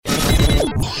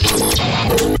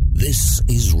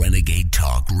Renegade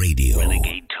Talk Radio.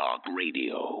 Renegade Talk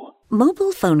Radio.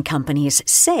 Mobile phone companies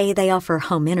say they offer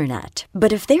home internet.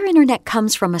 But if their internet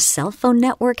comes from a cell phone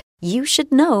network, you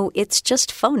should know it's just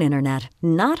phone internet,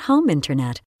 not home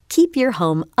internet. Keep your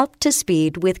home up to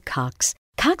speed with Cox.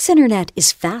 Cox Internet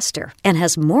is faster and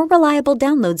has more reliable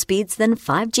download speeds than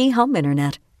 5G home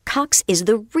internet. Cox is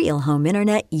the real home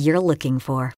internet you're looking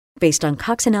for. Based on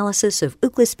Cox analysis of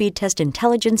Ookla Speed Test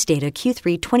Intelligence data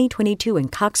Q3 2022 in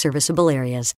Cox serviceable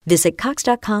areas. Visit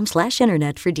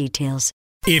cox.com/internet for details.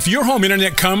 If your home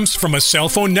internet comes from a cell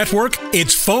phone network,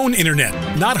 it's phone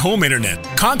internet, not home internet.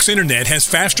 Cox Internet has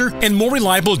faster and more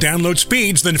reliable download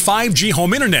speeds than 5G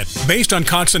home internet, based on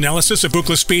Cox analysis of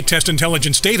Ookla Speed Test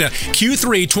Intelligence data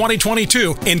Q3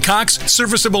 2022 in Cox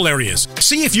serviceable areas.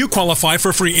 See if you qualify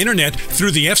for free internet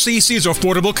through the FCC's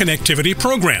Affordable Connectivity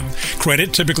Program.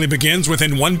 Credit typically begins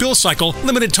within one bill cycle,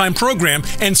 limited time program,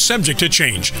 and subject to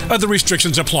change. Other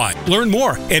restrictions apply. Learn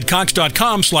more at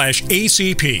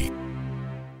cox.com/ACP.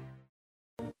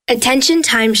 Attention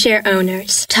timeshare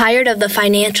owners. Tired of the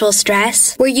financial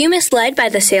stress? Were you misled by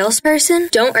the salesperson?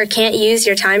 Don't or can't use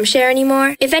your timeshare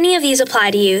anymore? If any of these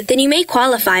apply to you, then you may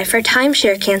qualify for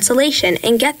timeshare cancellation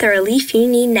and get the relief you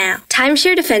need now.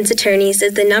 Timeshare Defense Attorneys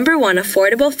is the #1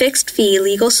 affordable fixed fee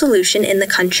legal solution in the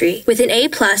country with an A+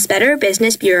 Better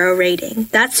Business Bureau rating.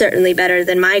 That's certainly better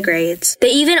than my grades.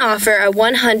 They even offer a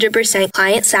 100%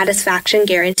 client satisfaction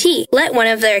guarantee. Let one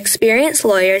of their experienced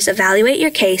lawyers evaluate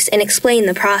your case and explain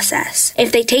the process.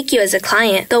 If they take you as a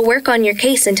client, they'll work on your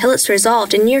case until it's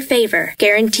resolved in your favor,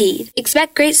 guaranteed.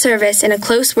 Expect great service and a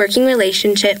close working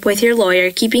relationship with your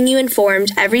lawyer, keeping you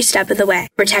informed every step of the way,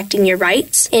 protecting your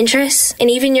rights, interests,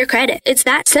 and even your credit. It's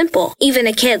that simple. Even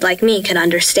a kid like me could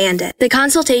understand it. The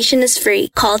consultation is free.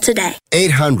 Call today.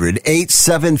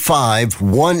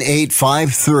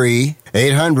 800-875-1853.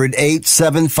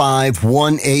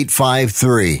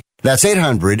 800-875-1853. That's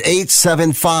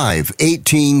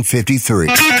 800-875-1853.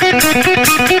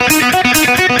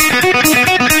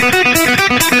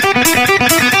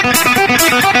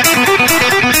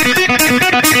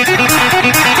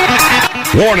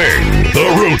 Warning! The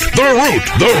root's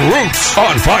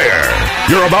on fire!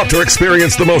 You're about to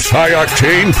experience the most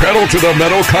high-octane,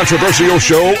 pedal-to-the-metal controversial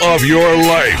show of your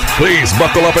life. Please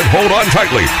buckle up and hold on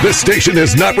tightly. This station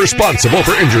is not responsible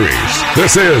for injuries.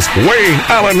 This is Wayne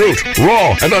Allyn Root,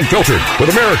 raw and unfiltered, with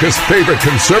America's favorite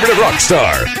conservative rock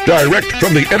star. Direct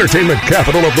from the entertainment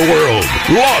capital of the world,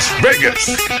 Las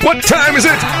Vegas. What time is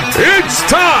it? It's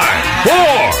time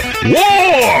for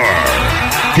war!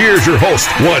 Here's your host,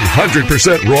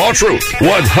 100% raw truth,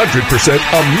 100%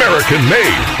 American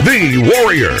made, the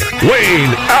warrior,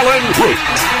 Wayne Allyn Root.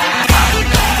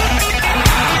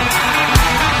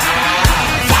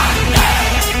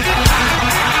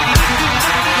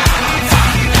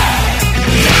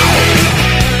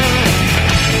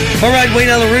 All right, Wayne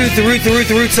Allyn Root, the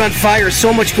root's on fire.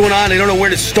 So much going on, I don't know where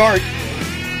to start.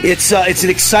 It's an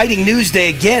exciting news day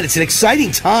again. It's an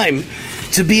exciting time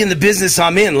to be in the business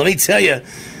I'm in, let me tell you.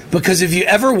 Because if you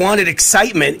ever wanted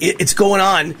excitement, it's going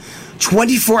on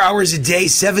 24 hours a day,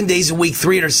 7 days a week,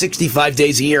 365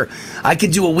 days a year. I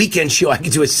could do a weekend show. I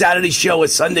could do a Saturday show, a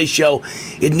Sunday show.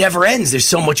 It never ends. There's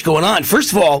so much going on.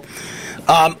 First of all,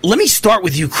 let me start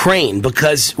with Ukraine,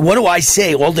 because what do I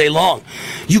say all day long?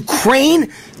 Ukraine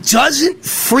doesn't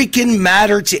freaking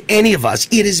matter to any of us.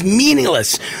 It is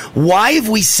meaningless. Why have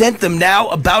we sent them now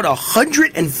about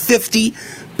 $150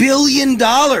 billion?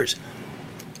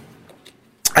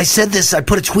 I said this, I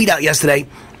put a tweet out yesterday,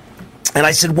 and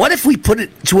I said, what if we put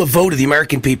it to a vote of the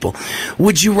American people?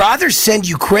 Would you rather send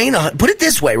Ukraine, put it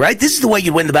this way, right? This is the way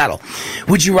you win the battle.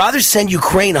 Would you rather send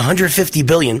Ukraine $150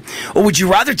 billion, or would you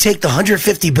rather take the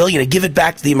 $150 billion and give it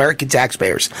back to the American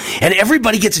taxpayers? And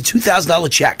everybody gets a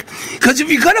 $2,000 check. Because if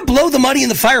you're going to blow the money in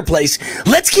the fireplace,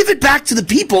 let's give it back to the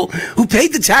people who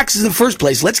paid the taxes in the first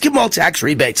place. Let's give them all tax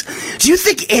rebates. Do you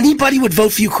think anybody would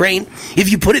vote for Ukraine if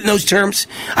you put it in those terms?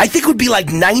 I think it would be like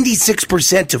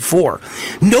 96% to 4.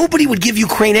 Nobody would give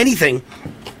Ukraine anything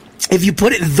if you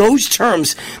put it in those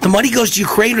terms. The money goes to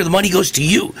Ukraine, or the money goes to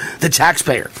you, the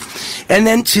taxpayer. And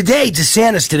then today,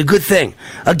 DeSantis did a good thing.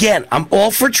 Again, I'm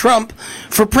all for Trump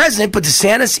for president, but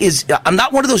DeSantis is, I'm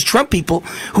not one of those Trump people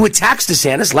who attacks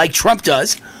DeSantis like Trump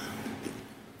does,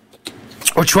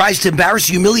 or tries to embarrass,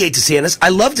 humiliate DeSantis. I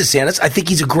love DeSantis. I think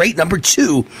he's a great number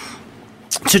 2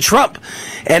 to Trump.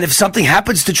 And if something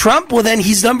happens to Trump, well, then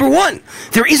he's number 1.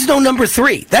 There is no number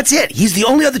 3. That's it. He's the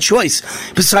only other choice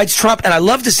besides Trump. And I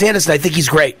love DeSantis, and I think he's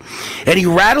great. And he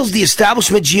rattles the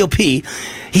establishment GOP.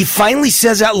 He finally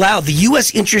says out loud, the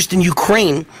U.S. interest in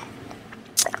Ukraine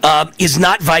is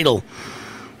not vital.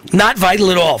 Not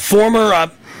vital at all.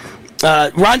 Former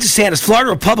Ron DeSantis, Florida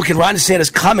Republican Ron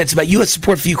DeSantis' comments about U.S.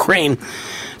 support for Ukraine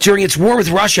during its war with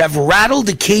Russia have rattled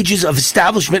the cages of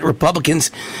establishment Republicans.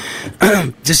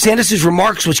 DeSantis'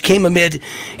 remarks, which came amid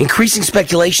increasing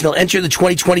speculation he'll enter the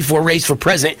 2024 race for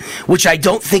president, which I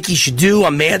don't think he should do.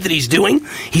 I'm mad that he's doing.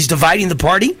 He's dividing the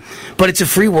party, but it's a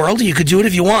free world. You could do it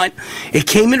if you want. It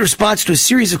came in response to a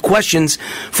series of questions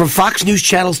from Fox News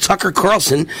Channel's Tucker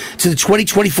Carlson to the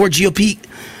 2024 GOP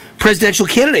presidential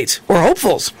candidates or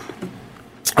hopefuls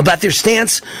about their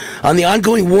stance on the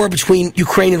ongoing war between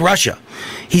Ukraine and Russia.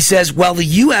 He says, while the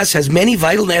U.S. has many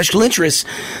vital national interests,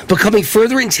 becoming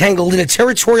further entangled in a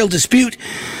territorial dispute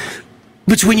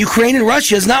between Ukraine and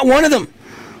Russia is not one of them.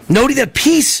 Noting that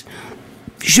peace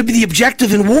should be the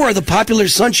objective in war, the popular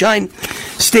Sunshine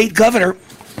State governor,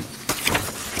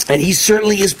 and he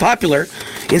certainly is popular,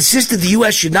 insisted the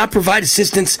U.S. should not provide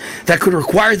assistance that could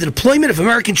require the deployment of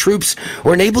American troops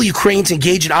or enable Ukraine to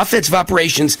engage in offensive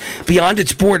operations beyond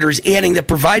its borders, adding that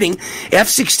providing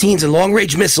F-16s and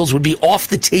long-range missiles would be off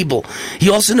the table. He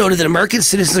also noted that American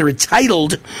citizens are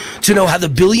entitled to know how the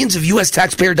billions of U.S.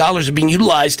 taxpayer dollars are being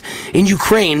utilized in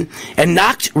Ukraine, and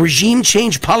knocked regime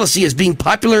change policy as being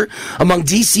popular among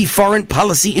D.C. foreign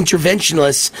policy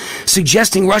interventionists,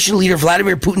 suggesting Russian leader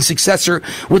Vladimir Putin's successor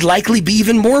would likely be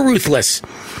even more ruthless.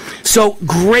 So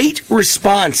great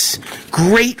response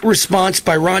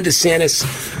by Ron DeSantis.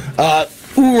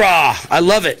 Hoorah! I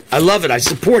love it. I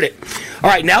support it. All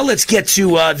right, now let's get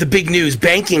to the big news.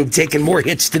 Banking taking more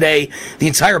hits today. The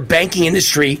entire banking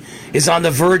industry is on the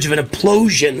verge of an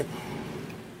implosion.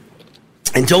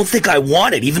 And don't think I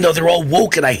want it, even though they're all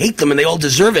woke and I hate them and they all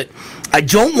deserve it. I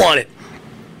don't want it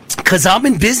because I'm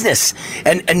in business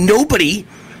and nobody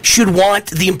should want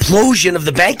the implosion of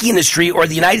the banking industry or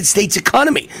the United States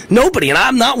economy. Nobody, and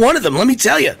I'm not one of them, let me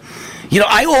tell you. You know,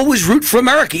 I always root for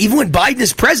America. Even when Biden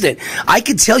is president, I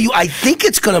can tell you I think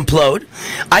it's going to implode.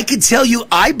 I can tell you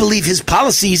I believe his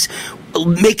policies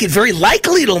make it very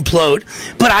likely it'll implode,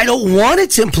 but I don't want it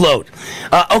to implode.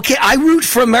 Okay, I root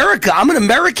for America. I'm an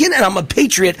American and I'm a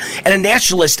patriot and a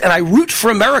nationalist, and I root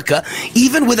for America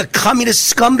even with a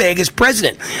communist scumbag as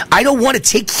president. I don't want to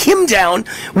take him down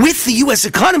with the U.S.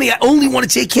 economy. I only want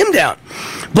to take him down.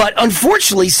 But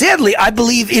unfortunately, sadly, I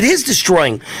believe it is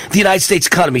destroying the United States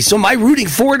economy. So my rooting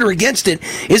for it or against it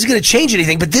isn't going to change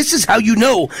anything. But this is how you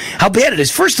know how bad it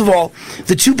is. First of all,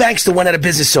 the two banks that went out of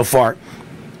business so far,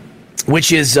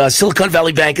 which is Silicon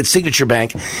Valley Bank and Signature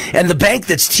Bank, and the bank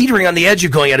that's teetering on the edge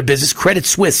of going out of business, Credit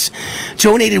Suisse,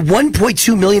 donated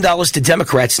 $1.2 million to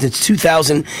Democrats since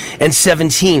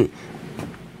 2017.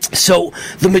 So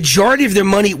the majority of their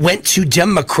money went to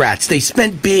Democrats. They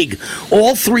spent big.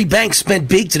 All three banks spent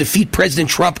big to defeat President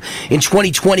Trump in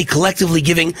 2020, collectively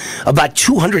giving about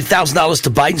 $200,000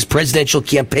 to Biden's presidential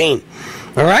campaign.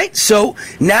 All right, so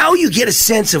now you get a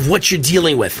sense of what you're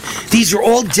dealing with. These are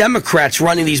all Democrats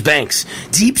running these banks.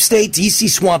 Deep state, D.C.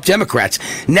 swamp Democrats.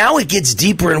 Now it gets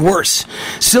deeper and worse.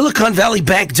 Silicon Valley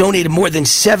Bank donated more than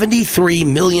 $73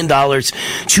 million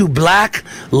to Black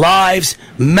Lives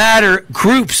Matter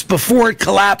groups before it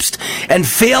collapsed, and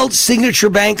failed Signature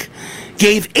Bank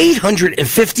gave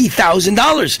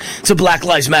 $850,000 to Black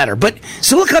Lives Matter. But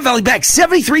Silicon Valley Bank,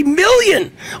 $73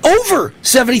 million, over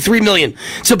 $73 million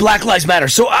to Black Lives Matter.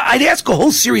 So I'd ask a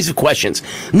whole series of questions.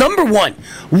 Number one,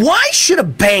 why should a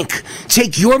bank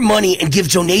take your money and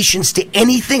give donations to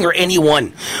anything or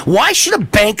anyone? Why should a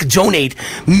bank donate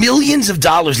millions of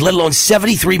dollars, let alone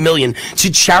 $73 million,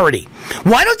 to charity?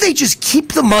 Why don't they just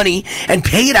keep the money and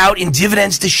pay it out in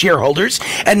dividends to shareholders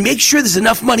and make sure there's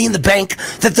enough money in the bank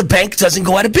that the bank doesn't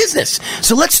go out of business?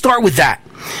 So let's start with that.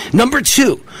 Number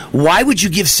two, why would you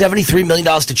give $73 million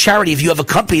to charity if you have a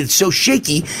company that's so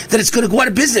shaky that it's going to go out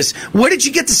of business? Where did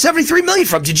you get the $73 million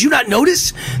from? Did you not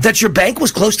notice that your bank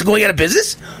was close to going out of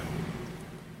business?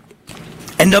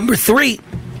 And number three,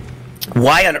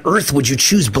 why on earth would you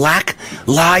choose Black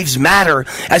Lives Matter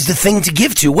as the thing to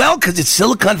give to? Well, because it's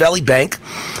Silicon Valley Bank,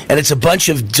 and it's a bunch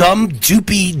of dumb,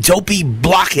 dopey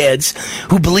blockheads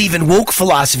who believe in woke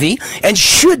philosophy and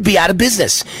should be out of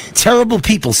business. Terrible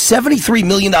people. $73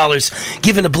 million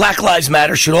given to Black Lives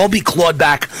Matter should all be clawed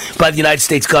back by the United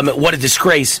States government. What a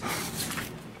disgrace.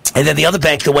 And then the other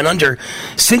bank that went under,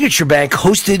 Signature Bank,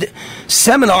 hosted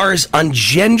seminars on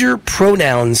gender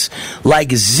pronouns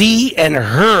like Z and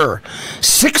her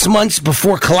 6 months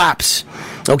before collapse.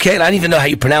 Okay, and I don't even know how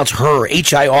you pronounce her,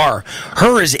 H-I-R.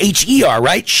 Her is H-E-R,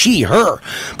 right? She, her.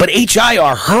 But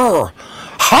H-I-R, her.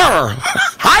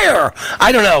 Hire.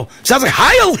 I don't know. Sounds like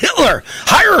Heil Hitler.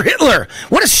 Hire Hitler.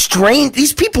 What a strange.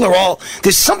 These people are all.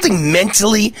 There's something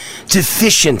mentally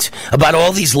deficient about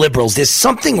all these liberals. There's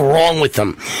something wrong with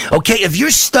them. Okay, if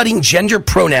you're studying gender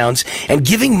pronouns and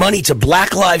giving money to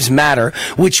Black Lives Matter,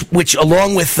 which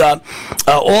along with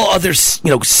all other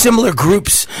similar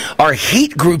groups are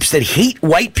hate groups that hate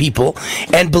white people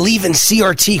and believe in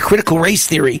CRT, critical race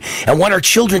theory, and want our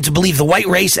children to believe the white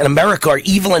race and America are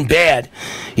evil and bad.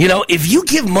 If you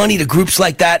give money to groups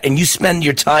like that and you spend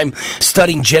your time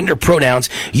studying gender pronouns,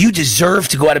 you deserve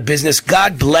to go out of business.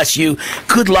 God bless you.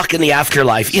 Good luck in the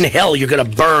afterlife. In hell, you're going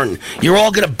to burn. You're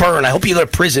all going to burn. I hope you go to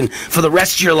prison for the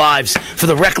rest of your lives for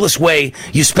the reckless way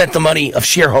you spent the money of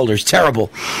shareholders.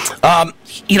 Terrible.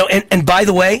 And by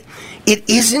the way, it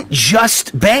isn't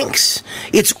just banks.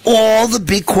 It's all the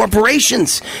big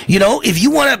corporations. If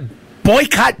you want to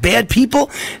boycott bad people,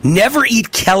 never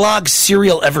eat Kellogg's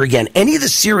cereal ever again. Any of the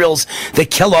cereals that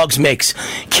Kellogg's makes.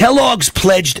 Kellogg's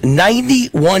pledged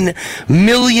 $91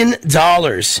 million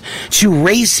to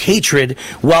race hatred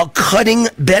while cutting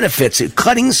benefits,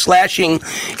 slashing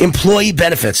employee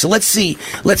benefits. So let's see.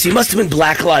 It must have been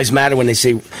Black Lives Matter when they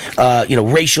say,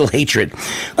 racial hatred.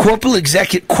 Corporate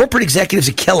executives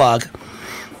at Kellogg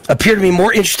appear to be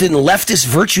more interested in leftist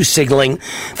virtue signaling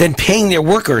than paying their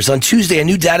workers. On Tuesday, a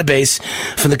new database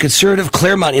from the conservative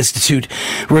Claremont Institute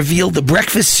revealed the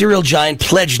breakfast cereal giant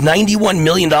pledged $91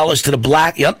 million to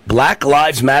the Black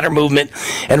Lives Matter movement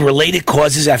and related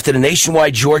causes after the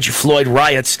nationwide George Floyd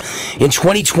riots. In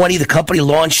 2020, the company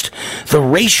launched the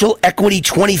Racial Equity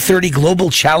 2030 Global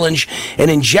Challenge, an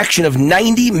injection of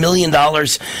 $90 million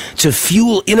to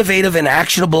fuel innovative and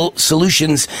actionable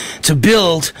solutions to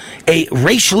build a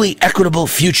racially equitable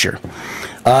future.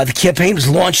 The campaign was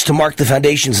launched to mark the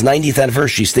foundation's 90th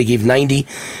anniversary, so they gave $90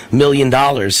 million.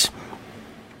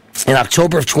 In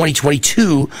October of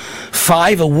 2022,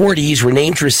 5 awardees were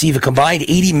named to receive a combined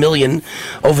 $80 million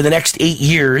over the next 8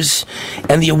 years,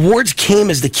 and the awards came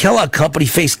as the Kellogg Company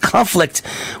faced conflict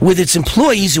with its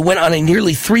employees who went on a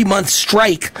nearly 3-month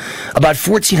strike. About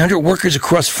 1,400 workers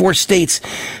across 4 states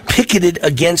picketed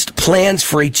against plans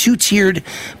for a 2-tiered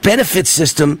benefit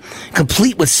system,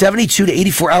 complete with 72 to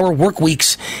 84-hour work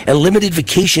weeks and limited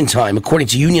vacation time, according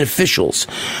to union officials.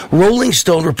 Rolling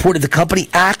Stone reported the company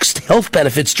axed health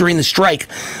benefits during the strike,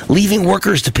 leaving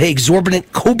workers to pay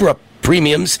exorbitant COBRA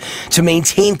premiums to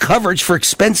maintain coverage for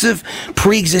expensive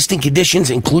pre-existing conditions,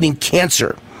 including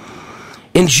cancer.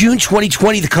 In June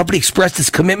 2020, the company expressed its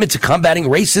commitment to combating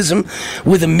racism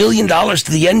with $1 million to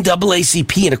the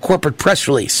NAACP in a corporate press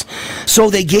release. So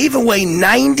they gave away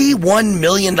 $91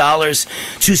 million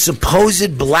to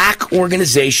supposed black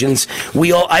organizations.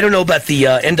 I don't know about the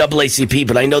NAACP,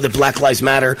 but I know that Black Lives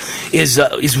Matter is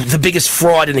the biggest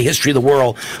fraud in the history of the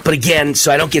world. But again,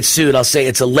 so I don't get sued, I'll say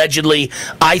it's allegedly,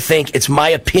 I think, it's my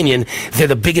opinion, they're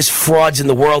the biggest frauds in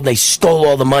the world and they stole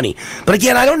all the money. But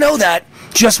again, I don't know that.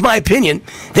 Just my opinion.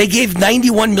 They gave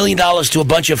 $91 million to a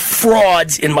bunch of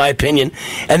frauds, in my opinion,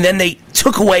 and then they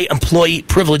took away employee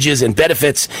privileges and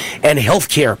benefits and health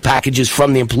care packages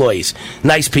from the employees.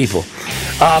 Nice people.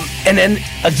 And then,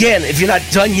 again, if you're not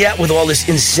done yet with all this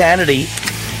insanity,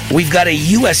 we've got a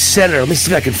U.S. Senator. Let me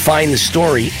see if I can find the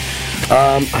story.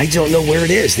 I don't know where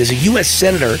it is. There's a U.S.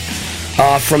 Senator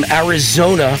from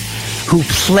Arizona who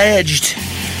pledged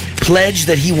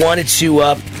that he wanted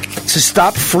to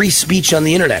stop free speech on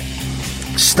the internet.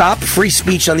 Stop free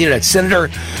speech on the internet. Senator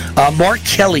Mark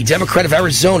Kelly, Democrat of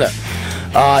Arizona.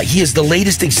 He is the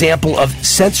latest example of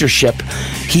censorship.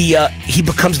 He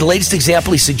becomes the latest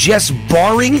example. He suggests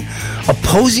barring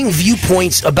opposing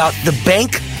viewpoints about the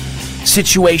bank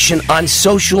situation on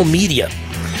social media.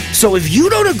 So if you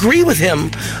don't agree with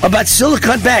him about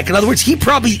Silicon Bank, in other words, he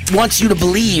probably wants you to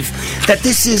believe that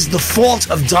this is the fault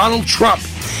of Donald Trump.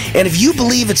 And if you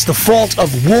believe it's the fault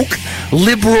of woke,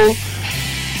 liberal,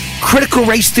 critical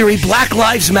race theory, Black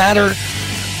Lives Matter,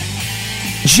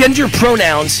 gender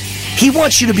pronouns, he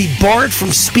wants you to be barred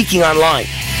from speaking online.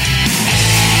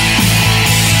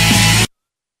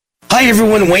 Hi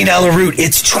everyone, Wayne Allyn Root.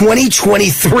 It's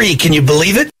 2023. Can you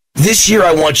believe it? This year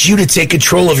I want you to take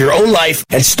control of your own life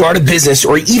and start a business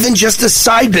or even just a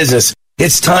side business.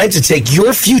 It's time to take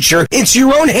your future into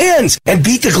your own hands and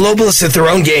beat the globalists at their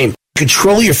own game.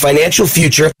 Control your financial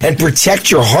future and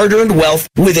protect your hard-earned wealth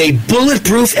with a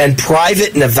bulletproof and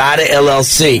private Nevada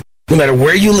LLC. No matter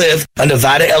where you live, a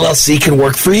Nevada LLC can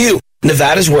work for you.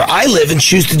 Nevada's where I live and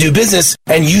choose to do business,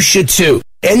 and you should too.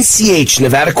 NCH,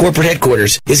 Nevada Corporate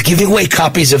Headquarters, is giving away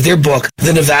copies of their book,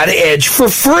 The Nevada Edge, for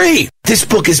free. This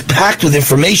book is packed with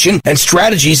information and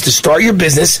strategies to start your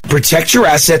business, protect your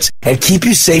assets, and keep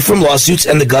you safe from lawsuits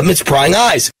and the government's prying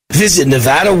eyes. Visit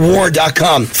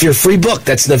NevadaWar.com for your free book.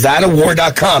 That's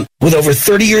NevadaWar.com. With over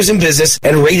 30 years in business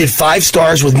and rated 5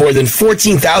 stars with more than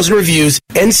 14,000 reviews,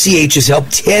 NCH has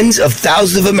helped tens of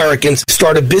thousands of Americans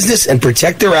start a business and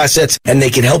protect their assets, and they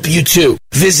can help you too.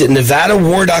 Visit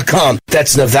NevadaWar.com.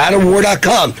 That's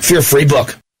NevadaWar.com for your free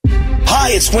book.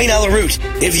 Hi, it's Wayne Allyn.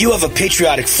 If you have a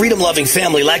patriotic, freedom-loving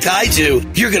family like I do,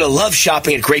 you're going to love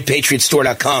shopping at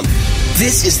GreatPatriotStore.com.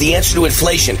 This is the answer to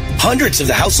inflation. Hundreds of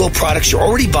the household products you're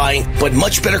already buying, but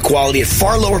much better quality at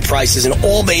far lower prices and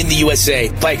all made in the USA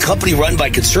by a company run by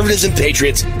conservatives and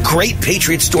patriots,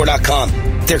 GreatPatriotStore.com.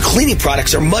 Their cleaning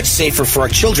products are much safer for our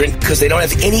children because they don't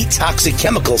have any toxic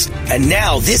chemicals. And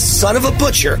now this son of a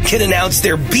butcher can announce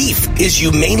their beef is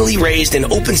humanely raised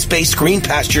in open space green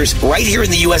pastures right here in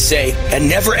the USA and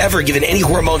never ever given any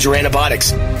hormones or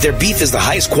antibiotics. Their beef is the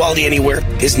highest quality anywhere,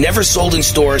 is never sold in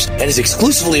stores, and is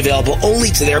exclusively available only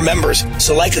to their members.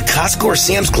 So like a Costco or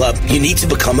Sam's Club, you need to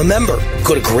become a member.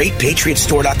 Go to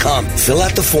GreatPatriotStore.com, fill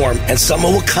out the form, and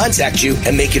someone will contact you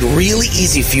and make it really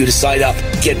easy for you to sign up.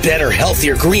 Get better,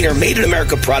 healthier, greener, made in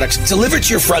America products delivered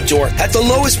to your front door at the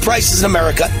lowest prices in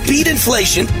America. Beat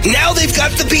inflation. Now they've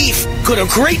got the beef. Go to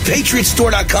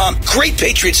GreatPatriotStore.com.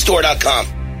 GreatPatriotStore.com.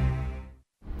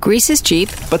 Greece is cheap.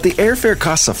 But the airfare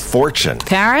costs a fortune.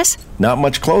 Paris? Not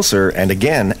much closer, and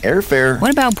again, airfare... What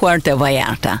about Puerto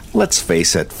Vallarta? Let's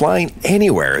face it, flying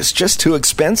anywhere is just too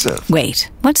expensive.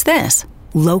 Wait, what's this?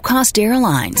 Low-cost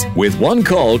airlines. With one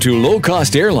call to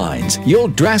low-cost airlines, you'll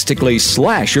drastically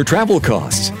slash your travel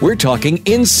costs. We're talking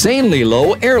insanely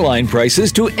low airline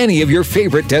prices to any of your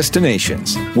favorite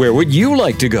destinations. Where would you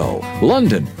like to go?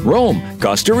 London, Rome,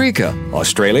 Costa Rica,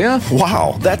 Australia?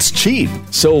 Wow, that's cheap.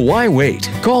 So why wait?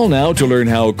 Call now to learn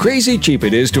how crazy cheap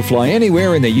it is to fly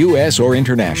anywhere in the U.S. or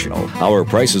international. Our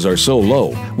prices are so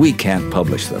low, we can't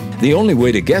publish them. The only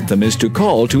way to get them is to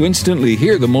call to instantly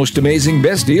hear the most amazing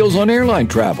best deals on airline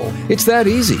travel. It's that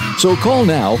easy. So call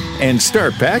now and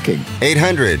start packing.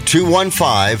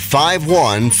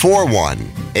 800-215-5141.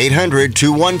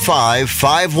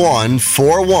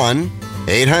 800-215-5141.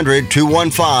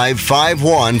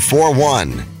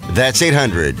 800-215-5141. That's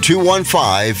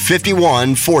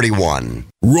 800-215-5141.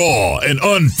 Raw and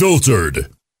unfiltered.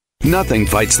 Nothing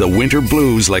fights the winter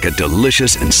blues like a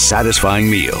delicious and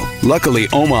satisfying meal. Luckily,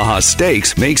 Omaha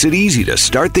Steaks makes it easy to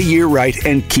start the year right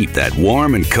and keep that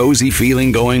warm and cozy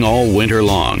feeling going all winter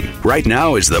long. Right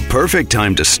now is the perfect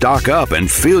time to stock up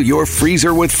and fill your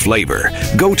freezer with flavor.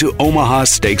 Go to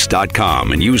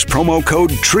omahasteaks.com and use promo code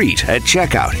TREAT at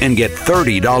checkout and get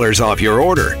 $30 off your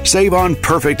order. Save on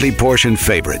perfectly portioned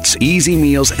favorites, easy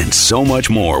meals, and so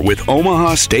much more with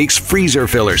Omaha Steaks Freezer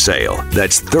Filler Sale.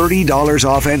 That's $30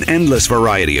 off an endless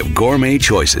variety of gourmet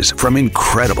choices, from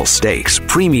incredible steaks,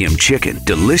 premium chicken,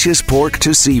 delicious pork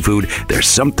to seafood. There's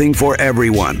something for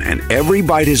everyone, and every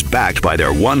bite is backed by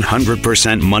their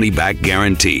 100% money-back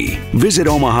guarantee. Visit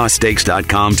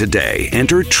omahasteaks.com today.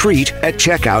 Enter TREAT at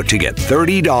checkout to get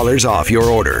 $30 off your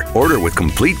order. Order with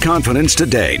complete confidence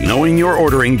today, knowing you're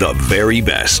ordering the very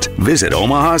best. Visit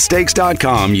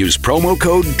omahasteaks.com. Use promo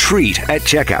code TREAT at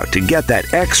checkout to get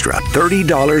that extra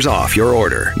 $30 off your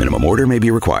order. Minimum order may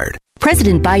be required.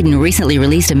 President Biden recently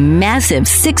released a massive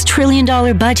 $6 trillion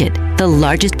budget, the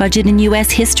largest budget in U.S.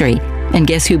 history. And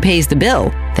guess who pays the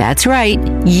bill? That's right,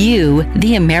 you,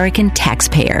 the American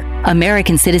taxpayer.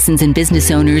 American citizens and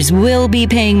business owners will be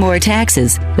paying more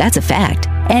taxes. That's a fact.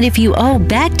 And if you owe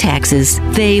back taxes,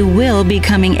 they will be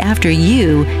coming after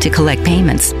you to collect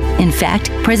payments. In fact,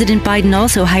 President Biden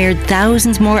also hired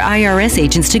thousands more IRS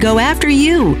agents to go after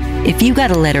you. If you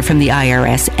got a letter from the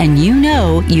IRS and you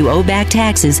know you owe back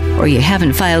taxes or you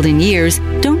haven't filed in years,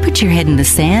 don't put your head in the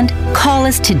sand. Call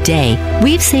us today.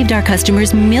 We've saved our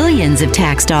customers millions of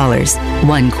tax dollars.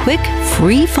 One quick,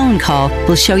 free phone call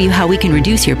will show you how we can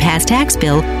reduce your past tax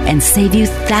bill and save you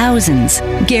thousands.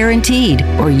 Guaranteed,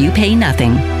 or you pay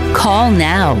nothing. Call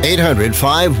now.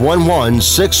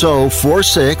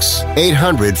 800-511-6046.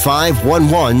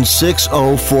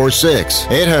 800-511-6046.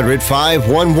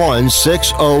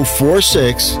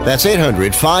 800-511-6046. That's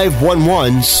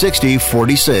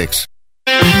 800-511-6046.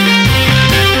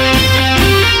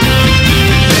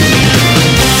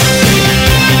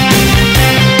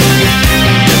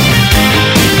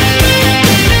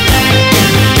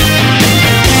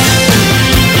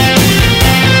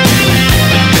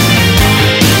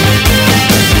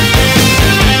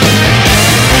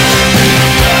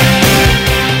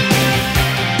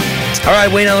 All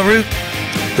right, Wayne on the Root.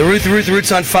 The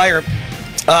Root's on fire.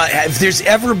 If there's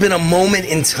ever been a moment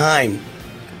in time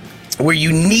where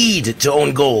you need to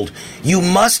own gold, you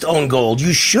must own gold,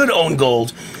 you should own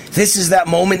gold, this is that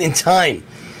moment in time.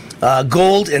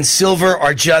 Gold and silver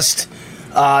are just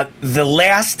the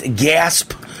last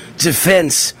gasp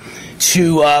defense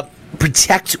to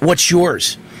protect what's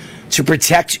yours, to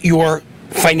protect your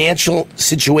financial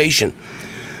situation,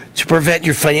 to prevent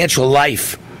your financial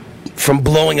life from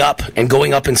blowing up and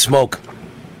going up in smoke.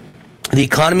 The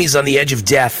economy is on the edge of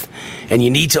death, and you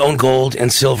need to own gold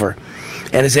and silver.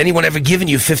 And has anyone ever given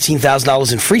you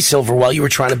 $15,000 in free silver while you were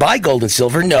trying to buy gold and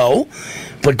silver? No,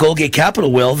 but Goldgate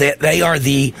Capital will. They are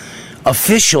the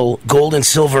official gold and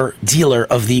silver dealer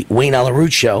of the Wayne Allyn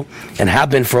Root Show, and have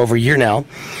been for over a year now.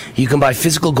 You can buy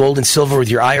physical gold and silver with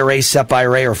your IRA, SEP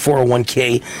IRA, or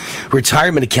 401k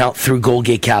retirement account through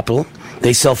Goldgate Capital.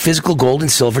 They sell physical gold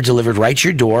and silver delivered right to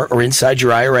your door or inside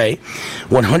your IRA.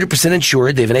 100%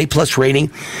 insured. They have an A+ rating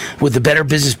with the Better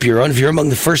Business Bureau. And if you're among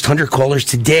the first 100 callers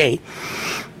today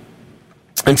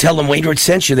and tell them Wayne Root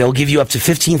sent you, they'll give you up to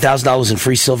 $15,000 in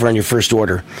free silver on your first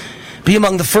order. Be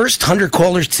among the first 100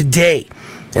 callers today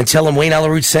and tell them Wayne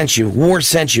Allyn Root sent you. War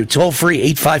sent you. Toll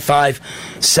free,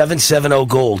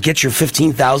 855-770-GOLD. Get your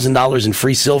 $15,000 in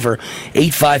free silver,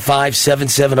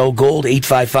 855-770-GOLD,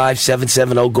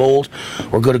 855-770-GOLD,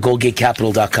 or go to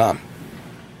GoldgateCapital.com.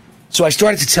 So I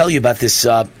started to tell you about this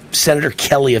Senator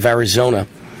Kelly of Arizona.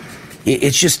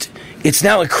 It's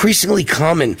now increasingly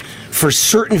common for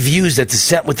certain views that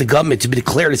dissent with the government to be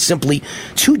declared as simply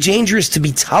too dangerous to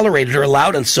be tolerated or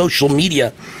allowed on social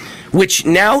media, which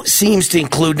now seems to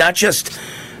include not just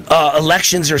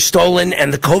elections are stolen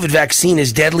and the COVID vaccine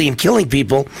is deadly and killing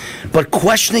people, but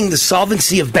questioning the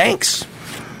solvency of banks.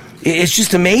 It's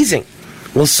just amazing.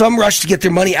 Well, some rush to get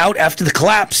their money out after the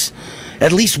collapse.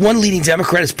 At least one leading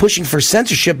Democrat is pushing for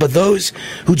censorship, but those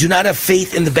who do not have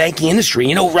faith in the banking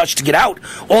industry, rush to get out.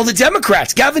 All the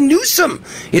Democrats. Gavin Newsom,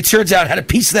 it turns out, had a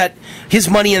piece of his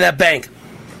money in that bank.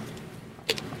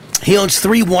 He owns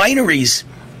 3 wineries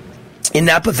in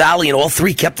Napa Valley, and all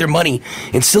 3 kept their money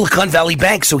in Silicon Valley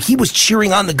Bank. So he was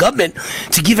cheering on the government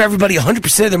to give everybody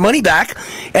 100% of their money back,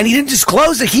 and he didn't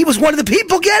disclose that he was one of the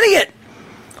people getting it.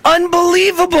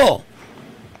 Unbelievable.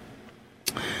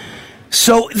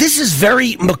 So this is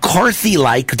very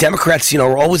McCarthy-like. Democrats,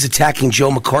 are always attacking Joe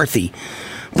McCarthy.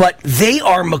 But they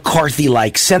are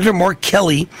McCarthy-like. Senator Mark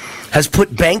Kelly has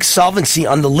put bank solvency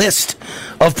on the list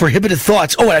of prohibited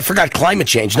thoughts. Oh, and I forgot climate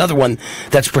change, another one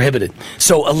that's prohibited.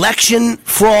 So election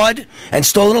fraud and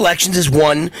stolen elections is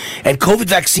 1, and COVID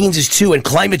vaccines is 2, and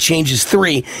climate change is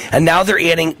 3, and now they're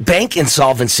adding bank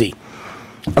insolvency.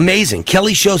 Amazing.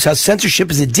 Kelly shows how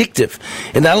censorship is addictive.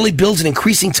 It not only builds an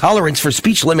increasing tolerance for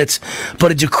speech limits,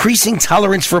 but a decreasing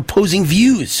tolerance for opposing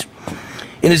views.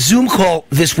 In a Zoom call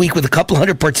this week with a couple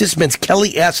hundred participants,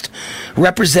 Kelly asked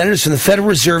representatives from the Federal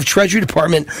Reserve, Treasury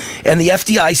Department, and the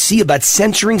FDIC about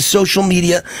censoring social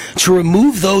media to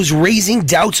remove those raising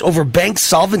doubts over bank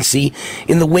solvency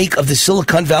in the wake of the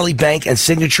Silicon Valley Bank and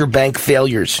Signature Bank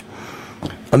failures.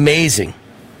 Amazing.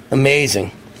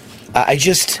 Amazing. I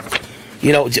just...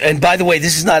 and by the way,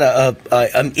 this is not a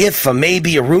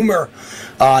maybe, a rumor.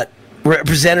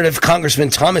 Representative Congressman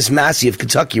Thomas Massey of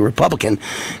Kentucky, Republican,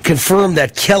 confirmed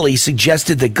that Kelly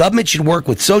suggested the government should work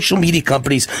with social media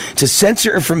companies to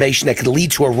censor information that could lead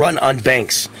to a run on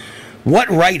banks. What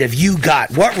right have you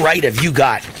got? What right have you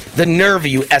got? The nerve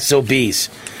of you SOBs.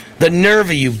 The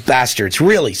nerve of you bastards.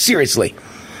 Really, seriously.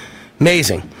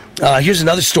 Amazing. Here's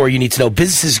another story you need to know.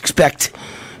 Businesses expect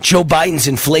Joe Biden's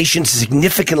inflation to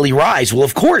significantly rise. Well,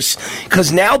 of course, because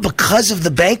of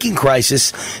the banking crisis,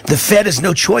 the Fed has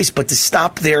no choice but to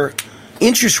stop their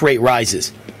interest rate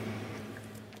rises.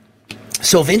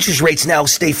 So if interest rates now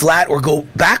stay flat or go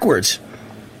backwards,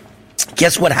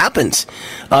 guess what happens?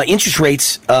 Interest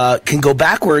rates can go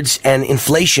backwards and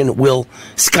inflation will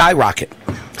skyrocket.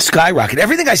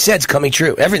 Everything I said is coming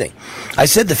true. Everything. I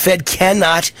said the Fed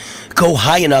cannot go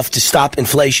high enough to stop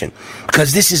inflation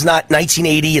because this is not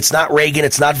 1980. It's not Reagan.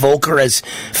 It's not Volcker as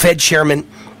Fed chairman.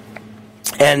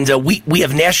 And we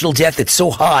have national debt that's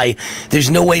so high, there's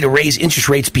no way to raise interest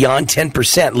rates beyond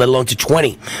 10%, let alone to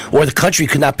 20%, or the country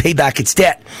could not pay back its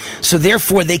debt. So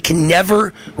therefore, they can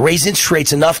never raise interest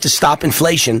rates enough to stop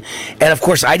inflation. And of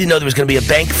course, I didn't know there was going to be a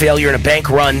bank failure and a bank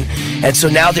run. And so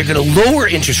now they're going to lower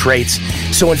interest rates.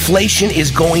 So inflation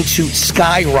is going to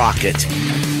skyrocket.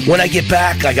 When I get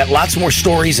back, I got lots more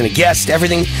stories and a guest,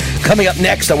 everything coming up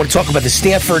next. I want to talk about the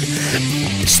Stanford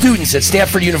students at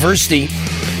Stanford University.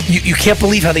 You can't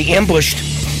believe how they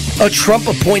ambushed a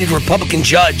Trump-appointed Republican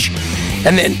judge.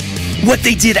 And then what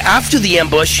they did after the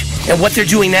ambush and what they're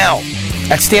doing now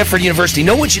at Stanford University.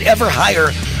 No one should ever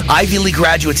hire Ivy League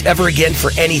graduates ever again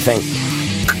for anything.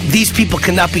 These people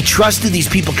cannot be trusted. These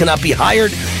people cannot be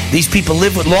hired. These people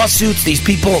live with lawsuits. These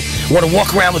people want to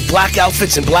walk around with black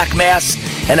outfits and black masks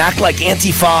and act like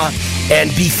Antifa and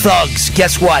be thugs.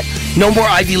 Guess what? No more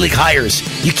Ivy League hires.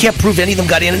 You can't prove any of them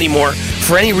got in anymore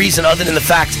for any reason other than the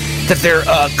fact that their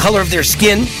color of their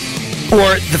skin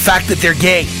or the fact that they're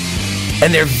gay.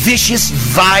 And they're vicious,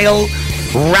 vile,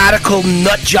 radical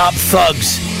nutjob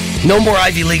thugs. No more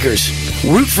Ivy Leaguers.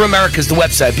 Root for America is the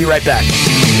website. Be right back.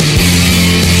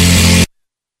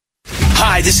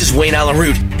 Hi, this is Wayne Allen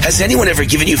Root. Has anyone ever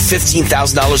given you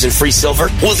 $15,000 in free silver?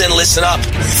 Well, then listen up.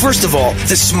 First of all,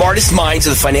 the smartest minds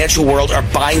of the financial world are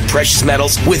buying precious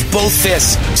metals with both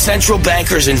fists. Central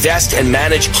bankers invest and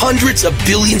manage hundreds of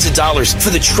billions of dollars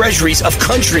for the treasuries of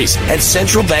countries. And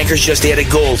central bankers just added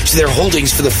gold to their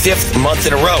holdings for the 5th month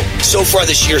in a row. So far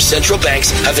this year, central banks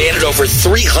have added over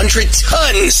 300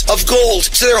 tons of gold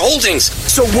to their holdings.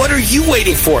 So what are you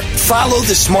waiting for? Follow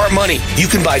the smart money. You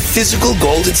can buy physical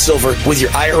gold and silver with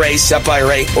your IRA, SEP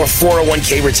IRA, or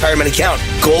 401k retirement account.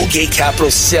 Goldgate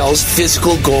Capital sells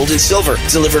physical gold and silver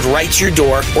delivered right to your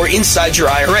door or inside your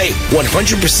IRA.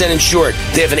 100% insured.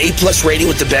 They have an A+ rating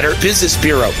with the Better Business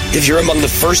Bureau. If you're among the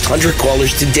first 100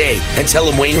 callers today and tell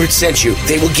them Wayne Root sent you,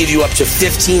 they will give you up to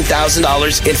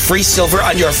 $15,000 in free silver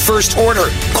on your first order.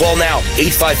 Call now.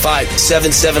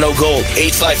 855-770-GOLD.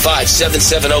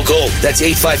 855-770-GOLD. That's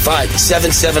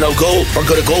 855-770-GOLD. Or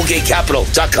go to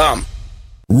GoldgateCapital.com.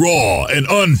 Raw and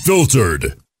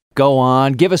unfiltered. Go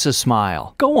on, give us a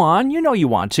smile. Go on, you know you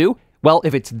want to. Well,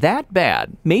 if it's that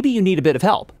bad, maybe you need a bit of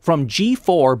help. From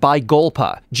G4 by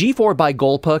Golpa. G4 by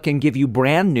Golpa can give you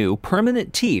brand new,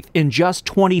 permanent teeth in just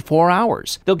 24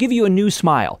 hours. They'll give you a new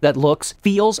smile that looks,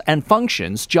 feels, and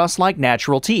functions just like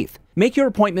natural teeth. Make your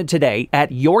appointment today at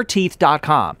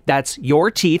yourteeth.com. That's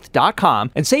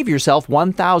yourteeth.com and save yourself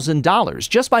 $1,000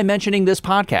 just by mentioning this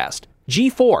podcast.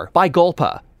 G4 by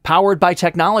Golpa. Powered by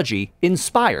technology,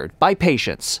 inspired by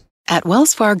patience. At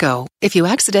Wells Fargo, if you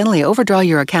accidentally overdraw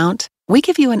your account, we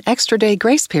give you an extra day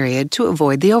grace period to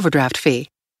avoid the overdraft fee.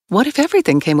 What if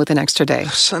everything came with an extra day?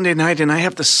 Sunday night and I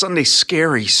have the Sunday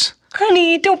scaries.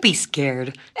 Honey, don't be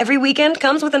scared. Every weekend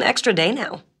comes with an extra day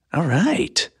now. All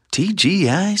right.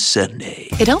 TGI Sunday.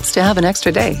 It helps to have an extra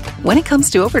day. When it comes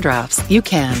to overdrafts, you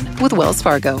can with Wells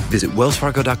Fargo. Visit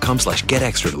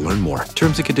wellsfargo.com/getextra to learn more.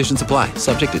 Terms and conditions apply.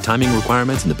 Subject to timing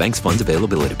requirements and the bank's funds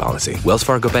availability policy. Wells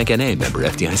Fargo Bank N.A. member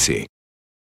FDIC.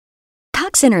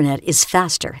 Cox Internet is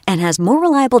faster and has more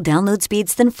reliable download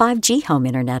speeds than 5G home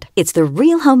internet. It's the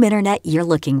real home internet you're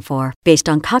looking for. Based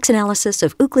on Cox analysis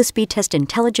of Ookla Speed Test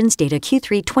Intelligence data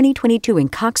Q3 2022 in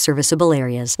Cox serviceable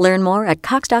areas. Learn more at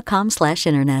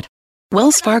cox.com/internet.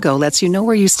 Wells Fargo lets you know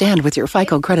where you stand with your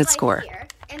FICO credit score.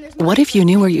 What if you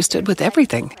knew where you stood with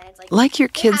everything? Like your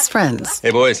kids' friends.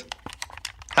 Hey, boys.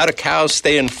 How do cows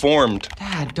stay informed?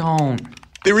 Dad, don't.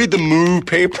 They read the Moo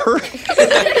paper.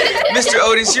 Mr.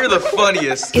 Otis, you're the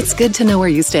funniest. It's good to know where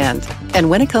you stand.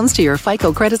 And when it comes to your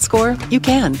FICO credit score, you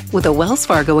can with a Wells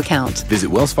Fargo account.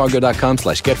 Visit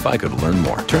wellsfargo.com/getFICO to learn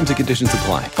more. Terms and conditions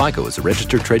apply. FICO is a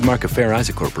registered trademark of Fair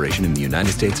Isaac Corporation in the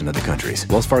United States and other countries.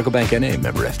 Wells Fargo Bank N.A.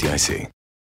 member FDIC.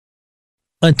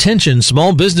 Attention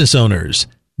small business owners.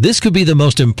 This could be the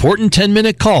most important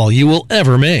 10-minute call you will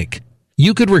ever make.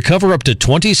 You could recover up to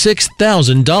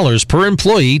 $26,000 per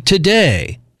employee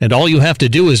today. And all you have to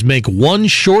do is make one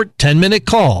short 10-minute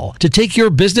call to take your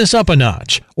business up a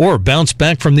notch or bounce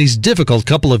back from these difficult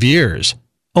couple of years.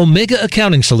 Omega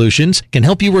Accounting Solutions can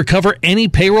help you recover any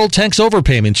payroll tax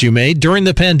overpayments you made during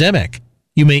the pandemic.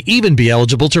 You may even be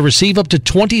eligible to receive up to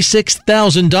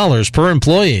 $26,000 per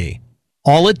employee.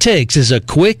 All it takes is a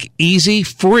quick, easy,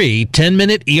 free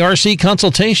 10-minute ERC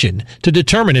consultation to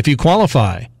determine if you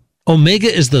qualify.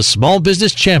 Omega is the small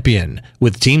business champion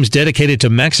with teams dedicated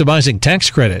to maximizing tax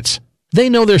credits. They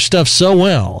know their stuff so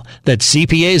well that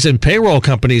CPAs and payroll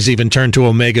companies even turn to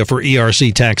Omega for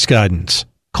ERC tax guidance.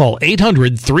 Call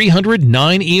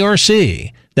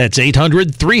 800-300-9ERC. That's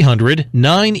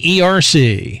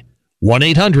 800-300-9ERC.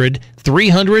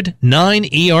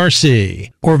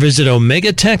 1-800-300-9ERC. Or visit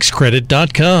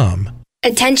OmegaTaxCredit.com.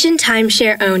 Attention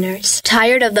timeshare owners.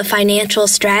 Tired of the financial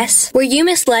stress? Were you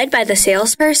misled by the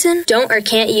salesperson? Don't or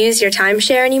can't use your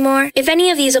timeshare anymore? If any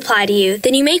of these apply to you,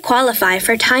 then you may qualify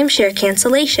for timeshare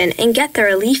cancellation and get the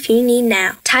relief you need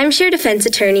now. Timeshare Defense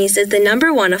Attorneys is the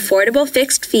 #1 affordable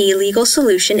fixed-fee legal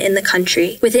solution in the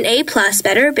country with an A+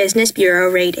 Better Business Bureau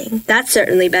rating. That's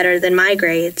certainly better than my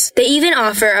grades. They even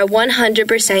offer a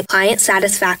 100% client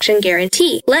satisfaction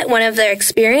guarantee. Let one of their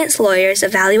experienced lawyers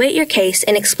evaluate your case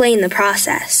and explain the process.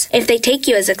 process. If they take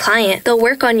you as a client, they'll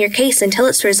work on your case until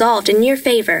it's resolved in your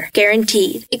favor,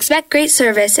 guaranteed. Expect great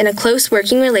service and a close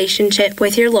working relationship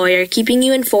with your lawyer, keeping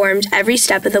you informed every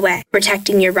step of the way,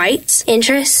 protecting your rights,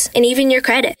 interests, and even your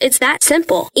credit. It's that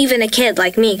simple. Even a kid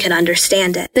like me can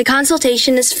understand it. The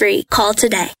consultation is free. Call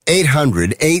today.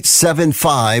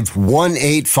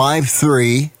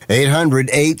 800-875-1853.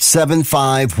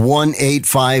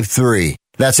 800-875-1853.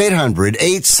 That's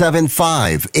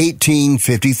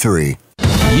 800-875-1853.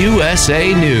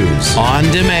 USA News on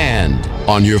demand.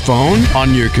 On your phone,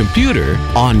 on your computer,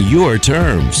 on your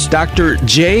terms. Dr.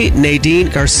 J. Nadine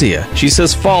Garcia. She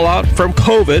says fallout from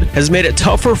COVID has made it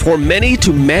tougher for many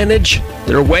to manage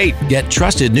their weight. Get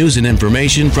trusted news and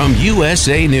information from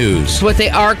USA News. What they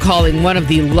are calling one of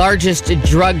the largest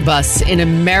drug busts in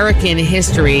American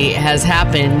history has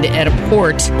happened at a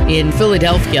port in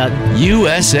Philadelphia.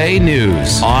 USA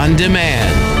News on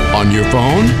demand. On your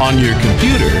phone, on your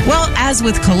computer. Well, as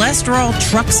with cholesterol,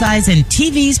 truck size, and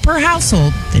TVs per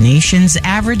household, the nation's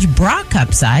average bra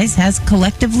cup size has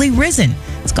collectively risen.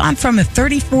 It's gone from a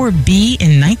 34B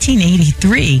in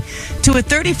 1983 to a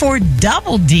 34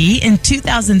 double D in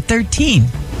 2013.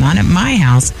 Not at my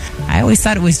house. I always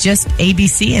thought it was just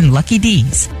ABC and Lucky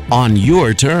D's. On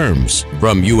your terms.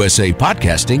 From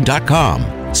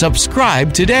usapodcasting.com.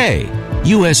 Subscribe today.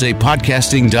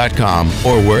 usapodcasting.com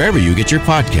or wherever you get your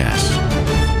podcasts.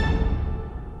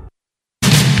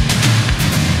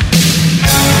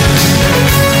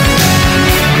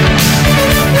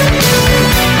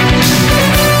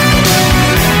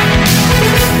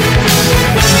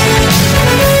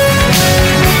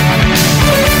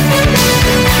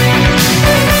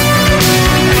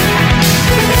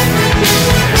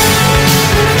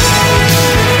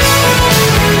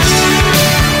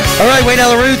 All right, Wayne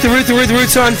Allyn Root, the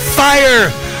Root's on fire.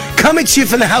 Coming to you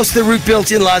from the house the Root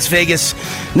built in Las Vegas,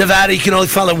 Nevada. You can only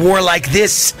follow war like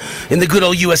this in the good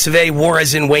old US of A. War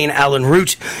as in Wayne Allyn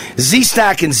Root.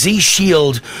 Z-Stack and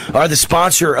Z-Shield are the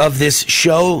sponsor of this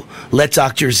show. Let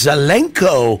Dr.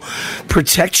 Zelenko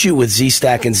protect you with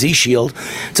Z-Stack and Z-Shield.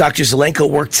 Dr. Zelenko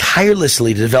worked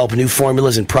tirelessly to develop new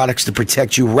formulas and products to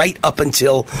protect you right up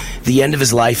until the end of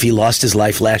his life. He lost his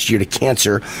life last year to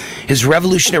cancer. His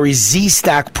revolutionary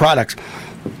Z-Stack product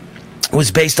was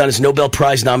based on his Nobel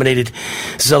Prize-nominated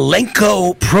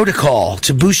Zelenko protocol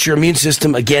to boost your immune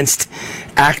system against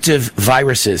active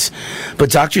viruses. But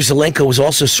Dr. Zelenko was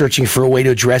also searching for a way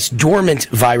to address dormant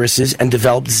viruses and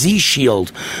developed Z-Shield.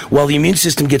 While the immune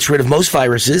system gets rid of most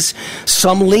viruses,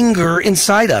 some linger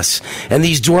inside us. And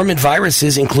these dormant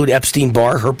viruses include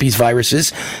Epstein-Barr, herpes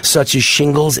viruses, such as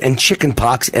shingles and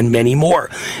chickenpox, and many more.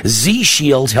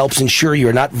 Z-Shield helps ensure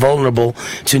you're not vulnerable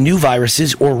to new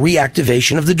viruses or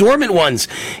reactivation of the dormant ones.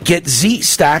 Get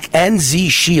Z-Stack and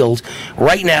Z-Shield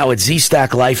right now at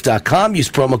zstacklife.com. Use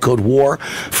promo code WAR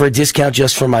for a discount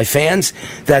just for my fans.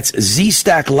 That's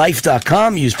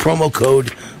zstacklife.com. Use promo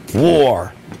code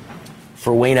WAR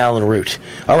for Wayne Allyn Root.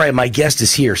 All right, my guest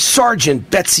is here.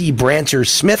 Sergeant Betsy Branter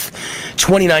Smith,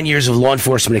 29 years of law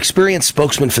enforcement experience,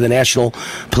 spokesman for the National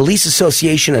Police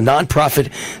Association, a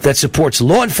nonprofit that supports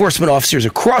law enforcement officers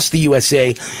across the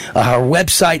USA. Her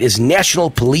website is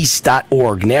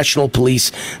nationalpolice.org.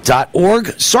 Nationalpolice.org.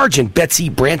 Sergeant Betsy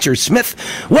Branter Smith,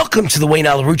 welcome to the Wayne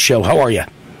Allyn Root Show. How are you?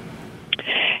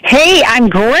 Hey, I'm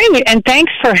great, and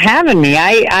thanks for having me.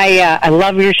 I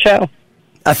love your show.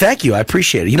 Thank you. I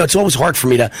appreciate it. You know, it's always hard for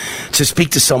me to speak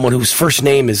to someone whose first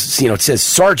name is, it says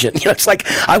Sergeant. It's like,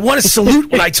 I want to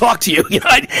salute when I talk to you.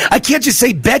 I can't just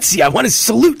say Betsy. I want to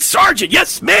salute Sergeant.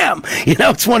 Yes, ma'am.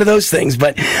 It's one of those things.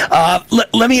 But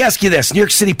let me ask you this. New York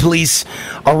City police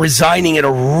are resigning at a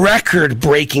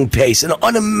record-breaking pace, an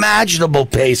unimaginable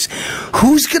pace.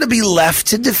 Who's going to be left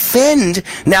to defend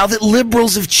now that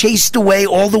liberals have chased away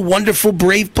all the wonderful,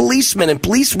 brave policemen and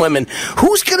policewomen?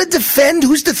 Who's going to defend?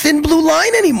 Who's the thin blue line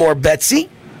anymore, Betsy?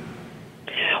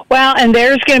 Well, and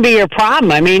there's going to be your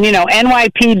problem. I mean,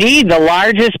 NYPD, the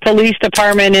largest police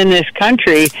department in this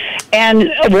country, and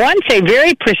once a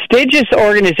very prestigious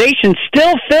organization,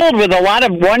 still filled with a lot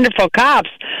of wonderful cops.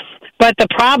 But the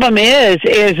problem is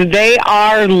they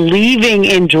are leaving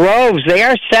in droves. They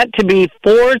are set to be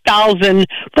 4,000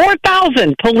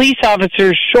 police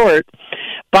officers short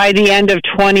by the end of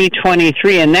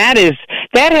 2023, and that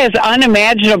has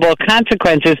unimaginable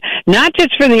consequences, not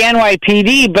just for the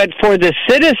NYPD, but for the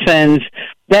citizens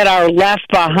that are left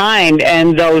behind,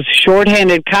 and those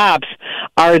shorthanded cops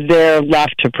are there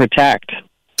left to protect.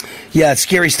 Yeah, it's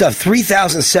scary stuff.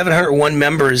 3,701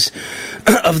 members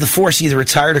of the force either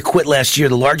retired or quit last year,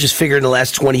 the largest figure in the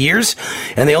last 20 years,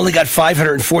 and they only got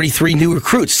 543 new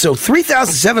recruits. So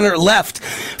 3,700 left,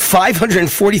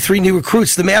 543 new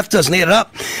recruits. The math doesn't add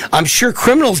up. I'm sure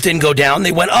criminals didn't go down.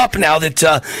 They went up now that,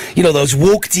 those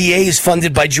woke DAs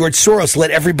funded by George Soros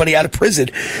let everybody out of prison.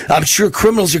 I'm sure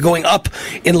criminals are going up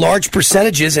in large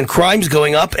percentages and crime's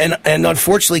going up, and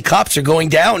unfortunately cops are going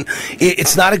down.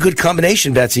 It's not a good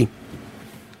combination, Betsy.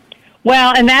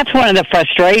 Well, and that's one of the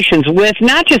frustrations with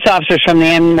not just officers from the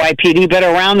NYPD, but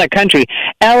around the country.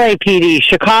 LAPD,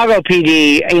 Chicago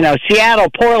PD, Seattle,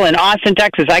 Portland, Austin,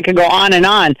 Texas. I could go on and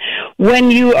on. When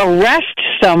you arrest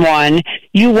someone,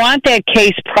 you want that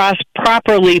case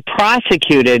properly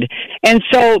prosecuted. And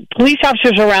so police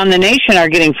officers around the nation are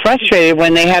getting frustrated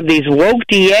when they have these woke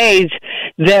DAs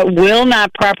that will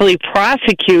not properly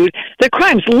prosecute the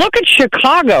crimes. Look at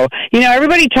Chicago.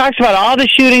 Everybody talks about all the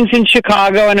shootings in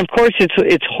Chicago, and of course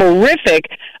it's horrific,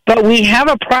 but we have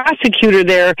a prosecutor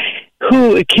there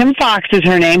who, Kim Fox is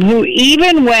her name, who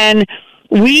even when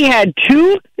we had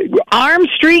two armed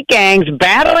street gangs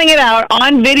battling it out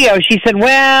on video, she said,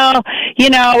 well,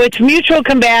 it's mutual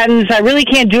combatants. I really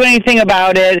can't do anything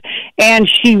about it. And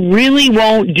she really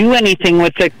won't do anything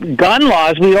with the gun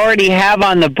laws we already have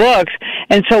on the books.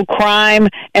 And so crime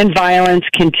and violence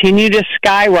continue to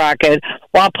skyrocket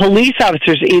while police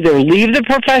officers either leave the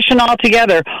profession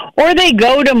altogether or they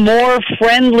go to more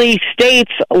friendly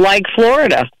states like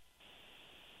Florida.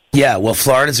 Yeah, well,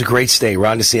 Florida's a great state.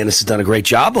 Ron DeSantis has done a great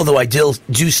job, although I do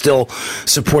still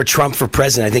support Trump for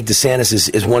president. I think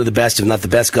DeSantis is one of the best, if not the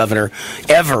best governor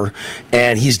ever,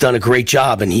 and he's done a great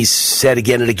job. And he's said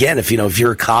again and again, if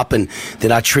you're a cop and they're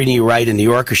not treating you right in New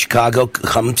York or Chicago,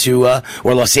 come to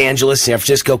or Los Angeles, San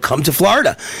Francisco, come to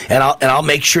Florida, and I'll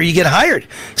make sure you get hired.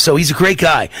 So he's a great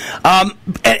guy.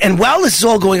 And while this is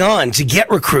all going on, to get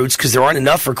recruits, because there aren't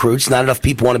enough recruits, not enough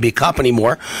people want to be a cop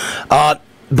anymore.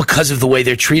 Because of the way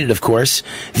they're treated, of course.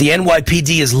 The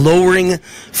NYPD is lowering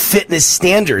fitness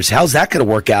standards. How's that going to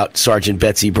work out, Sergeant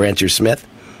Betsy Brancher-Smith?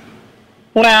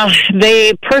 Well,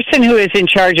 the person who is in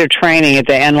charge of training at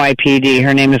the NYPD,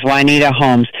 her name is Juanita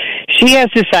Holmes, she has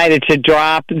decided to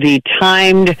drop the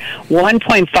timed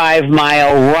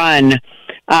 1.5-mile run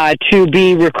to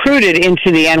be recruited into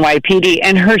the NYPD.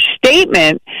 And her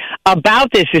statement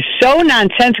about this is so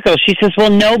nonsensical. She says, well,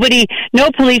 no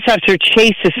police officer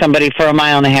chases somebody for a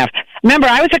mile and a half. Remember,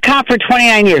 I was a cop for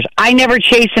 29 years. I never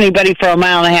chased anybody for a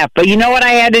mile and a half. But you know what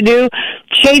I had to do?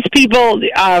 Chase people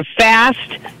fast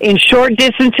in short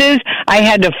distances. I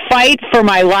had to fight for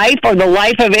my life or the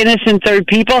life of innocent third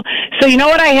people. So you know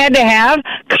what I had to have?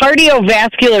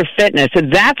 Cardiovascular fitness.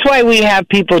 And that's why we have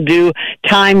people do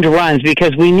timed runs,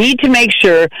 because we need to make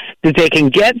sure that they can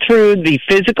get through the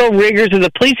physical rigors of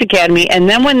the police academy, and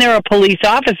then when they're a police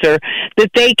officer, that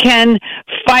they can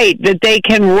fight, that they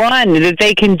can run, that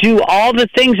they can do all the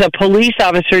things a police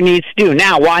officer needs to do.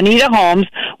 Now, Juanita Holmes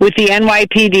with the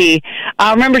NYPD,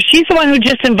 remember, she's the one who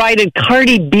just invited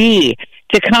Cardi B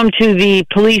to come to the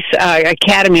police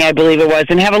academy, I believe it was,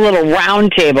 and have a little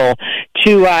round table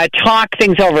to talk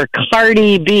things over.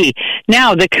 Cardi B.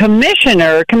 Now, the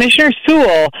Commissioner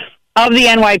Sewell of the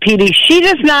NYPD, she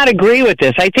does not agree with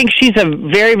this. I think she's a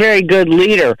very, very good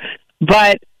leader,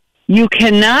 but you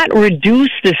cannot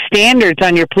reduce the standards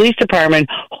on your police department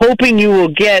hoping you will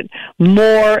get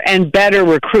more and better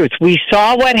recruits. We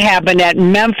saw what happened at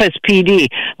Memphis PD.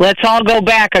 Let's all go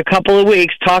back a couple of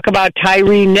weeks, talk about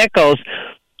Tyree Nichols,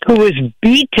 who was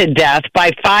beat to death by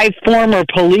 5 former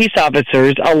police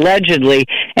officers, allegedly,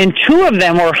 and 2 of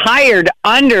them were hired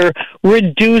under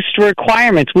reduced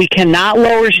requirements. We cannot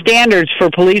lower standards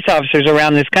for police officers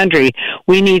around this country.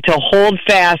 We need to hold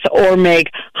fast or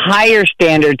make higher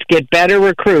standards, get better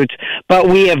recruits, but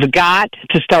we have got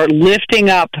to start lifting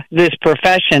up this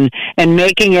profession and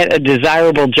making it a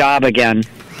desirable job again.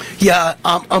 Yeah,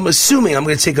 I'm assuming, I'm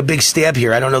going to take a big stab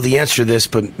here. I don't know the answer to this,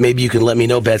 but maybe you can let me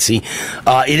know, Betsy.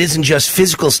 It isn't just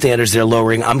physical standards they're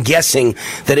lowering. I'm guessing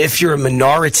that if you're a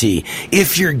minority,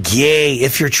 if you're gay,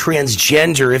 if you're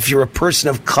transgender, if you're a person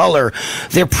of color,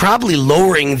 they're probably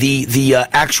lowering the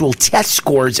actual test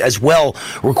scores as well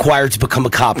required to become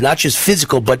a cop. Not just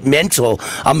physical, but mental.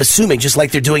 I'm assuming, just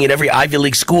like they're doing at every Ivy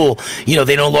League school,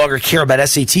 they no longer care about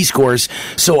SAT scores.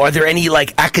 So are there any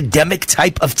academic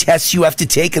type of tests you have to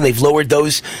take, and they've lowered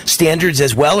those standards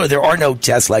as well, or there are no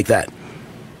tests like that?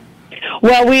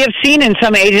 Well, we have seen in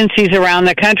some agencies around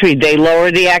the country, they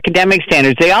lower the academic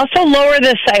standards. They also lower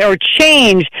or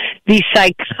change the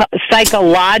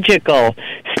psychological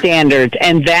standards,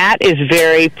 and that is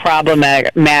very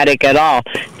problematic at all.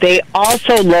 They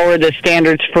also lower the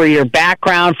standards for your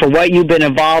background, for what you've been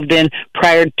involved in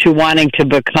prior to wanting to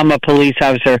become a police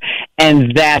officer,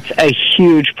 and that's a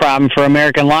huge problem for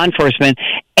American law enforcement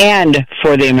and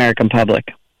for the American public.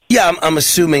 Yeah, I'm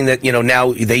assuming that,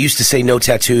 now they used to say no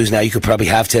tattoos. Now you could probably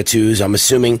have tattoos. I'm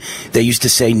assuming they used to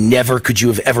say never could you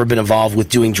have ever been involved with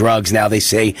doing drugs. Now they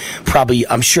say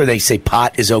I'm sure they say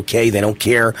pot is okay. They don't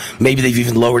care. Maybe they've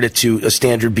even lowered it to a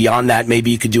standard beyond that. Maybe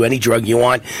you could do any drug you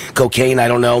want. Cocaine, I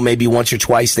don't know. Maybe once or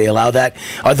twice they allow that.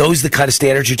 Are those the kind of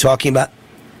standards you're talking about?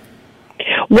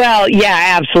 Well,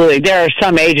 yeah, absolutely. There are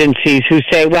some agencies who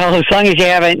say, well, as long as you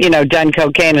haven't, done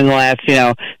cocaine in the last,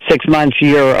 6 months,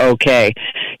 you're okay.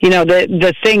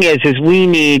 The thing is we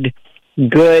need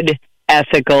good,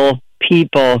 ethical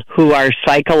people who are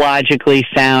psychologically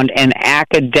sound and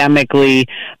academically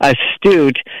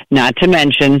astute, not to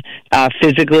mention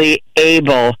physically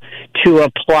able to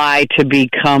apply to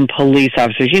become police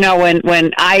officers.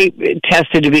 When I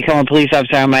tested to become a police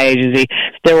officer on my agency,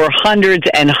 there were hundreds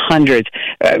and hundreds.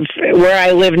 Where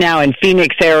I live now in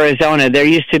Phoenix, Arizona, there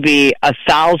used to be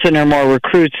 1,000 or more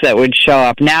recruits that would show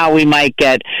up. Now we might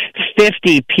get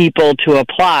 50 people to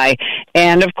apply,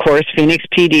 and of course Phoenix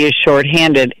PD is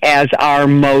shorthanded, as are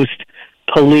most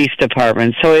police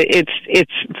departments. So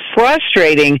it's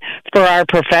frustrating for our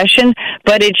profession,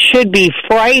 but it should be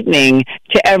frightening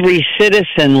to every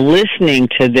citizen listening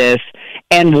to this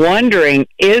and wondering,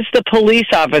 is the police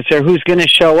officer who's going to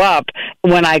show up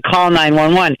when I call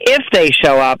 911, if they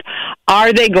show up,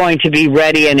 are they going to be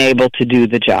ready and able to do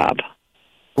the job?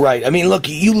 Right. I mean, look,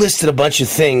 you listed a bunch of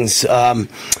things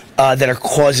that are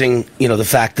causing, the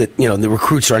fact that, the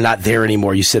recruits are not there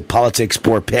anymore. You said politics,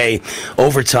 poor pay,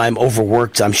 overtime,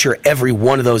 overworked. I'm sure every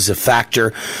one of those is a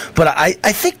factor. But I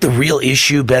think the real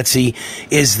issue, Betsy,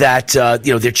 is that,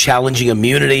 they're challenging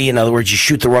immunity. In other words, you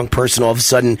shoot the wrong person, all of a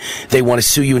sudden they want to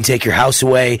sue you and take your house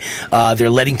away. They're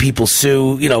letting people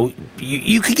sue.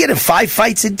 You could get in 5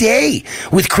 fights a day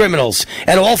with criminals,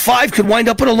 and all 5 could wind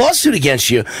up in a lawsuit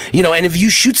against you. And if you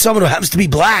shoot someone who happens to be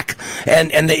black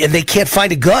and they can't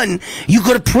find a gun, you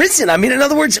go to prison. I mean, in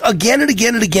other words, again and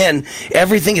again and again,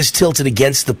 everything is tilted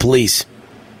against the police.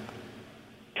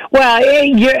 Well,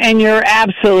 you're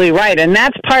absolutely right, and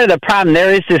that's part of the problem.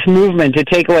 There is this movement to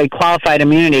take away qualified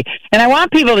immunity, and I want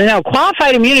people to know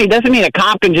qualified immunity doesn't mean a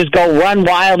cop can just go run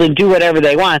wild and do whatever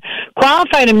they want.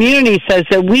 Qualified immunity says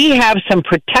that we have some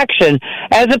protection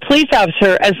as a police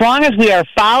officer as long as we are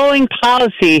following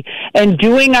policy and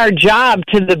doing our job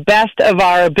to the best of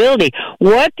our ability.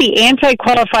 What the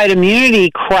anti-qualified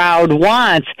immunity crowd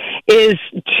wants is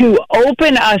to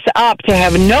open us up to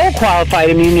have no qualified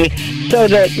immunity, so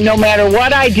that no matter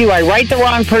what I do, I write the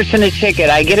wrong person a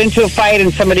ticket, I get into a fight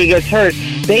and somebody gets hurt,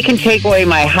 they can take away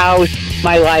my house,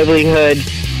 my livelihood,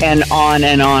 and on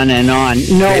and on and on.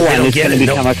 No one is going to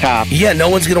become a cop. Yeah, no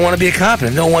one's going to want to be a cop. And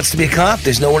if no one wants to be a cop,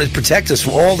 there's no one to protect us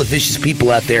from all the vicious people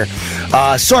out there.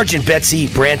 Sergeant Betsy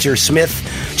Branter Smith,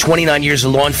 29 years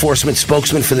of law enforcement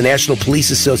spokesman for the National Police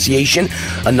Association,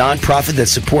 a nonprofit that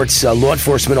supports law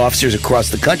enforcement officers across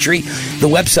the country. The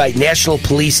website,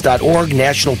 nationalpolice.org,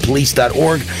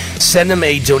 nationalpolice.org. Send them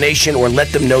a donation or let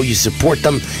them know you support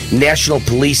them.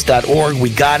 Nationalpolice.org.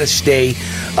 We got to stay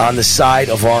on the side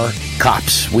of our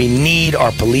cops. We need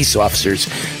our police officers.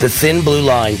 The thin blue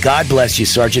line. God bless you,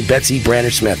 Sergeant Betsy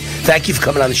Branter Smith. Thank you for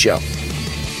coming on the show.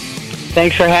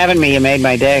 Thanks for having me. You made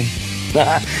my day.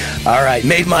 All right,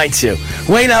 made mine too.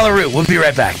 Wayne Allyn, we'll be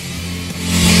right back.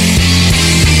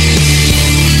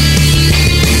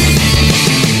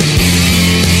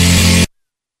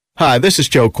 Hi, this is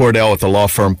Joe Cordell with the law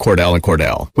firm Cordell &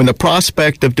 Cordell. When the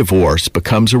prospect of divorce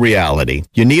becomes a reality,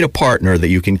 you need a partner that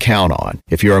you can count on.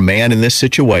 If you're a man in this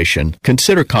situation,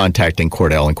 consider contacting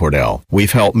Cordell & Cordell.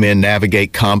 We've helped men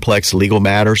navigate complex legal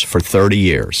matters for 30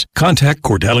 years. Contact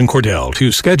Cordell & Cordell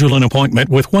to schedule an appointment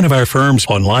with one of our firms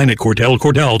online at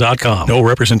CordellCordell.com. No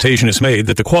representation is made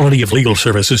that the quality of legal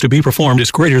services to be performed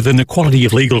is greater than the quality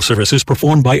of legal services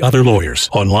performed by other lawyers.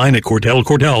 Online at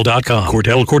CordellCordell.com.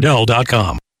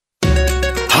 CordellCordell.com.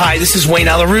 Hi, this is Wayne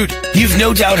Allyn. You've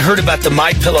no doubt heard about the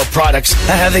MyPillow products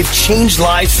and how they've changed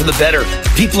lives for the better.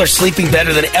 People are sleeping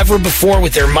better than ever before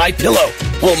with their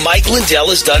MyPillow. Well, Mike Lindell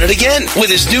has done it again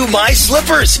with his new My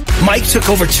Slippers. Mike took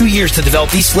over 2 years to develop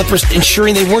these slippers,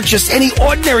 ensuring they weren't just any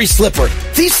ordinary slipper.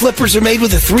 These slippers are made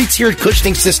with a 3-tiered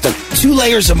cushioning system, 2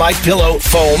 layers of MyPillow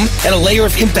foam, and a layer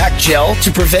of impact gel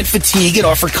to prevent fatigue and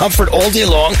offer comfort all day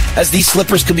long, as these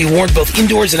slippers can be worn both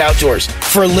indoors and outdoors.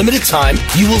 For a limited time,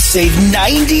 you will save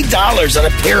 $90 on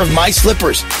a pair of My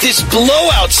Slippers. This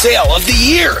blowout sale of the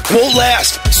year won't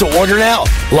last, so order now.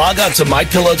 Log on to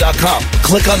MyPillow.com,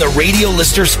 click on the radio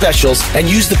lister specials, and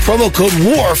use the promo code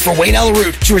WAR for Wayne Allyn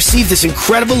Root to receive this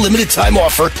incredible limited time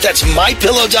offer. That's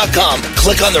MyPillow.com.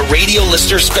 Click on the radio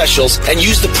lister specials and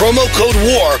use the promo code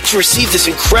WAR to receive this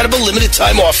incredible limited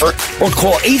time offer, or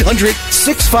call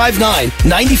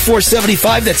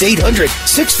 800-659-9475. That's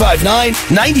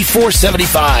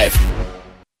 800-659-9475.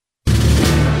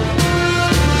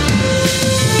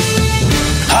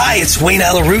 Hi, it's Wayne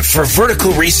Allyn Root for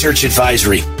Vertical Research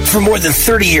Advisory. For more than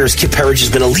 30 years, Kip Herridge has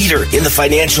been a leader in the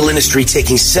financial industry,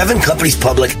 taking 7 companies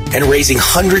public and raising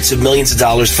hundreds of millions of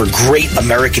dollars for great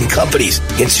American companies.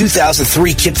 In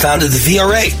 2003, Kip founded the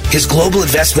VRA, his global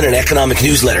investment and economic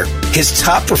newsletter. His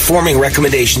top-performing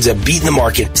recommendations have beaten the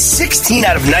market 16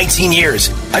 out of 19 years.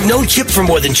 I've known Kip for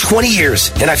more than 20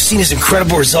 years, and I've seen his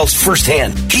incredible results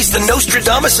firsthand. He's the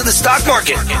Nostradamus of the stock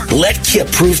market. Let Kip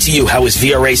prove to you how his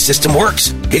VRA system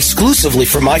works. Exclusively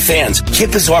for my fans,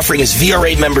 Kip is offering his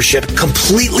VRA membership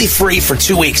completely free for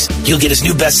 2 weeks. You'll get his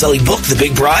new best-selling book, The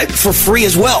Big Bribe, for free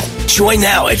as well. Join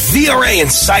now at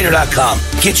VRAinsider.com.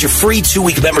 Get your free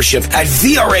 2-week membership at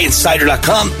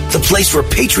VRAinsider.com, the place where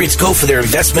patriots go for their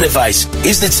investment advice.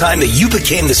 Isn't it time that you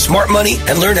became the smart money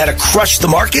and learned how to crush the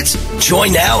markets?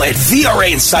 Join now at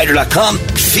VRAinsider.com,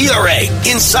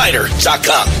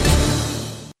 VRAinsider.com.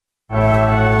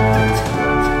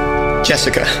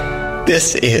 Jessica,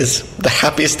 this is the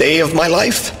happiest day of my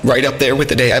life. Right up there with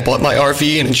the day I bought my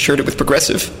RV and insured it with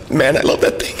Progressive. Man, I love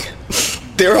that thing.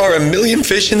 There are a million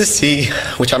fish in the sea,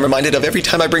 which I'm reminded of every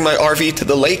time I bring my RV to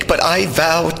the lake, but I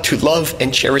vow to love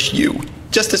and cherish you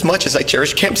just as much as I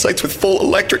cherish campsites with full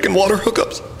electric and water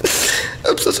hookups.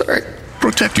 I'm so sorry.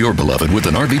 Protect your beloved with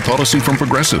an RV policy from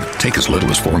Progressive. Take as little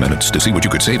as 4 minutes to see what you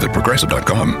could save at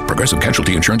Progressive.com. Progressive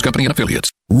Casualty Insurance Company and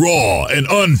Affiliates. Raw and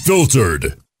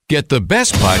unfiltered. Get the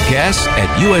best podcasts at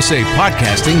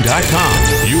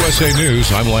usapodcasting.com. USA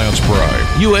News, I'm Lance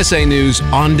Pry. USA News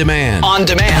On Demand. On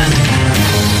Demand.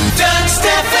 Doug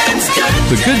Steffens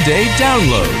The Good Day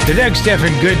Download. The Doug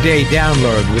Steffens Good Day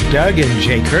Download with Doug and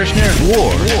Jay Kirshner.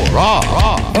 War. Raw.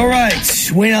 All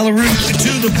right, Wayne Allyn Root.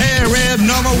 Into the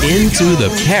Parabnormal. Into the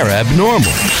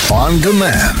Parabnormal. On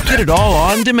demand. Get it all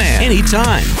on demand.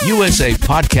 Anytime.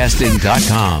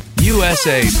 usapodcasting.com.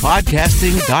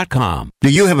 usapodcasting.com. Do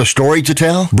you have a story to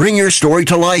tell? Bring your story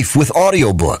to life with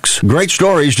audiobooks. Great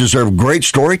stories deserve great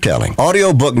storytelling.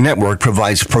 Audiobook Network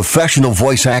provides professional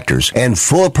voice actors and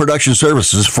full production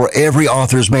services for every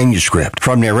author's manuscript.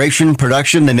 From narration,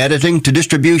 production, and editing to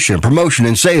distribution, promotion,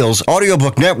 and sales,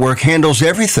 Audiobook Network handles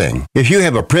everything. If you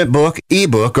have a print book,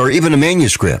 ebook, or even a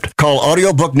manuscript, call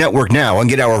Audiobook Network now and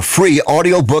get our free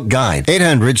audiobook guide.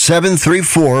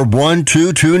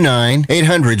 800-734-1229.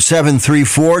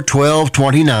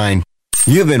 800-734-1229.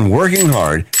 You've been working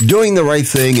hard, doing the right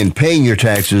thing, and paying your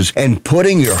taxes, and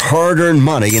putting your hard-earned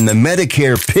money in the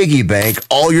Medicare piggy bank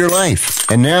all your life.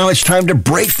 And now it's time to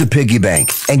break the piggy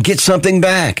bank and get something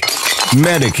back.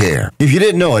 Medicare. If you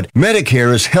didn't know it,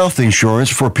 Medicare is health insurance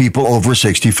for people over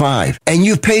 65, and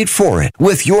you've paid for it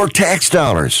with your tax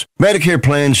dollars. Medicare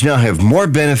plans now have more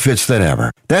benefits than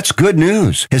ever. That's good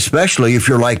news, especially if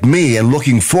you're like me and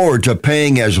looking forward to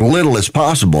paying as little as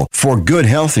possible for good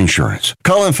health insurance.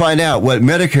 Call and find out what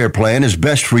Medicare plan is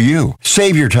best for you.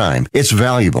 Save your time. It's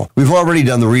valuable. We've already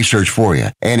done the research for you,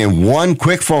 and in one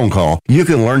quick phone call, you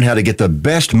can learn how to get the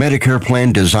best Medicare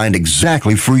plan designed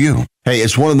exactly for you. Hey,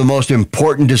 it's one of the most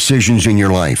important decisions in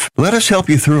your life. Let us help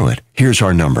you through it. Here's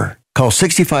our number. Call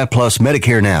 65 Plus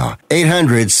Medicare now.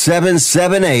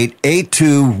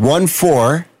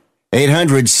 800-778-8214.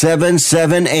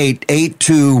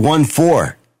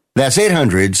 800-778-8214. That's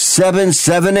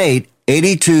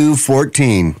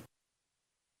 800-778-8214.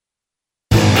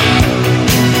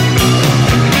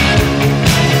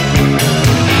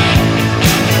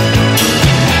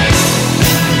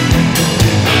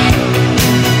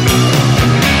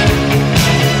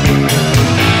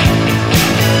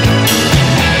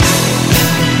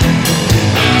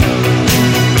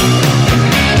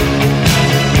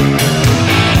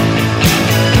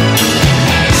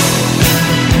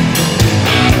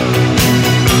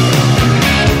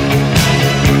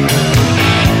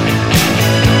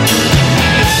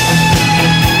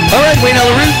 Wayne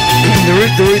Allyn Root.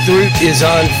 The Root is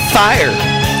on fire.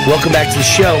 Welcome back to the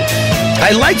show.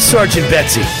 I like Sergeant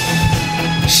Betsy.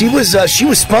 She was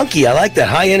spunky. I like that.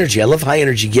 High energy. I love high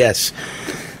energy guests.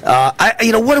 What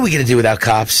are we going to do without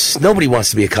cops? Nobody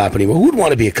wants to be a cop anymore. Who would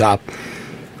want to be a cop?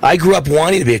 I grew up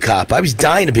wanting to be a cop. I was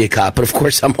dying to be a cop, but of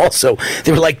course I'm also,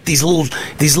 they were like these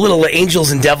little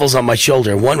angels and devils on my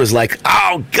shoulder. One was like,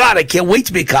 oh God, I can't wait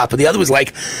to be a cop. And the other was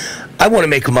like, I want to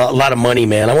make a lot of money,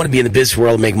 man. I want to be in the business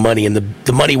world and make money, and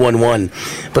the money won.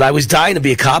 But I was dying to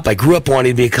be a cop. I grew up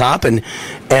wanting to be a cop, and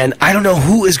I don't know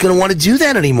who is going to want to do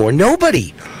that anymore.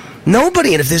 Nobody. And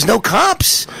if there's no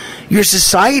cops, your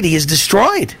society is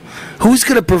destroyed. Who's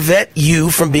going to prevent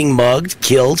you from being mugged,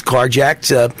 killed,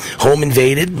 carjacked, home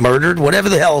invaded, murdered, whatever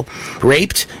the hell,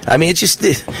 raped? I mean, it's just,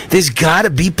 there's got to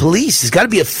be police. There's got to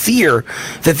be a fear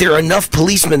that there are enough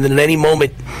policemen that at any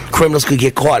moment criminals could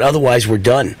get caught. Otherwise, we're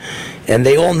done. And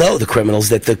they all know, the criminals,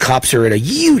 that the cops are at a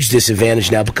huge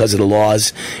disadvantage now because of the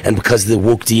laws and because of the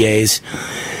woke DAs.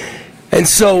 And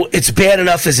so it's bad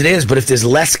enough as it is, but if there's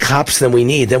less cops than we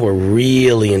need, then we're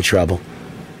really in trouble.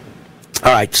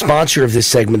 All right, sponsor of this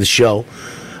segment of the show.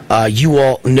 You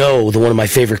all know that one of my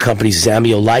favorite companies is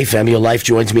Amio Life. Amio Life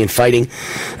joins me in fighting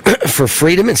for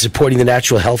freedom and supporting the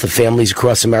natural health of families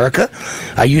across America.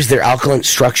 I use their alkaline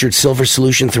structured silver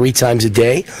solution 3 times a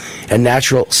day, and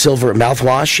natural silver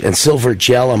mouthwash and silver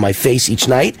gel on my face each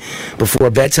night before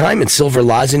bedtime, and silver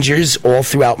lozenges all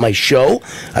throughout my show.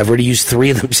 I've already used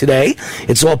 3 of them today.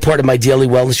 It's all part of my daily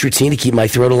wellness routine to keep my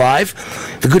throat alive.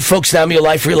 The good folks at Amio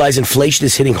Life realize inflation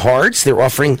is hitting hard, so they're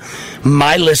offering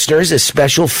my listeners a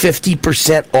special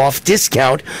 50% off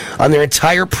discount on their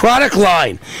entire product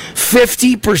line.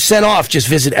 50% off. Just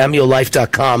visit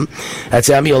AmioLife.com. That's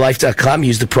AmioLife.com.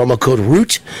 Use the promo code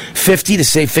ROOT50 to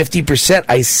save 50%.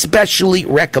 I especially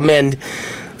recommend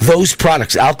those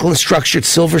products: alkaline structured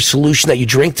silver solution that you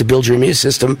drink to build your immune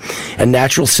system, and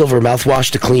natural silver mouthwash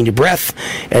to clean your breath,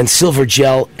 and silver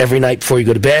gel every night before you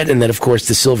go to bed, and then of course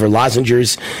the silver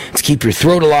lozenges to keep your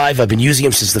throat alive. I've been using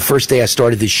them since the first day I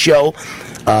started this show,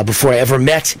 before I ever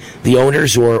met the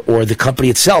owners or the company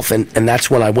itself, and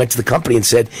that's when I went to the company and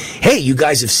said, hey, you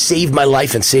guys have saved my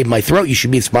life and saved my throat. You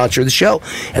should be the sponsor of the show.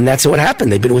 And that's what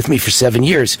happened. They've been with me for 7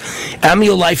 years.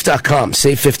 AmioLife.com.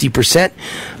 Save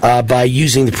 50% by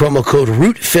using the promo code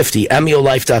ROOT50.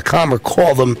 AmioLife.com, or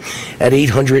call them at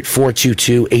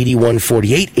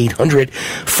 800-422-8148.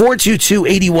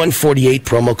 800-422-8148.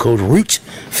 Promo code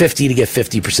ROOT50 to get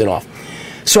 50% off.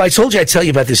 So I told you I'd tell you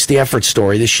about this Stanford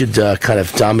story. This should kind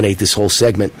of dominate this whole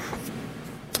segment.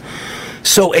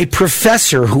 So a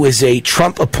professor who is a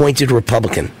Trump-appointed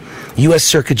Republican, U.S.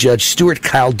 Circuit Judge Stuart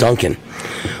Kyle Duncan,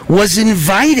 was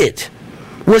invited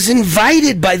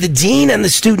by the dean and the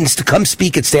students to come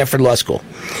speak at Stanford Law School.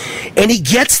 And he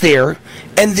gets there,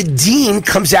 and the dean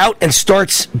comes out and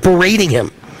starts berating him,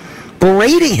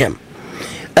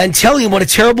 and telling him what a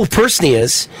terrible person he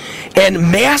is.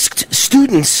 And masked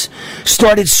students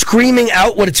started screaming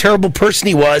out what a terrible person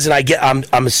he was. And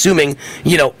I'm assuming,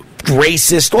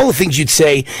 racist, all the things you'd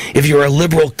say if you're a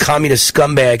liberal communist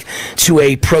scumbag to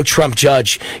a pro-Trump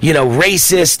judge,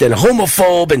 racist and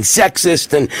homophobe and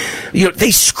sexist. And,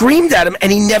 they screamed at him,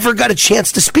 and he never got a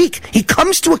chance to speak. He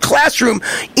comes to a classroom,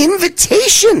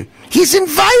 invitation. He's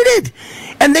invited,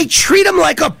 and they treat him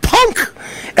like a punk,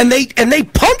 and they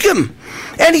punk him.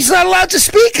 And he's not allowed to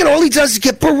speak, and all he does is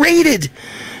get berated,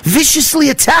 viciously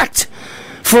attacked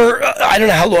for, I don't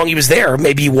know how long he was there.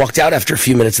 Maybe he walked out after a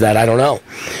few minutes of that. I don't know.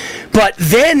 But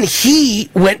then he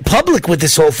went public with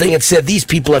this whole thing and said these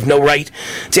people have no right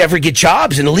to ever get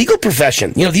jobs in the legal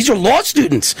profession. These are law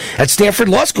students at Stanford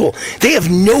Law School. They have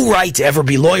no right to ever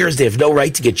be lawyers. They have no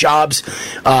right to get jobs.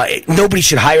 Nobody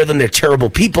should hire them. They're terrible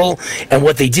people. And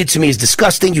what they did to me is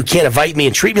disgusting. You can't invite me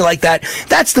and treat me like that.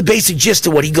 That's the basic gist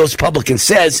of what he goes public and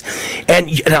says. And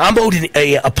I'm owed an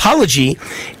apology.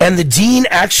 And the dean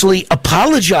actually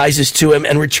apologizes to him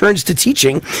and returns to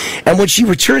teaching. And when she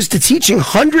returns to teaching,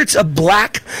 hundreds of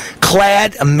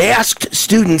black-clad, masked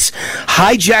students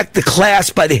hijacked the class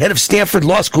by the head of Stanford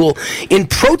Law School in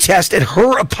protest at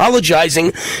her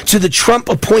apologizing to the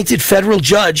Trump-appointed federal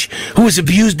judge who was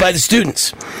abused by the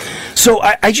students. So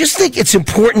I just think it's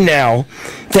important now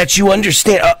that you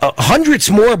understand.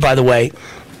 Hundreds more, by the way.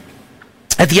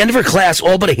 At the end of her class,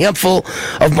 all but a handful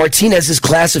of Martinez's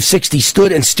class of 60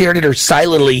 stood and stared at her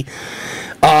silently.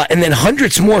 And then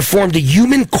hundreds more formed a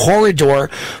human corridor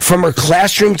from her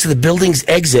classroom to the building's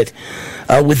exit,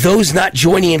 with those not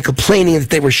joining and complaining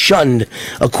that they were shunned,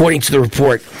 according to the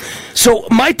report. So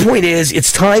my point is,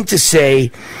 it's time to say,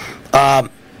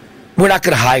 we're not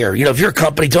going to hire. If you're a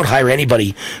company, don't hire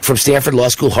anybody from Stanford Law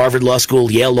School, Harvard Law School,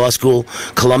 Yale Law School,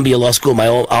 Columbia Law School, my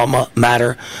own alma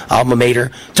mater.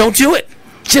 Don't do it.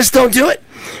 Just don't do it.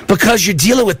 Because you're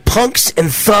dealing with punks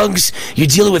and thugs, you're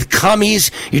dealing with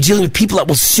commies, you're dealing with people that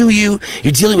will sue you,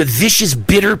 you're dealing with vicious,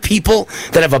 bitter people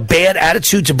that have a bad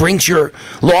attitude to bring to your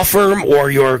law firm or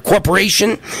your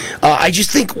corporation. I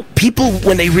just think people,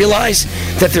 when they realize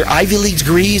that their Ivy League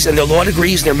degrees and their law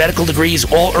degrees and their medical degrees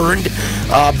all earned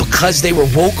because they were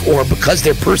woke or because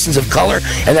they're persons of color,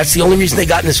 and that's the only reason they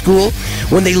got into school,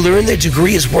 when they learn their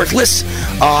degree is worthless,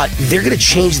 they're going to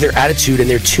change their attitude and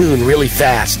their tune really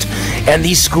fast. And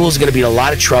these schools are going to be in a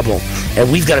lot of trouble,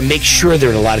 and we've got to make sure they're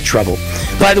in a lot of trouble.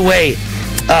 By the way,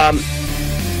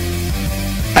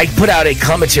 I put out a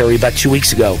commentary about 2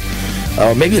 weeks ago,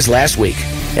 or maybe it was last week.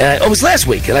 It was last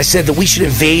week, and I said that we should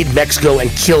invade Mexico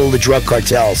and kill the drug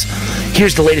cartels.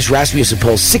 Here's the latest Rasmussen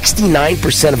poll.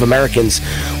 69% of Americans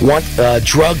want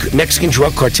Mexican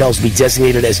drug cartels to be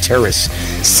designated as terrorists.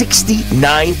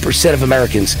 69% of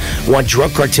Americans want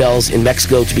drug cartels in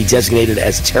Mexico to be designated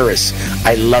as terrorists.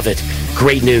 I love it.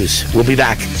 Great news. We'll be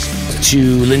back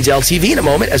to Lindell TV in a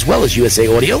moment, as well as USA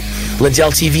Audio.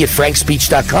 Lindell TV at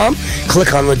frankspeech.com.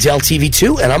 Click on Lindell TV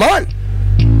 2, and I'm on.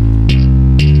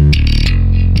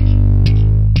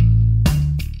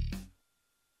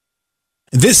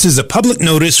 This is a public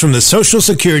notice from the Social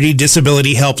Security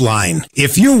Disability Helpline.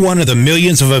 If you're one of the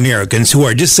millions of Americans who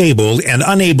are disabled and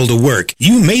unable to work,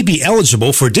 you may be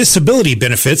eligible for disability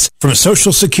benefits from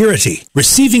Social Security.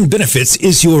 Receiving benefits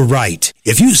is your right.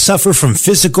 If you suffer from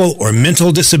physical or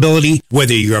mental disability,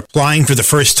 whether you're applying for the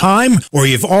first time or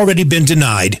you've already been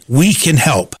denied, we can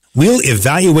help. We'll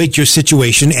evaluate your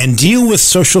situation and deal with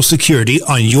Social Security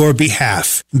on your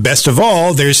behalf. Best of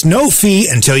all, there's no fee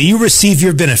until you receive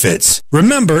your benefits.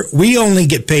 Remember, we only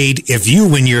get paid if you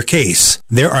win your case.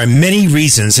 There are many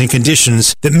reasons and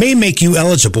conditions that may make you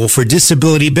eligible for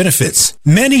disability benefits.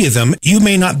 Many of them you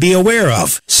may not be aware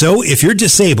of. So if you're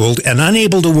disabled and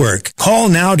unable to work, call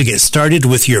now to get started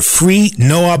with your free,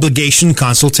 no-obligation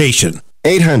consultation.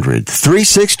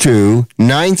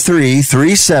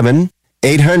 800-362-9337.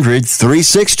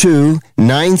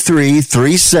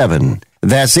 800-362-9337.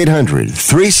 That's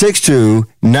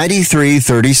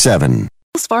 800-362-9337.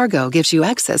 Wells Fargo gives you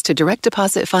access to direct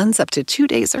deposit funds up to 2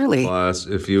 days early. Plus,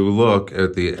 if you look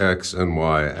at the X and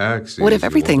Y axes... What if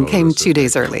everything came 2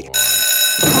 days early?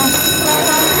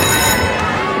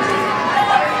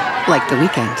 Like the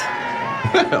weekend.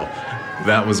 Well,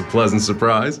 that was a pleasant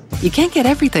surprise. You can't get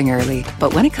everything early,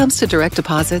 but when it comes to direct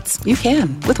deposits, you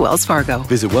can with Wells Fargo.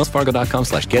 Visit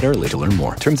wellsfargo.com/get-early to learn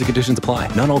more. Terms and conditions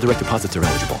apply. Not all direct deposits are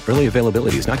eligible. Early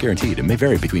availability is not guaranteed and may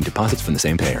vary between deposits from the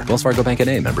same payer. Wells Fargo Bank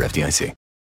N.A., member FDIC.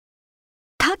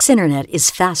 Cox Internet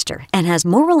is faster and has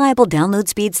more reliable download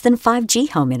speeds than 5G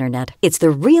home internet. It's the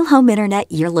real home internet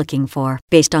you're looking for.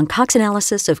 Based on Cox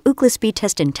analysis of Ookla Speed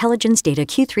Test Intelligence data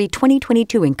Q3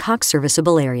 2022 in Cox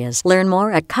serviceable areas. Learn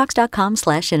more at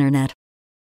cox.com/internet.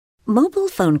 Mobile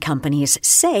phone companies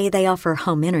say they offer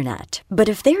home internet, but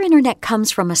if their internet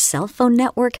comes from a cell phone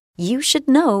network, you should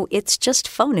know it's just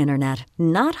phone internet,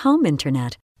 not home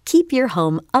internet. Keep your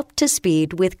home up to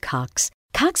speed with Cox.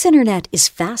 Cox Internet is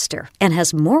faster and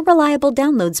has more reliable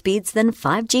download speeds than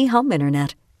 5G home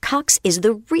internet. Cox is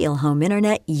the real home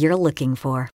internet you're looking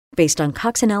for. Based on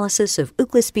Cox analysis of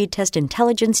Ookla Speed Test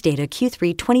Intelligence data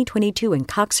Q3 2022 in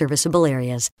Cox serviceable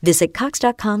areas. Visit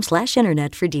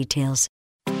cox.com/internet for details.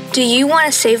 Do you want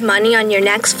to save money on your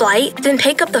next flight? Then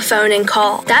pick up the phone and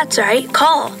call. That's right,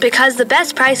 call. Because the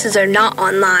best prices are not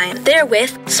online. They're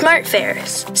with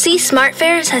SmartFares. See,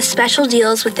 SmartFares has special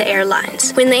deals with the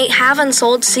airlines. When they have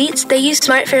unsold seats, they use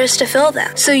SmartFares to fill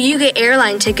them. So you get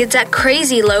airline tickets at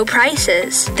crazy low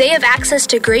prices. They have access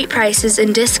to great prices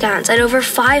and discounts at over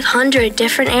 500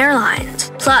 different airlines.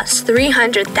 Plus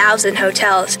 300,000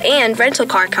 hotels and rental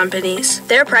car companies.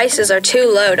 Their prices are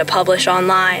too low to publish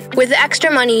online. With the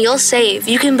extra money you'll save,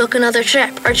 you can book another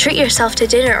trip or treat yourself to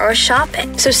dinner or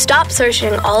shopping. So stop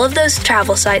searching all of those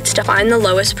travel sites to find the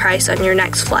lowest price on your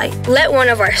next flight. Let one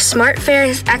of our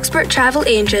SmartFares expert travel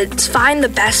agents find the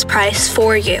best price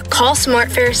for you. Call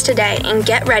SmartFares today and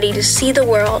get ready to see the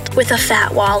world with a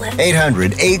fat wallet.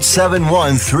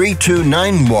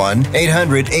 800-871-3291.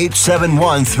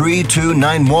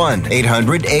 800-871-3291.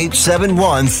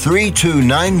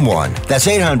 800-871-3291. That's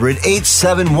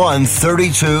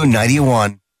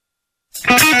 800-871-3291.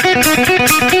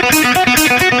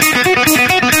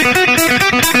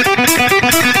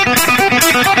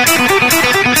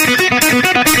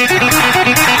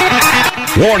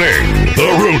 Warning!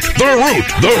 The Root,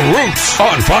 the Roots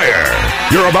on Fire.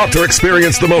 You're about to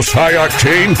experience the most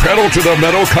high-octane,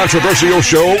 pedal-to-the-metal controversial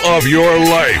show of your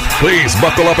life. Please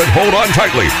buckle up and hold on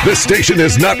tightly. This station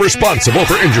is not responsible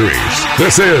for injuries.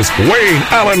 This is Wayne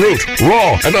Allyn Root,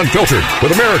 raw and unfiltered,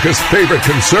 with America's favorite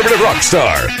conservative rock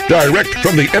star. Direct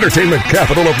from the entertainment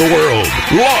capital of the world,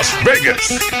 Las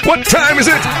Vegas. What time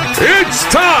is it? It's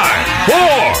time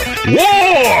for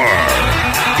war!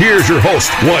 Here's your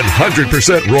host,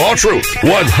 100% raw truth,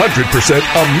 100%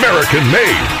 American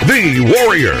made, the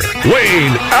warrior,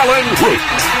 Wayne Allyn Root.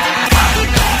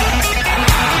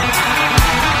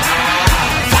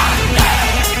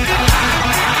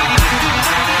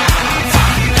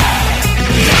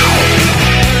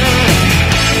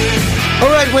 All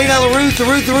right, Wayne Allyn Root,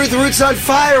 the Root's on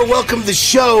fire. Welcome to the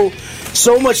show.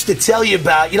 So much to tell you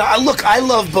about. I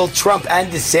love both Trump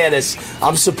and DeSantis.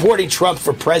 I'm supporting Trump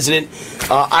for president.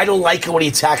 I don't like it when he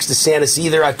attacks DeSantis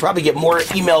either. I'd probably get more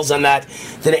emails on that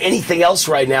than anything else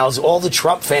right now, as all the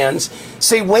Trump fans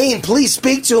say, Wayne, please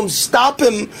speak to him. Stop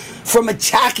him from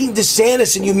attacking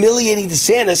DeSantis and humiliating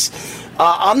DeSantis.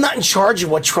 I'm not in charge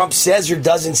of what Trump says or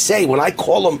doesn't say. When I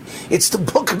call him, it's to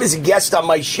book him as a guest on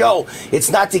my show. It's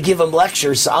not to give him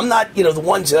lectures. So I'm not, the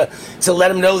one to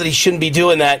let him know that he shouldn't be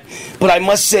doing that. But I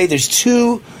must say, there's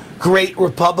two great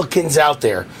Republicans out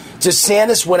there.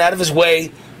 DeSantis went out of his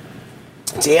way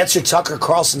to answer Tucker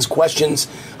Carlson's questions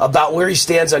about where he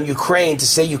stands on Ukraine, to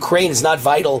say Ukraine is not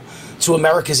vital to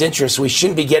America's interests. We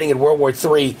shouldn't be getting in World War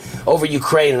III over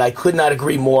Ukraine, and I could not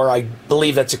agree more. I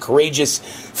believe that's a courageous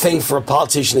thing for a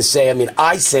politician to say. I mean,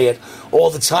 I say it all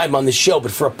the time on the show,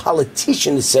 but for a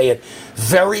politician to say it,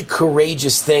 very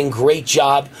courageous thing. Great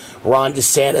job, Ron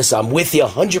DeSantis. I'm with you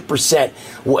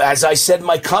 100%. As I said in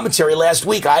my commentary last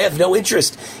week, I have no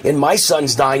interest in my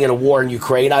sons dying in a war in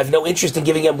Ukraine. I have no interest in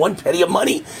giving him one penny of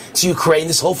money to Ukraine.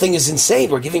 This whole thing is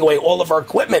insane. We're giving away all of our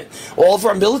equipment, all of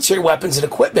our military weapons and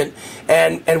equipment,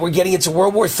 and we're getting into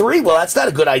World War III. Well, that's not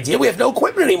a good idea. We have no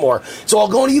equipment anymore. It's all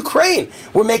going to Ukraine.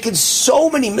 We're making so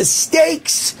many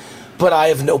mistakes. But I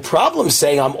have no problem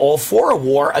saying I'm all for a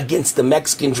war against the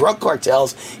Mexican drug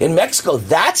cartels in Mexico.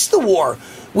 That's the war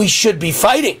we should be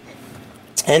fighting.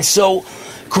 And so,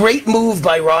 great move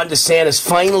by Ron DeSantis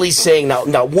finally saying,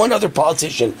 now one other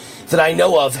politician that I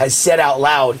know of has said out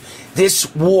loud,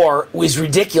 this war is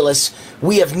ridiculous.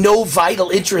 We have no vital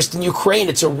interest in Ukraine.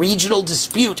 It's a regional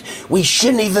dispute. We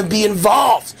shouldn't even be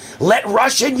involved. Let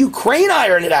Russia and Ukraine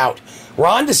iron it out.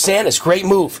 Ron DeSantis, great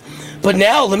move. But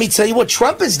now, let me tell you what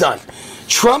Trump has done.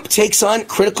 Trump takes on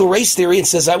critical race theory and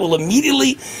says, I will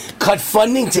immediately cut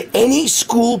funding to any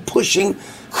school pushing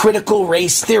critical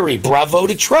race theory. Bravo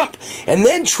to Trump. And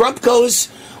then Trump goes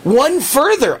one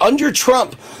further. Under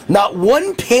Trump, not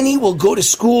one penny will go to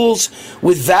schools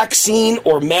with vaccine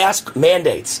or mask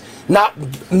mandates. Not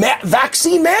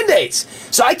vaccine mandates.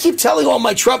 So I keep telling all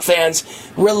my Trump fans,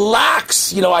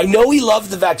 relax. I know he loved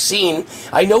the vaccine.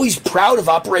 I know he's proud of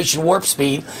Operation Warp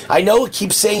Speed. I know he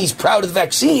keeps saying he's proud of the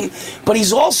vaccine, but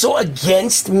he's also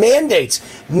against mandates.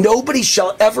 Nobody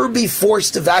shall ever be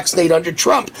forced to vaccinate under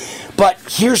Trump. But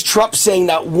here's Trump saying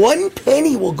not one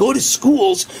penny will go to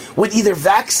schools with either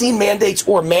vaccine mandates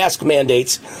or mask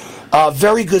mandates.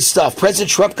 Very good stuff. President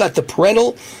Trump got the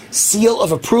parental seal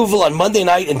of approval on Monday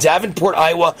night in Davenport,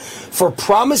 Iowa, for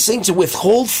promising to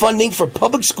withhold funding for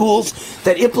public schools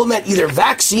that implement either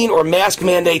vaccine or mask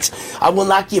mandates. I will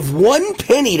not give one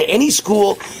penny to any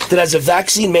school that has a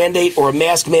vaccine mandate or a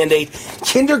mask mandate,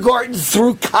 kindergarten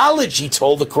through college, he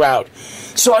told the crowd.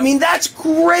 So, that's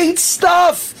great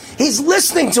stuff. He's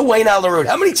listening to Wayne Allyn Root.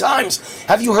 How many times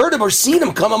have you heard him or seen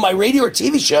him come on my radio or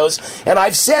TV shows? And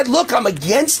I've said, look, I'm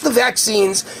against the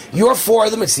vaccines. You're for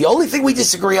them. It's the only thing we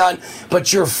disagree on.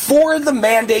 But you're for the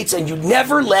mandates, and you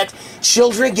never let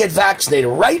children get vaccinated.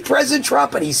 Right, President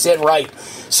Trump? And he said right.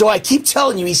 So I keep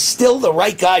telling you, he's still the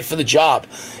right guy for the job.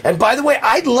 And by the way,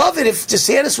 I'd love it if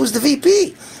DeSantis was the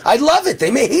VP. I'd love it.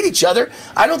 They may hate each other.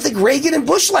 I don't think Reagan and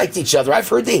Bush liked each other. I've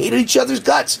heard they hated each other's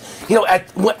guts.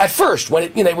 At first,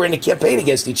 when they were in a campaign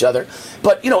against each other.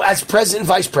 But, as president and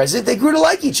vice president, they grew to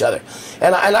like each other.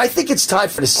 And I think it's time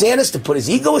for DeSantis to put his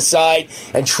ego aside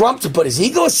and Trump to put his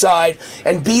ego aside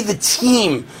and be the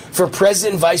team for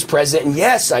president and vice president. And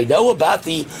yes, I know about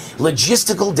the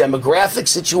logistical demographic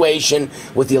situation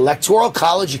with the Electoral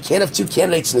College. You can't have two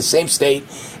candidates in the same state.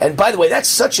 And by the way, that's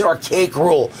such an archaic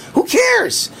rule. Who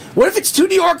cares? What if it's two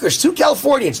New Yorkers, two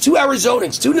Californians, two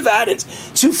Arizonans, two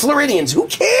Nevadans, two Floridians? Who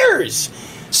cares?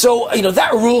 So,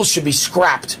 that rule should be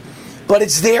scrapped. But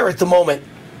it's there at the moment.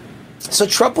 So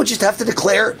Trump would just have to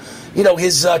declare,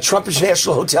 his Trump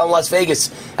International Hotel in Las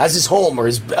Vegas as his home, or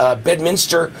his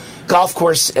Bedminster golf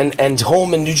course and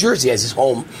home in New Jersey as his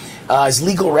home, his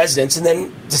legal residence, and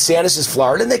then DeSantis is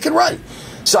Florida, and they can run.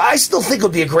 So I still think it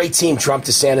would be a great team, Trump,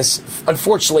 DeSantis.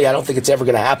 Unfortunately, I don't think it's ever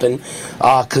going to happen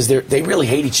because they really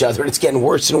hate each other, and it's getting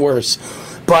worse and worse.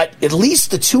 But at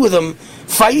least the two of them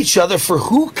fight each other for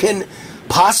who can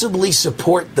possibly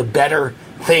support the better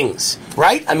things,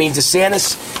 right? I mean,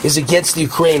 DeSantis is against the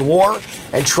Ukraine war,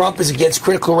 and Trump is against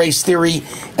critical race theory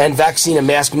and vaccine and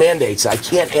mask mandates. I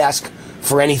can't ask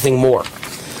for anything more.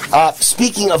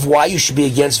 Speaking of why you should be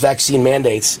against vaccine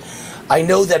mandates, I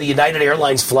know that a United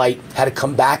Airlines flight had to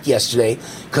come back yesterday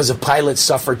because a pilot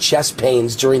suffered chest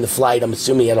pains during the flight. I'm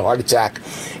assuming he had a heart attack.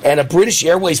 And a British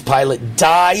Airways pilot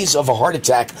dies of a heart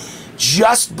attack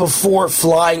just before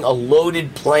flying a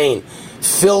loaded plane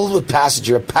filled with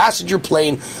passenger. A passenger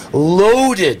plane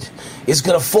loaded is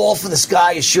going to fall from the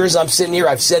sky as sure as I'm sitting here.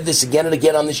 I've said this again and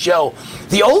again on the show.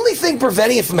 The only thing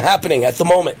preventing it from happening at the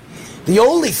moment, the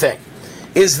only thing,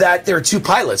 is that there are two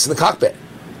pilots in the cockpit.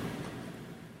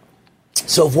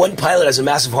 So if one pilot has a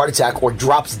massive heart attack or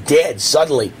drops dead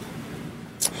suddenly,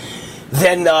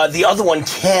 then the other one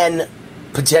can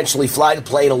potentially fly the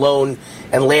plane alone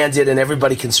and land it, and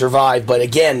everybody can survive. But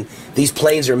again, these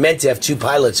planes are meant to have two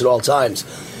pilots at all times.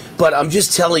 But I'm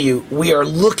just telling you, we are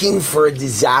looking for a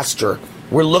disaster.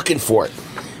 We're looking for it.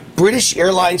 British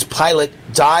Airlines pilot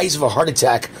dies of a heart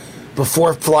attack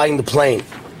before flying the plane.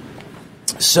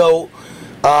 So,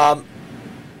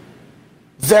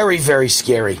 very, very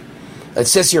scary. It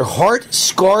says here, heart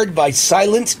scarred by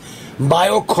silent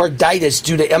myocarditis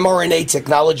due to mRNA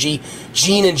technology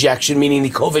gene injection, meaning the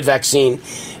COVID vaccine,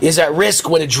 is at risk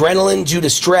when adrenaline due to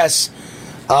stress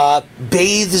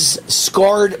bathes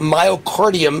scarred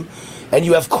myocardium and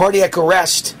you have cardiac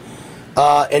arrest,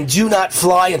 and do not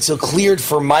fly until cleared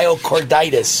for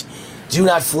myocarditis. Do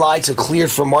not fly till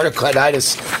cleared for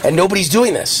myocarditis. And nobody's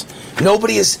doing this.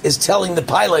 Nobody is telling the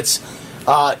pilots,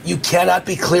 you cannot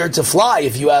be cleared to fly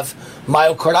if you have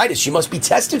myocarditis. You must be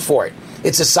tested for it.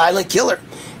 It's a silent killer,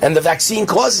 and the vaccine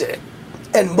causes it.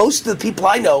 And most of the people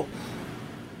I know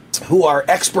who are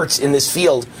experts in this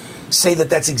field say that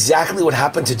that's exactly what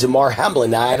happened to Damar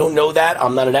Hamlin. Now, I don't know that.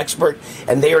 I'm not an expert,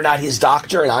 and they are not his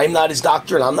doctor, and I'm not his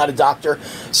doctor, and I'm not a doctor,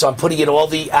 so I'm putting in all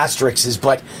the asterisks.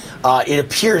 But it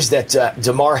appears that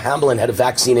Damar Hamlin had a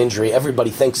vaccine injury.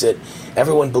 Everybody thinks it.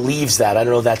 Everyone believes that. I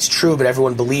don't know if that's true, but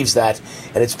everyone believes that.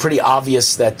 And it's pretty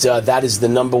obvious that that is the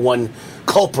number one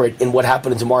culprit in what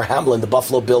happened to Damar Hamlin, the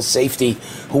Buffalo Bills safety,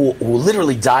 who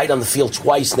literally died on the field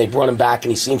twice, and they brought him back,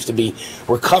 and he seems to be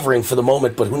recovering for the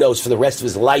moment, but who knows for the rest of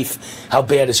his life how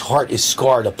bad his heart is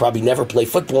scarred. He'll probably never play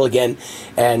football again,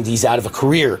 and he's out of a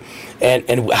career.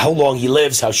 And how long he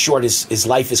lives, how short his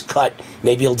life is cut.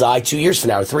 Maybe he'll die 2 years from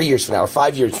now, or 3 years from now, or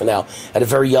 5 years from now, at a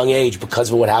very young age because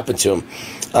of what happened to him.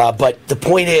 But the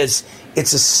point is,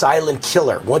 it's a silent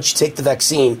killer. Once you take the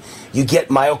vaccine, you get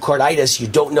myocarditis. You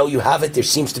don't know you have it. There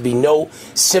seems to be no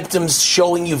symptoms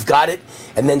showing you've got it.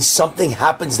 And then something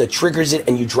happens that triggers it,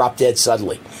 and you drop dead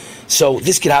suddenly. So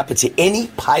this could happen to any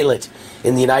pilot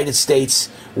in the United States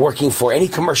working for any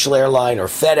commercial airline or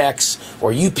FedEx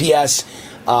or UPS.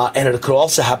 And it could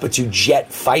also happen to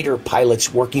jet fighter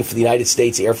pilots working for the United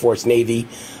States Air Force, Navy,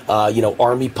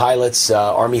 Army pilots,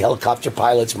 Army helicopter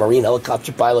pilots, Marine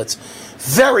helicopter pilots.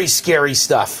 Very scary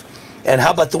stuff. And how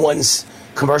about the ones,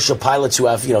 commercial pilots who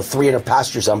have, 300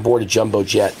 passengers on board a jumbo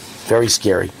jet? Very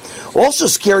scary. Also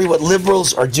scary what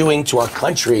liberals are doing to our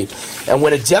country. And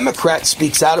when a Democrat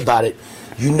speaks out about it,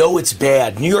 you know it's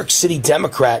bad. New York City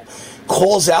Democrat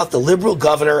calls out the liberal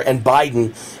governor and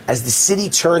Biden as the city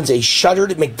turns a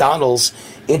shuttered McDonald's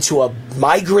into a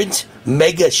migrant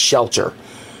mega shelter.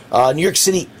 New York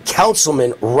City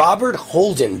Councilman Robert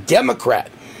Holden, Democrat,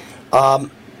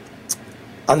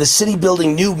 on the city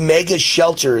building new mega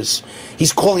shelters.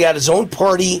 He's calling out his own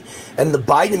party and the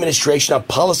Biden administration on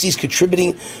policies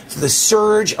contributing to the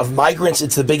surge of migrants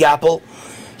into the Big Apple.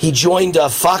 He joined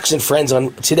Fox and Friends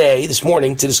this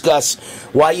morning, to discuss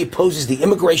why he opposes the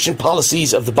immigration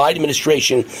policies of the Biden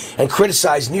administration and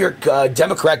criticized New York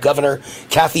Democrat Governor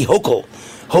Kathy Hochul.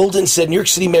 Holden said New York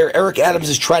City Mayor Eric Adams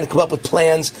is trying to come up with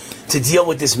plans to deal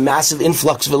with this massive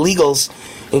influx of illegals,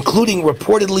 including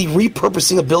reportedly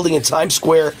repurposing a building in Times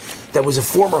Square that was a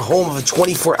former home of a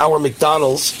 24-hour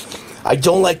McDonald's. I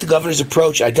don't like the governor's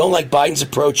approach. I don't like Biden's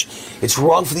approach. It's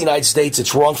wrong for the United States.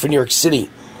 It's wrong for New York City.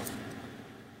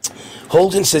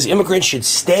 Holden says immigrants should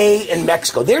stay in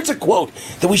Mexico. There's a quote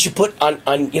that we should put on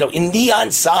in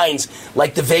neon signs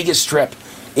like the Vegas Strip.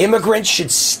 Immigrants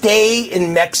should stay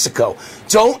in Mexico.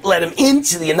 Don't let them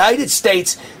into the United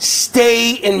States.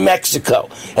 Stay in Mexico.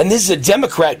 And this is a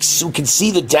Democrat who can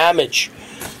see the damage.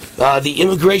 The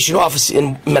immigration office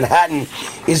in Manhattan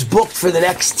is booked for the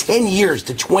next 10 years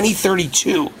to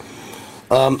 2032.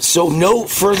 So no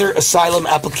further asylum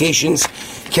applications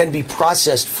can be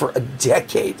processed for a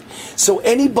decade. So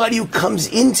anybody who comes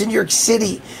into New York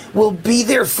City will be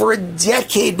there for a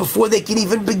decade before they can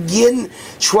even begin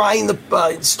starting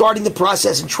the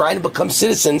process and trying to become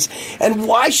citizens. And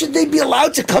why should they be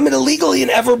allowed to come in illegally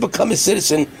and ever become a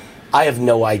citizen? I have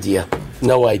no idea.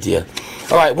 No idea.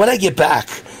 All right, when I get back,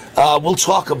 we'll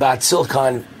talk about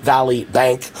Silicon Valley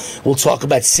Bank. We'll talk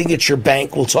about Signature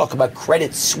Bank. We'll talk about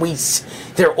Credit Suisse.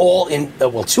 They're all in,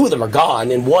 two of them are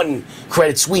gone, and one,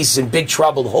 Credit Suisse, is in big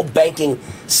trouble. The whole banking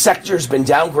sector's been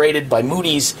downgraded by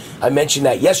Moody's. I mentioned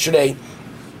that yesterday,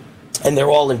 and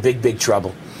they're all in big, big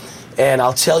trouble. And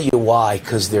I'll tell you why,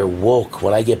 because they're woke.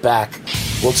 When I get back,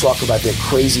 we'll talk about their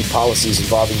crazy policies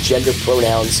involving gender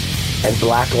pronouns and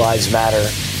Black Lives Matter.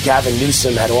 Gavin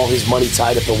Newsom had all his money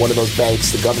tied up in one of those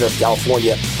banks, the governor of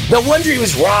California. No wonder he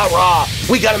was rah-rah.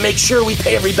 We got to make sure we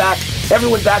pay everyone back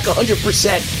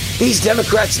 100%. These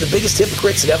Democrats are the biggest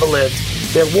hypocrites that ever lived.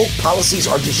 Their woke policies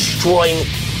are destroying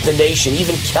the nation.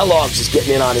 Even Kellogg's is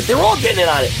getting in on it. They're all getting in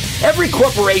on it. Every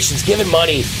corporation's giving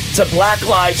money to Black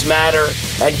Lives Matter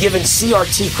and giving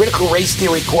CRT, critical race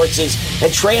theory courses,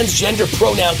 and transgender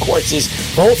pronoun courses.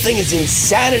 The whole thing is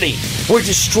insanity. We're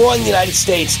destroying the United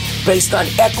States based on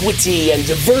equity and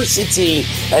diversity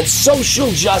and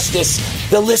social justice.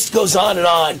 The list goes on and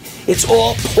on. It's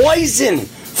all poison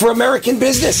for American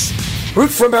business.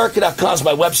 RootForAmerica.com is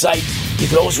my website. You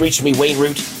can always reach me,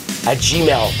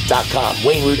 WayneRoot@gmail.com.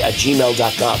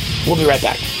 WayneRoot@gmail.com. We'll be right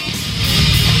back.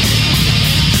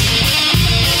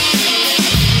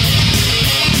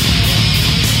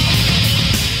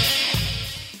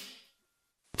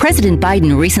 President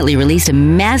Biden recently released a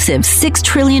massive $6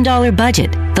 trillion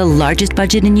budget, the largest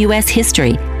budget in U.S.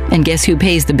 history. And guess who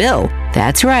pays the bill?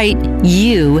 That's right,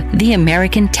 you, the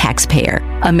American taxpayer.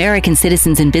 American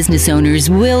citizens and business owners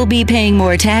will be paying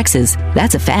more taxes.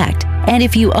 That's a fact. And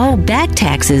if you owe back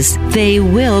taxes, they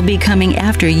will be coming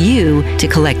after you to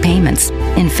collect payments.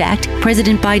 In fact,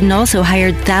 President Biden also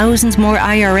hired thousands more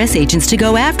IRS agents to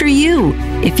go after you.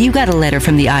 If you got a letter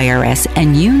from the IRS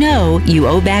and you know you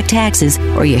owe back taxes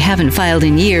or you haven't filed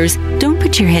in years, don't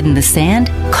put your head in the sand.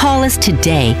 Call us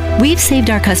today. We've saved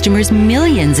our customers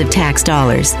millions of tax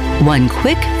dollars. One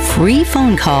quick, free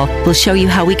phone call will show you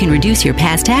how we can reduce your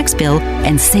past tax bill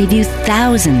and save you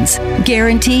thousands.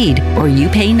 Guaranteed, or you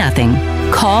pay nothing.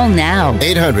 Call now.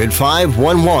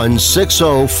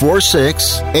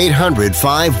 800-511-6046.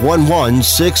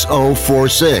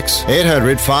 800-511-6046.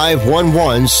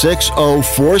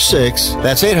 800-511-6046.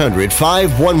 That's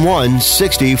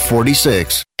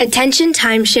 800-511-6046. Attention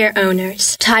timeshare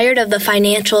owners. Tired of the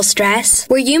financial stress?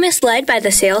 Were you misled by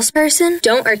the salesperson?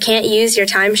 Don't or can't use your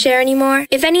timeshare anymore?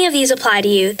 If any of these apply to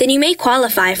you, then you may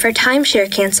qualify for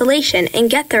timeshare cancellation and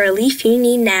get the relief you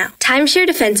need now. Timeshare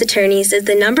Defense Attorneys is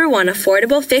the #1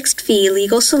 affordable fixed-fee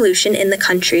legal solution in the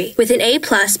country with an A+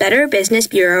 Better Business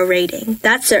Bureau rating.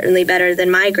 That's certainly better than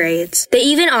my grades. They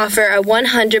even offer a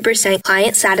 100%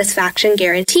 client satisfaction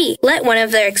guarantee. Let one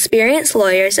of their experienced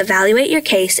lawyers evaluate your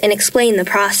case and explain the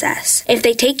process. If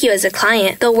they take you as a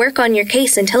client, they'll work on your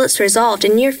case until it's resolved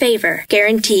in your favor.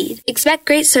 Guaranteed. Expect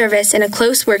great service and a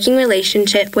close working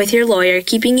relationship with your lawyer,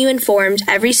 keeping you informed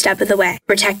every step of the way,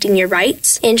 protecting your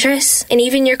rights, interests, and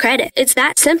even your credit. It's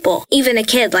that simple. Even a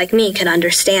kid like me could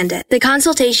understand it. The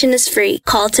consultation is free.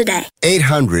 Call today.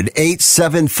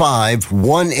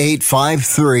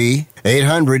 800-875-1853.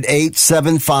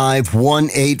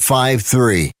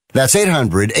 800-875-1853. That's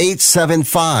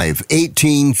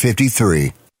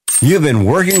 800-875-1853. You've been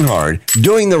working hard,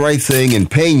 doing the right thing and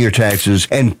paying your taxes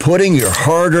and putting your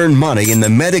hard-earned money in the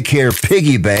Medicare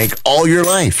piggy bank all your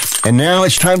life. And now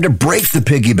it's time to break the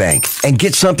piggy bank and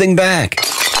get something back.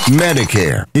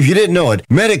 Medicare. If you didn't know it,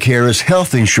 Medicare is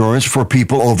health insurance for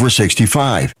people over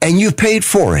 65, and you've paid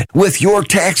for it with your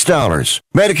tax dollars.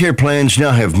 Medicare plans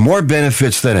now have more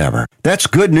benefits than ever. That's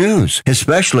good news,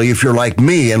 especially if you're like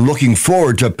me and looking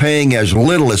forward to paying as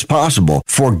little as possible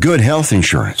for good health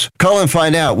insurance. Call and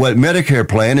find out what Medicare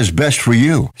plan is best for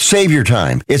you. Save your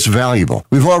time. It's valuable.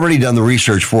 We've already done the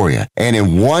research for you, and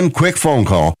in one quick phone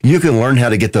call, you can learn how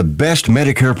to get the best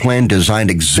Medicare plan designed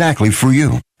exactly for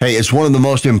you. Hey, it's one of the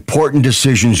most important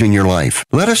decisions in your life.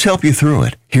 Let us help you through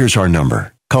it. Here's our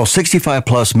number. Call 65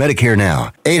 Plus Medicare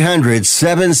now.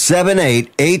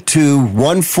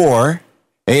 800-778-8214.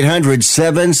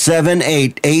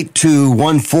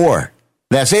 800-778-8214.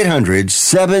 That's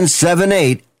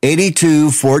 800-778-8214.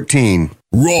 8214.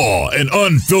 Raw and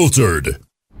unfiltered.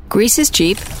 Greece is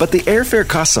cheap. But the airfare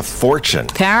costs a fortune.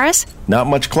 Paris? Not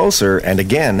much closer, and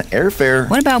again, airfare...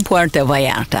 What about Puerto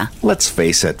Vallarta? Let's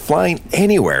face it, flying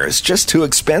anywhere is just too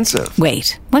expensive.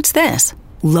 Wait, what's this?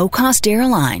 Low-cost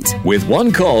airlines. With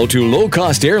one call to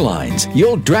low-cost airlines,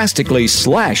 you'll drastically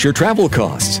slash your travel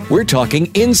costs. We're talking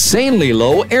insanely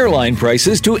low airline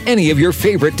prices to any of your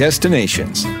favorite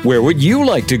destinations. Where would you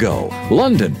like to go?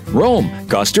 London, Rome,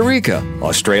 Costa Rica,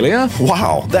 Australia?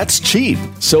 Wow, that's cheap.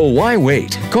 So why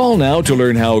wait? Call now to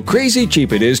learn how crazy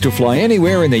cheap it is to fly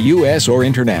anywhere in the U.S. or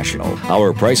international.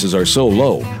 Our prices are so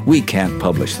low, we can't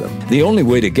publish them. The only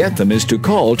way to get them is to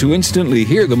call to instantly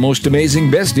hear the most amazing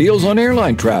best deals on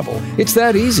airline travel. It's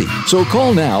that easy. So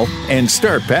call now and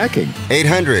start packing.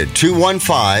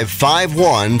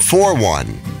 800-215-5141.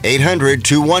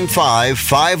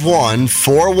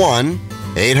 800-215-5141.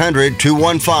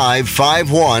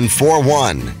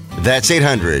 800-215-5141. That's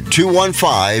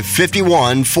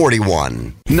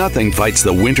 800-215-5141. Nothing fights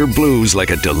the winter blues like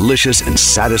a delicious and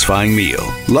satisfying meal.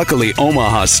 Luckily,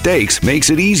 Omaha Steaks makes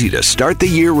it easy to start the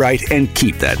year right and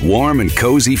keep that warm and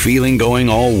cozy feeling going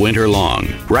all winter long.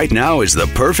 Right now is the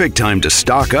perfect time to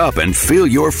stock up and fill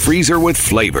your freezer with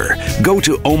flavor. Go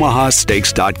to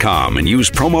omahasteaks.com and use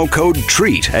promo code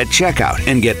TREAT at checkout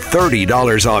and get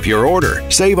 $30 off your order.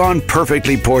 Save on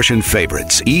perfectly portioned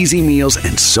favorites, easy meals,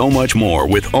 and so much more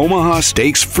with Omaha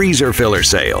Steaks Freezer Filler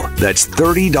Sale. That's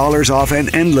 $30 off an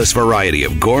endless variety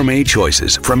of gourmet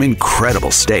choices, from incredible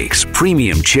steaks,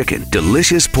 premium chicken,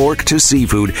 delicious pork to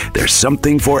seafood. There's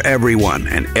something for everyone,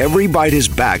 and every bite is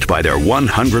backed by their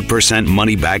 100%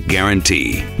 money-back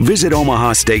guarantee. Visit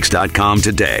omahasteaks.com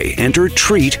today. Enter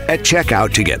TREAT at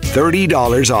checkout to get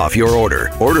 $30 off your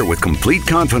order. Order with complete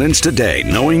confidence today,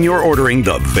 knowing you're ordering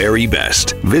the very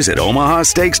best. Visit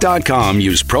omahasteaks.com.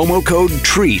 Use promo code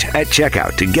TREAT at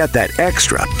checkout to get that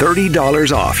extra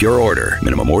 $30 off your order.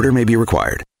 Minimum order may be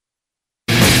required.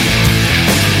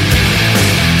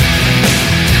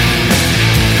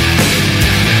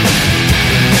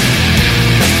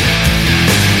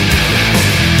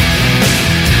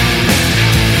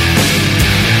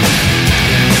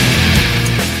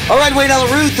 All right, Wayne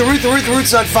Allen Root, the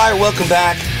Root's on fire. Welcome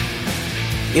back.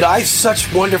 You know, I have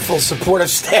such wonderful, supportive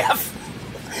staff.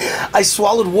 I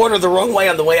swallowed water the wrong way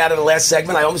on the way out of the last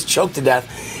segment. I almost choked to death.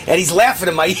 And he's laughing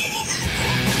at my... I'm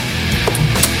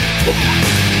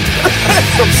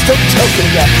still choking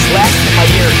to death. He's laughing at my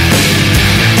ear.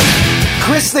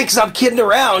 Chris thinks I'm kidding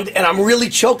around, and I'm really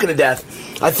choking to death.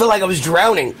 I feel like I was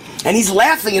drowning. And he's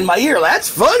laughing in my ear. That's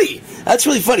funny. That's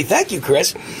really funny. Thank you,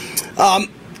 Chris.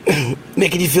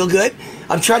 Making you feel good?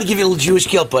 I'm trying to give you a little Jewish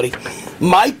guilt, buddy.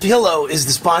 My Pillow is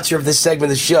the sponsor of this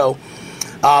segment of the show.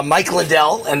 Mike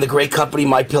Lindell and the great company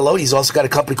My Pillow. He's also got a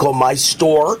company called My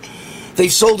Store.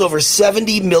 They've sold over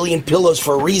 70 million pillows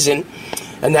for a reason,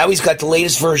 and now he's got the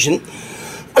latest version.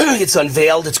 It's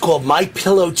unveiled. It's called My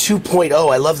Pillow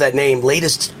 2.0. I love that name.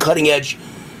 Latest cutting-edge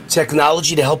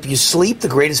technology to help you sleep. The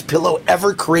greatest pillow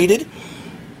ever created.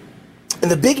 And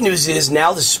the big news is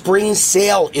now the spring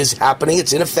sale is happening.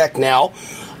 It's in effect now.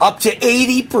 Up to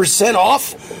 80%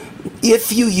 off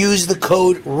if you use the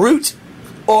code ROOT,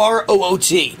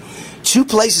 R-O-O-T. 2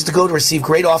 places to go to receive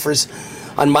great offers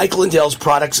on Mike Lindell's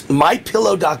products.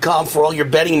 MyPillow.com for all your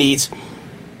bedding needs.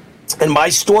 And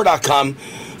MyStore.com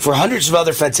for hundreds of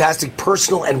other fantastic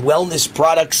personal and wellness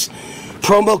products.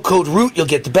 Promo code ROOT, you'll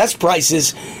get the best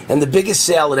prices and the biggest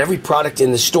sale at every product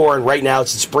in the store. And right now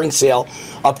it's a spring sale,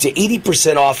 up to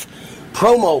 80% off.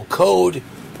 Promo code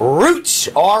ROOT,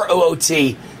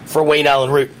 R-O-O-T, for Wayne Allen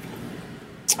Root.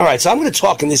 All right, so I'm going to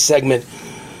talk in this segment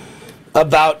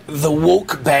about the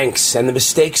woke banks and the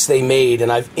mistakes they made.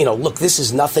 And look, this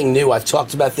is nothing new. I've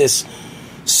talked about this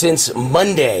since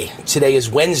Monday. Today is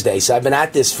Wednesday, so I've been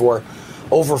at this for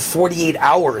over 48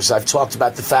 hours. I've talked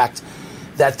about the fact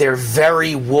that they're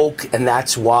very woke, and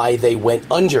that's why they went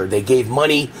under. They gave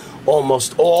money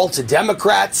almost all to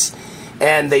Democrats,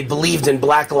 and they believed in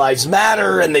Black Lives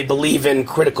Matter, and they believe in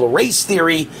critical race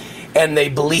theory, and they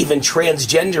believe in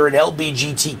transgender and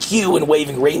LGBTQ and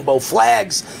waving rainbow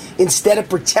flags instead of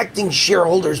protecting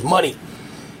shareholders' money.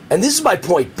 And this is my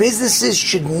point. Businesses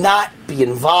should not be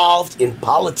involved in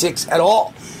politics at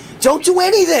all. Don't do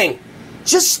anything.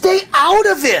 Just stay out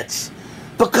of it.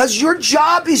 Because your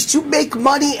job is to make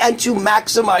money and to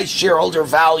maximize shareholder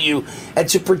value and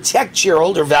to protect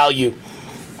shareholder value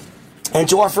and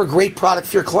to offer a great product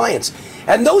for your clients.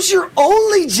 And those are your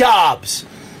only jobs.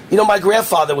 You know, my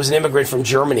grandfather was an immigrant from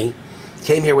Germany,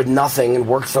 came here with nothing and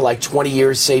worked for like 20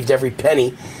 years, saved every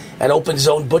penny, and opened his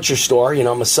own butcher store. You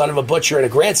know, I'm a son of a butcher and a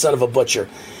grandson of a butcher.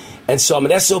 And so I'm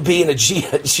an SOB and a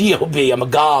GOB. I'm a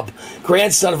gob,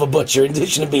 grandson of a butcher. In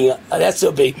addition to being an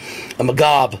SOB, I'm a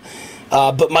gob.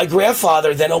 But my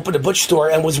grandfather then opened a butcher store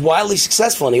and was wildly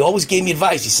successful. And he always gave me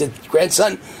advice. He said,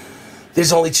 grandson,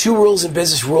 there's only 2 rules in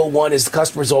business. Rule 1 is the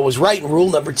customer's always right. And rule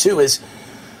number 2 is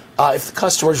if the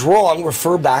customer's wrong,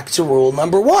 refer back to rule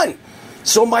number 1.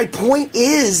 So my point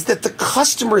is that the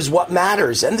customer is what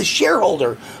matters. And the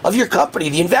shareholder of your company,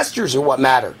 the investors are what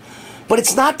matter. But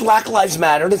it's not Black Lives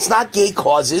Matter, and it's not gay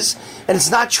causes, and it's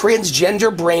not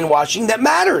transgender brainwashing that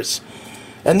matters.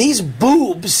 And these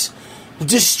boobs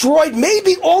destroyed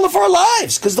maybe all of our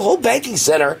lives because the whole banking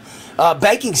sector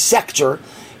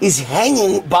is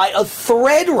hanging by a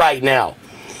thread right now.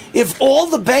 If all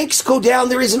the banks go down,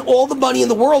 there isn't all the money in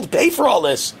the world to pay for all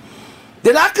this.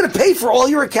 They're not going to pay for all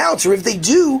your accounts, or if they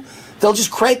do, they'll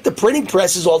just crank the printing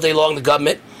presses all day long, the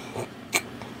government,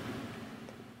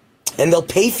 and they'll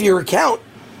pay for your account,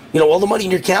 all the money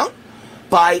in your account,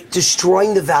 by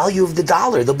destroying the value of the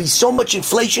dollar. There'll be so much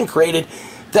inflation created,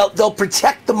 they'll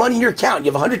protect the money in your account.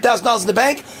 You have $100,000 in the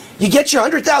bank, you get your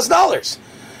 $100,000.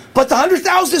 But the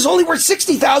 $100,000 is only worth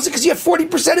 $60,000 because you have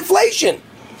 40% inflation.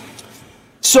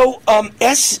 So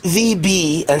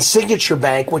SVB and Signature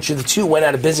Bank, which are the 2 went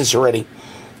out of business already,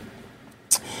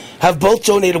 have both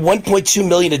donated $1.2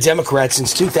 million to Democrats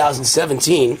since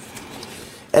 2017.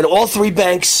 And all 3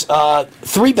 banks,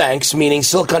 meaning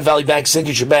Silicon Valley Bank,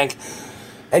 Signature Bank,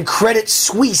 and Credit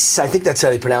Suisse, I think that's how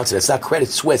they pronounce it. It's not Credit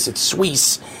Suisse, it's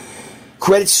Suisse.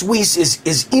 Credit Suisse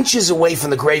is inches away from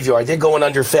the graveyard. They're going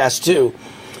under fast, too.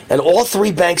 And all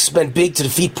 3 banks spent big to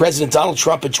defeat President Donald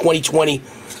Trump in 2020,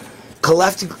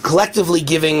 collectively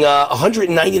giving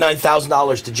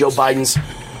 $199,000 to Joe Biden's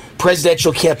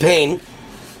presidential campaign.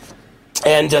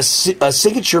 And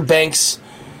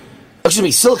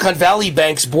Silicon Valley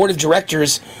Bank's board of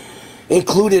directors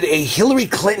included a Hillary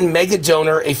Clinton mega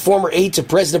donor, a former aide to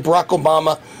President Barack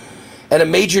Obama, and a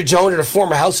major donor to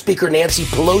former House Speaker Nancy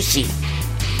Pelosi.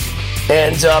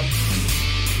 And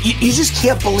you just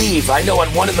can't believe. I know on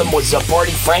one of them was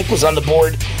Barney Frank was on the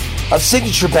board of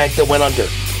Signature Bank that went under.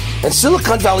 And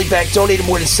Silicon Valley Bank donated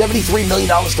more than $73 million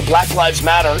to Black Lives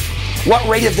Matter. What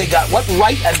right have they got? What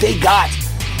right have they got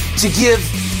to give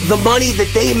the money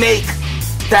that they make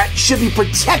that should be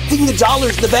protecting the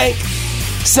dollars in the bank,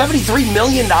 $73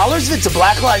 million of it to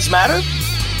Black Lives Matter?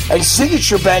 And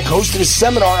Signature Bank hosted a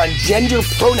seminar on gender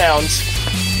pronouns.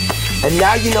 And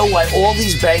now you know why all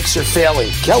these banks are failing.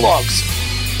 Kellogg's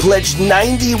pledged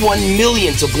 $91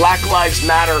 million to Black Lives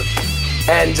Matter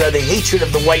and the hatred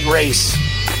of the white race.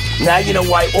 Now you know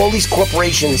why all these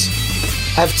corporations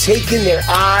have taken their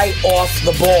eye off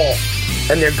the ball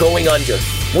and they're going under.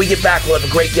 When we get back, we'll have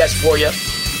a great guest for you.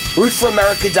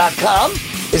 RootForAmerica.com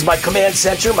is my command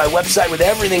center, my website with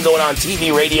everything going on,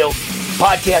 TV, radio,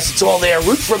 podcasts, it's all there.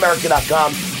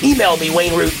 RootForAmerica.com. Email me,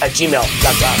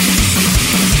 WayneRoot@gmail.com.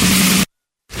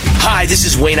 Hi, this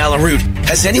is Wayne Allen Root.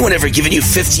 Has anyone ever given you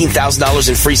 $15,000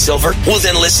 in free silver? Well,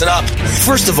 then listen up.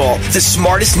 First of all, the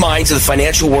smartest minds of the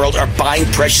financial world are buying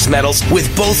precious metals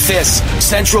with both fists.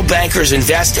 Central bankers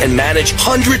invest and manage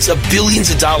hundreds of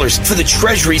billions of dollars for the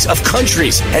treasuries of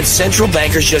countries. And central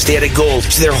bankers just added gold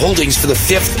to their holdings for the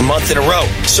 5th month in a row.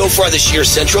 So far this year,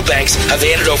 central banks have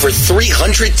added over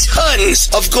 300 tons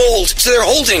of gold to their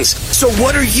holdings. So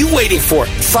what are you waiting for?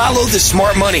 Follow the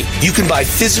smart money. You can buy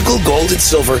physical gold and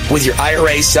silver with your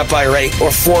IRA, SEP IRA, or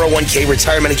 401k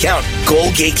retirement account.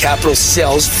 Goldgate Capital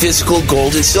sells physical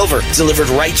gold and silver delivered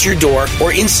right to your door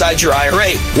or inside your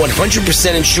IRA.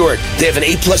 100% insured. They have an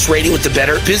A+ rating with the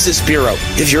Better Business Bureau.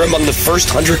 If you're among the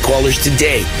first 100 callers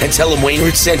today and tell them Wayne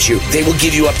Root sent you, they will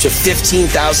give you up to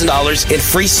 $15,000 in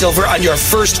free silver on your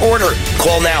first order.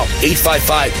 Call now,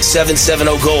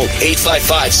 855-770-GOLD.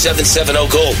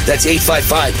 855-770-GOLD. That's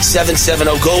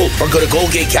 855-770-GOLD. Or go to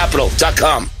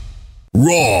goldgatecapital.com.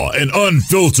 Raw and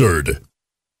unfiltered.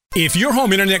 If your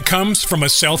home internet comes from a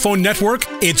cell phone network,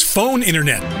 it's phone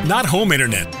internet, not home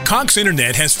internet. Cox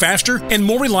Internet has faster and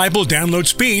more reliable download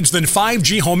speeds than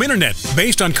 5G home internet,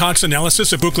 based on Cox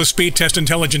analysis of Ookla Speed Test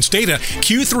Intelligence data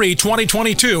Q3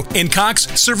 2022 in Cox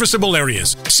serviceable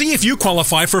areas. See if you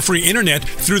qualify for free internet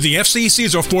through the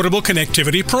FCC's Affordable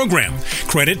Connectivity Program.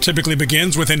 Credit typically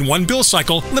begins within one bill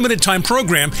cycle, limited time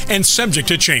program, and subject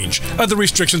to change. Other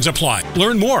restrictions apply.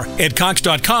 Learn more at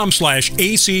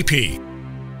cox.com/ACP.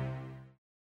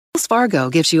 Wells Fargo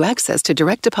gives you access to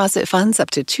direct deposit funds up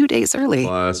to 2 days early.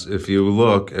 Plus, if you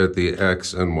look at the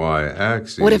X and Y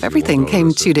axes... What if everything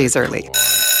came 2 days early?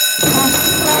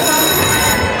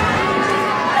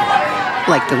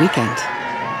 Like the weekend.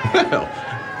 Well,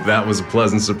 That was a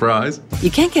pleasant surprise. You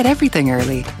can't get everything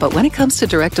early, but when it comes to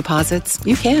direct deposits,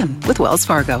 you can with Wells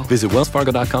Fargo. Visit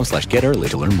wellsfargo.com/get-early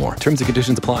to learn more. Terms and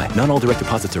conditions apply. Not all direct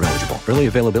deposits are eligible. Early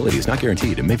availability is not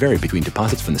guaranteed and may vary between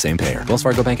deposits from the same payer. Wells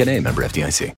Fargo Bank N.A., member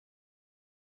FDIC.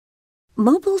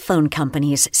 Mobile phone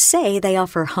companies say they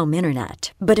offer home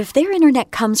internet, but if their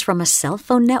internet comes from a cell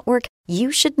phone network,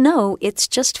 you should know it's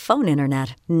just phone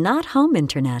internet, not home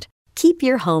internet. Keep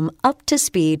your home up to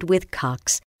speed with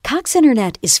Cox. Cox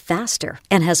Internet is faster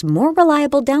and has more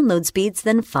reliable download speeds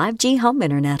than 5G home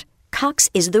internet. Cox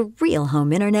is the real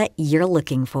home internet you're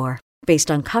looking for.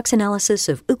 Based on Cox analysis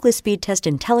of Ookla Speed Test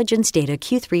Intelligence data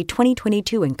Q3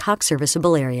 2022 in Cox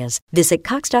serviceable areas. Visit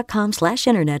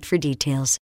cox.com/internet for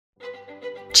details.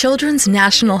 Children's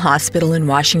National Hospital in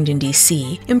Washington,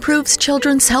 D.C. improves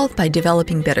children's health by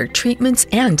developing better treatments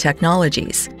and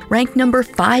technologies. Ranked number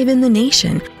 5 in the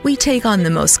nation, we take on the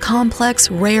most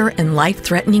complex, rare, and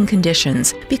life-threatening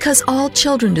conditions because all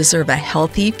children deserve a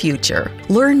healthy future.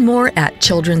 Learn more at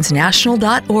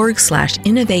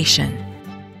childrensnational.org/innovation.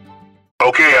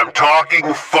 Okay, I'm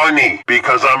talking funny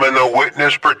because I'm in the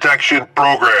witness protection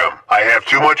program. I have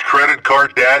too much credit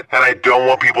card debt and I don't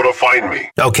want people to find me.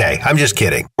 Okay, I'm just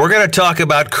kidding. We're going to talk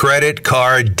about credit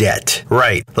card debt.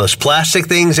 Right, those plastic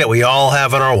things that we all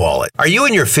have in our wallet. Are you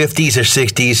in your 50s or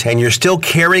 60s and you're still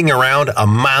carrying around a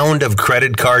mound of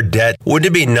credit card debt? Wouldn't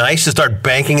it be nice to start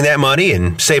banking that money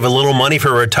and save a little money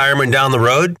for retirement down the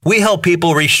road? We help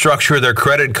people restructure their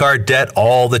credit card debt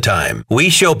all the time. We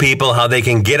show people how they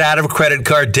can get out of credit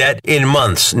card debt in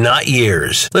months, not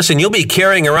years. Listen, you'll be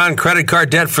carrying around credit card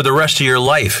debt for the rest of your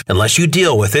life unless you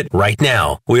deal with it right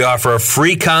now. We offer a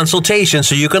free consultation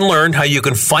so you can learn how you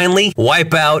can finally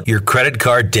wipe out your credit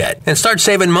card debt and start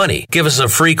saving money. Give us a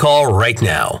free call right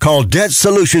now. Call Debt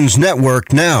Solutions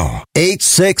Network now.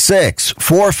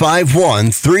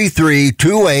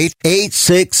 866-451-3328.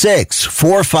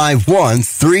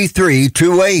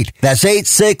 866-451-3328. That's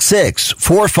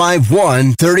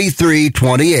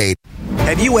 866-451-3328.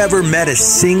 Have you ever met a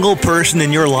single person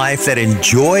in your life that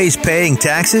enjoys paying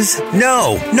taxes?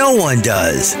 No, no one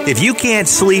does. If you can't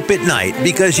sleep at night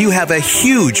because you have a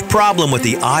huge problem with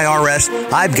the IRS,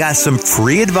 I've got some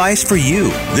free advice for you.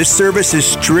 This service is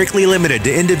strictly limited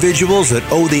to individuals that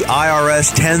owe the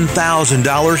IRS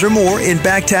 $10,000 or more in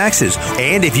back taxes.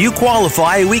 And if you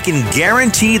qualify, we can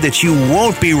guarantee that you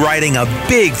won't be writing a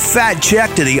big fat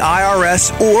check to the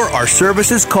IRS or our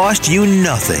services cost you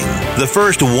nothing. The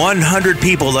first 100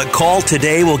 people that call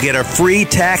today will get a free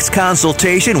tax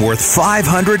consultation worth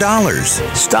 $500.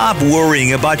 Stop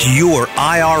worrying about your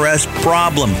IRS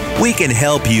problem. We can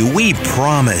help you, we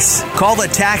promise. Call the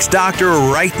tax doctor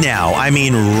right now. I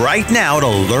mean right now to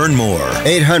learn more.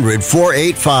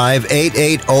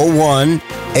 800-485-8801.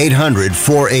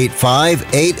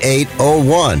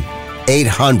 800-485-8801.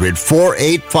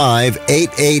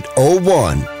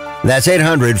 800-485-8801. That's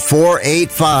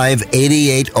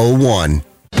 800-485-8801.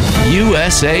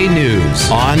 USA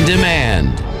News on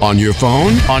demand. On your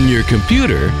phone, on your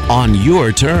computer, on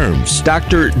your terms.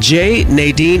 Dr. J.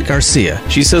 Nadine Garcia.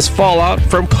 She says fallout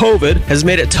from COVID has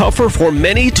made it tougher for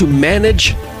many to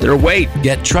manage their weight.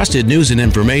 Get trusted news and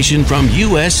information from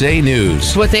USA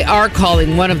News. What they are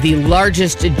calling one of the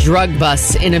largest drug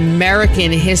busts in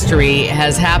American history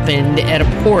has happened at a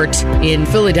port in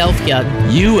Philadelphia.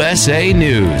 USA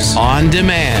News on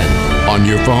demand. On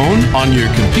your phone, on your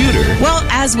computer. Well,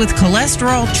 as with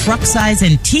cholesterol, truck size,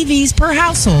 and TVs per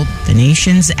household, the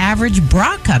nation's average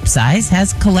bra cup size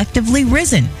has collectively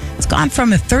risen. It's gone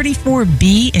from a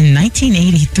 34B in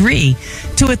 1983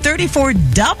 to a 34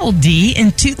 double D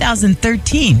in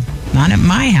 2013. Not at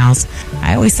my house.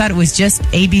 I always thought it was just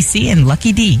ABC and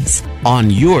Lucky D's. On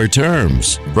your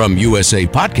terms. From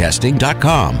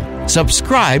usapodcasting.com.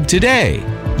 Subscribe today.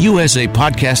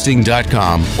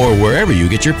 usapodcasting.com or wherever you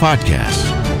get your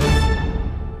podcasts.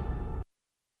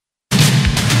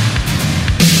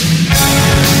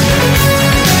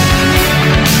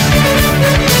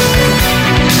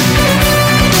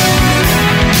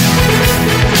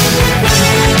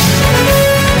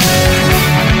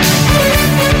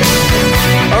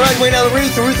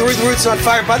 The Roots on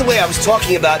fire. By the way, I was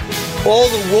talking about all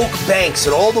the woke banks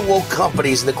and all the woke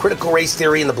companies and the critical race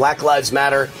theory and the Black Lives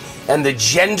Matter and the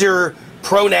gender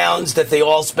pronouns that they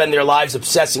all spend their lives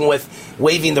obsessing with,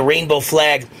 waving the rainbow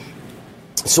flag.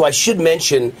 So I should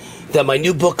mention that my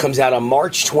new book comes out on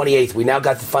March 28th. We now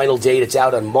got the final date. It's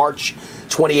out on March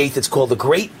 28th. It's called The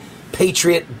Great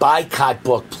Patriot Boycott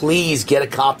Book. Please get a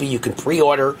copy. You can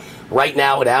pre-order right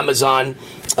now at Amazon.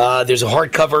 There's a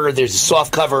hardcover, there's a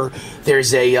soft cover,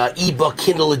 there's a ebook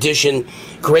Kindle edition.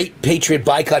 Great Patriot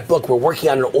Boycott Book. We're working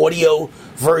on an audio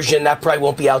version. That probably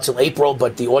won't be out till April,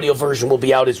 but the audio version will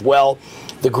be out as well.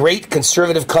 The great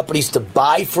conservative companies to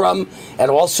buy from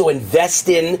and also invest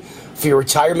in for your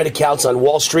retirement accounts on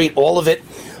Wall Street. All of it.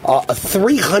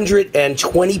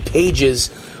 320 pages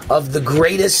of the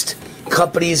greatest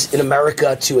companies in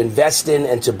America to invest in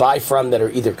and to buy from that are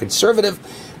either conservative,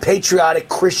 patriotic,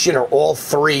 Christian, or all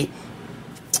three.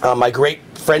 My great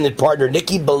friend and partner,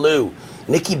 Nikki Ballou.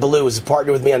 Nikki Ballou is a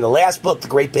partner with me on the last book, The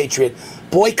Great Patriot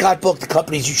Boycott Book, The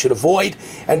Companies You Should Avoid.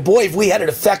 And boy, have we had an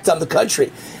effect on the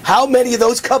country. How many of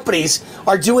those companies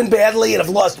are doing badly and have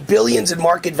lost billions in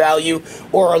market value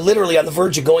or are literally on the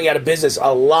verge of going out of business?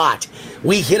 A lot.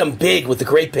 We hit them big with The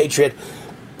Great Patriot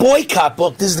Boycott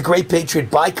Book. This is The Great Patriot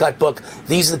Boycott Book.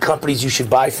 These are the companies you should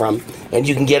buy from. And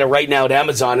you can get it right now at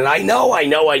Amazon. And I know,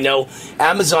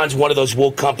 Amazon's one of those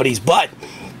woke companies, but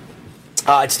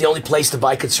it's the only place to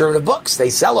buy conservative books. They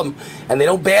sell them, and they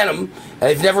don't ban them. And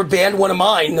they've never banned one of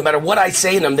mine. No matter what I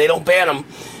say in them, they don't ban them.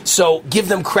 So give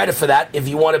them credit for that. If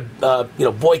you want to,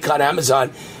 boycott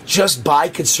Amazon, just buy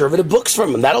conservative books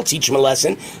from them. That'll teach them a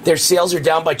lesson. Their sales are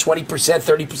down by 20%,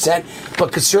 30%,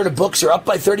 but conservative books are up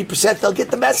by 30%. They'll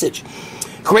get the message.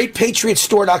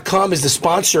 GreatPatriotStore.com is the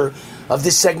sponsor of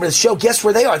this segment of the show. Guess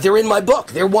where they are? They're in my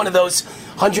book. They're one of those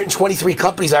 123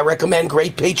 companies I recommend.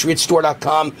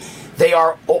 GreatPatriotStore.com. They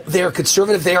are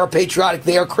conservative, they are patriotic,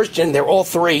 they are Christian, they're all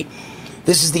three.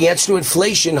 This is the answer to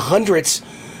inflation. Hundreds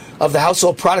of the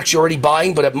household products you're already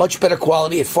buying, but at much better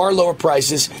quality, at far lower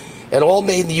prices, and all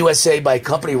made in the USA by a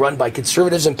company run by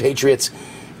conservatives and patriots.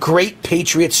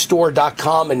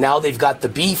 GreatPatriotStore.com, and now they've got the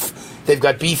beef. They've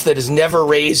got beef that is never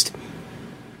raised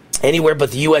anywhere but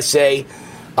the USA.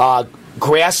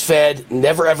 Grass-fed,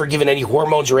 never ever given any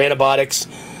hormones or antibiotics.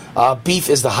 Beef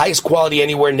is the highest quality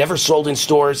anywhere, never sold in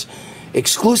stores,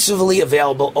 exclusively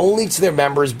available only to their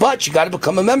members, but you got to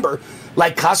become a member.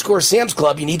 Like Costco or Sam's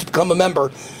Club, you need to become a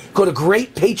member. Go to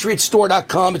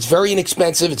GreatPatriotStore.com. It's very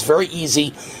inexpensive. It's very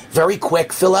easy, very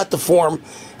quick. Fill out the form,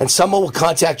 and someone will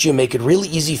contact you and make it really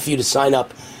easy for you to sign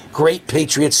up.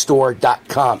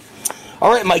 GreatPatriotStore.com.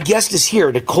 All right, my guest is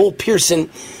here, Nicole Pearson,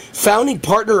 founding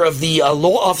partner of the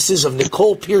law offices of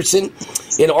Nicole Pearson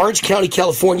in Orange County,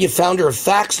 California, founder of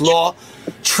Facts Law,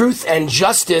 Truth and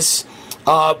Justice,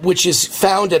 which is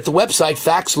found at the website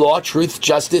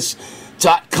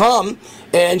factslawtruthjustice.com.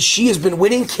 And she has been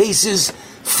winning cases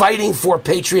fighting for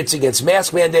patriots against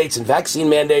mask mandates and vaccine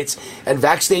mandates and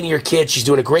vaccinating your kids. She's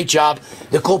doing a great job.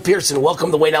 Nicole Pearson, welcome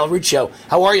to the Wayne Allyn Root Show.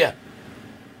 How are you?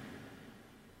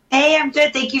 Hey, I'm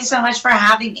good. Thank you so much for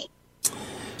having me.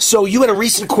 So you had a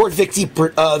recent court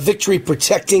victory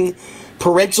protecting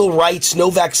parental rights,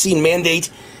 no vaccine mandate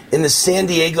in the San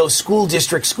Diego school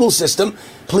district school system.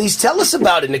 Please tell us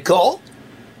about it, Nicole.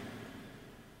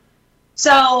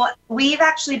 So we've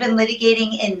actually been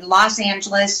litigating in Los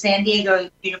Angeles. San Diego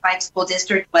Unified School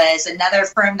District was another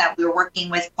firm that we were working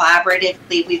with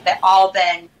collaboratively.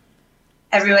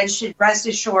 Everyone should rest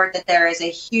assured that there is a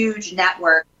huge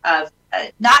network of,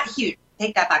 not huge,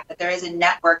 take that back, but there is a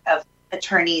network of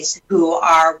attorneys who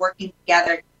are working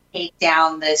together to take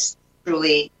down this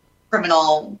truly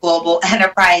criminal global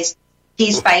enterprise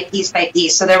piece by piece by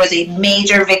piece. So there was a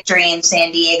major victory in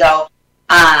San Diego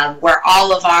where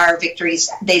all of our victories,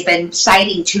 they've been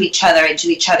citing to each other and to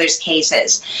each other's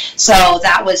cases. So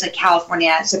that was a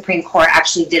California Supreme Court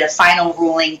actually did a final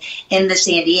ruling in the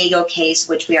San Diego case,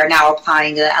 which we are now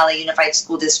applying to the LA Unified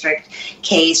School District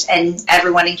case. And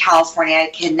everyone in California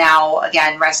can now,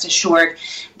 again, rest assured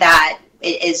that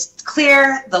it is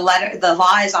clear, the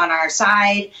law is on our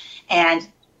side, and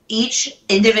each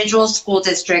individual school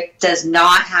district does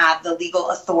not have the legal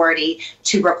authority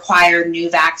to require new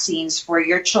vaccines for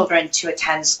your children to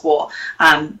attend school.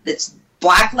 It's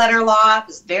black letter law. It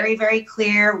was very, very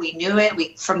clear. We knew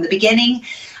it from the beginning,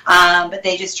 but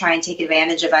they just try and take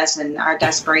advantage of us and our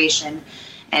desperation.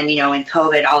 And, in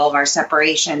COVID, all of our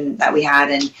separation that we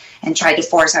had and tried to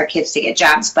force our kids to get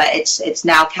jabs. But it's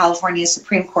now California's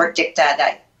Supreme Court dicta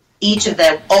that each of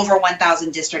the over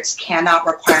 1,000 districts cannot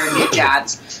require new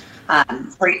jabs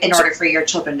in order for your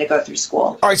children to go through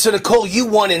school. All right, so Nicole, you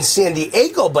won in San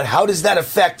Diego, but how does that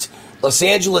affect Los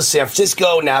Angeles, San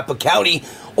Francisco, Napa County,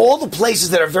 all the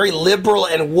places that are very liberal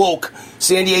and woke?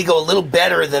 San Diego a little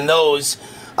better than those.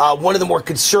 One of the more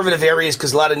conservative areas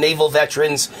because a lot of naval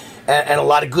veterans and a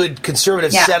lot of good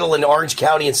conservatives settle in Orange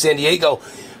County and San Diego.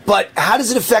 But how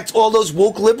does it affect all those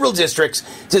woke liberal districts?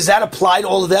 Does that apply to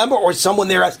all of them, or someone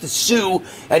there has to sue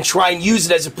and try and use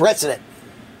it as a precedent?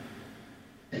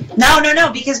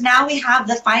 No, because now we have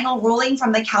the final ruling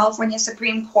from the California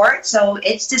Supreme Court. So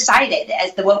it's decided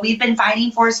as what we've been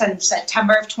fighting for since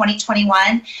September of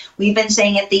 2021. We've been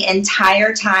saying it the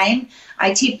entire time.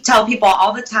 I tell people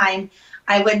all the time,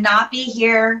 I would not be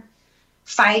here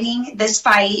fighting this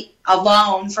fight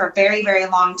alone for a very, very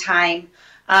long time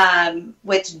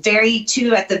with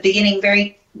at the beginning,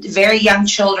 very, very young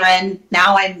children.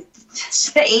 Now I'm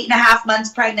 8.5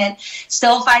 months pregnant,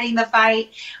 still fighting the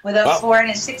fight with a 4 and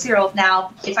a 6-year-old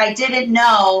now. If I didn't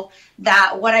know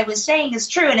that what I was saying is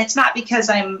true, and it's not because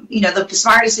I'm, the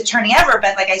smartest attorney ever,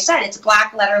 but like I said, it's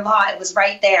black letter law. It was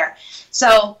right there.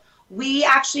 So we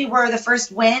actually were the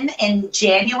first win in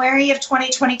January of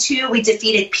 2022. We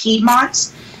defeated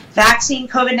Piedmont's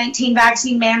COVID-19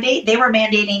 vaccine mandate. They were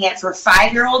mandating it for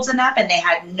 5-year-olds and up, and they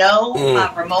had no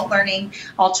remote learning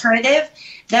alternative.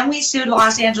 Then we sued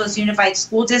Los Angeles Unified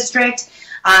School District.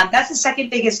 That's the second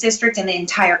biggest district in the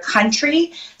entire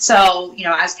country. So,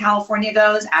 as California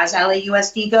goes, as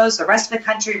LAUSD goes, the rest of the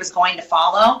country was going to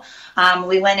follow.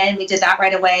 We went in, we did that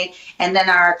right away. And then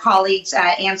our colleagues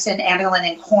at Anson, Allyn,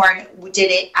 and Korn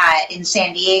did it in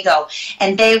San Diego.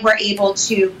 And they were able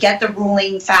to get the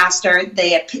ruling faster.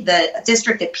 The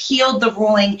district appealed the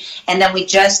ruling, and then we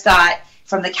just got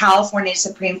from the California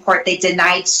Supreme Court, they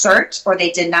denied cert, or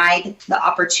they denied the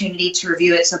opportunity to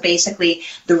review it. So basically,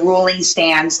 the ruling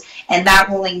stands, and that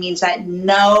ruling means that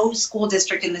no school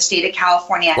district in the state of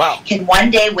California can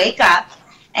one day wake up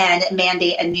and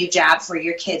mandate a new jab for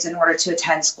your kids in order to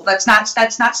attend school. That's not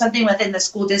something within the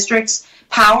school district's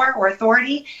power or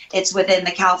authority. It's within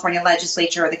the California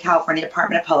legislature or the California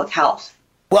Department of Public Health.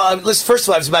 Well, listen, first of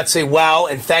all, I was about to say, wow,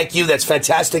 and thank you. That's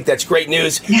fantastic. That's great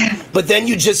news. But then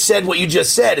you just said what you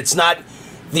just said. It's not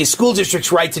the school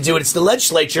district's right to do it. It's the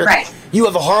legislature. Right. You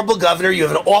have a horrible governor. You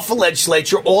have an awful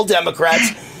legislature, all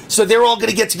Democrats. So they're all going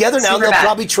to get together now. They'll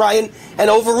probably try and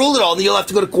overrule it all. And you'll have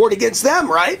to go to court against them,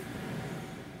 right?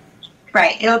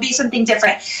 Right. It'll be something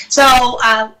different. So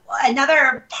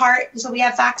another part, so we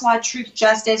have Facts, Law, Truth,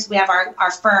 Justice. We have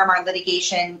our firm, our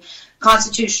litigation,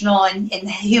 constitutional and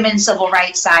human civil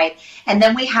rights side. And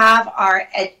then we have our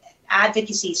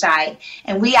advocacy side.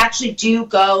 And we actually do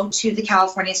go to the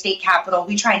California State Capitol.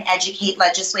 We try and educate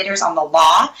legislators on the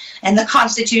law and the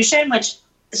Constitution, which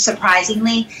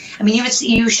surprisingly, I mean,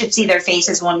 you should see their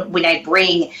faces when I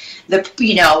bring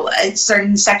the,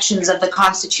 certain sections of the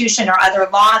Constitution or other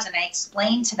laws, and I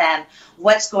explain to them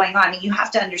what's going on. I mean, you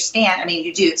have to understand,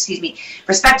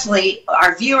 respectfully,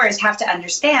 our viewers have to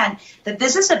understand that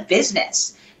this is a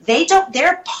business.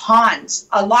 They're pawns.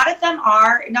 A lot of them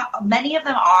are, many of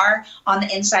them are on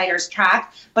the insider's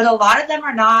track, but a lot of them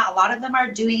are not. A lot of them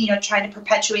are doing, trying to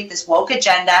perpetuate this woke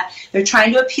agenda. They're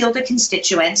trying to appeal to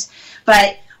constituents.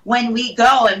 But when we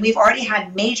go, and we've already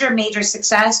had major, major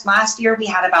success. Last year, we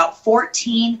had about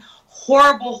 14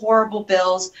 horrible, horrible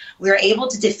bills. We were able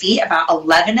to defeat about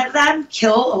 11 of them,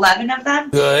 kill 11 of them.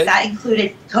 Good. That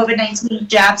included COVID-19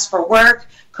 jabs for work,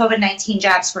 COVID-19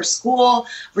 jabs for school,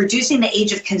 reducing the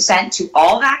age of consent to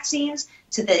all vaccines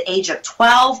to the age of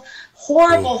 12.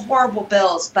 Horrible, horrible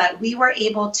bills, but we were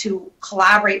able to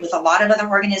collaborate with a lot of other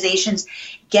organizations,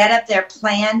 get up there,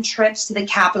 plan trips to the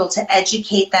Capitol to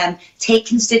educate them, take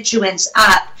constituents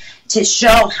up to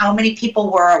show how many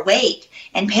people were awake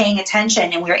and paying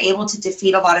attention, and we were able to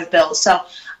defeat a lot of bills. So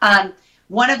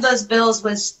one of those bills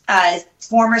was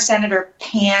former Senator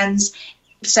Pan's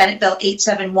Senate Bill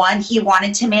 871. He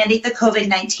wanted to mandate the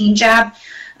COVID-19 jab,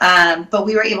 but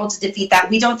we were able to defeat that.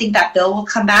 We don't think that bill will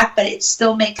come back, but it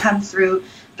still may come through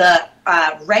the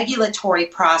regulatory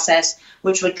process,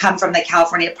 which would come from the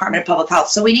California Department of Public Health.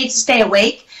 So we need to stay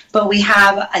awake, but we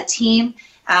have a team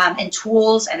and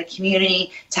tools and a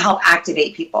community to help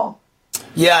activate people.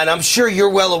 Yeah, and I'm sure you're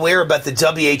well aware about the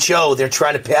WHO. They're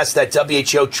trying to pass that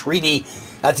WHO treaty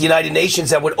at the United Nations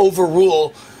that would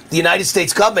overrule the United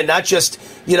States government, not just,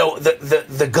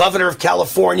 the governor of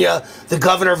California, the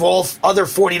governor of all other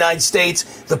 49 states,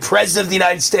 the president of the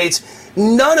United States.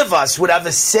 None of us would have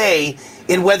a say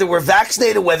in whether we're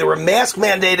vaccinated, whether we're mask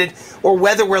mandated, or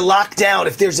whether we're locked down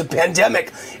if there's a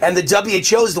pandemic. And the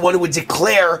WHO is the one who would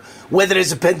declare whether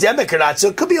there's a pandemic or not. So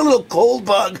it could be a little cold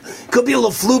bug, could be a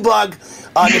little flu bug,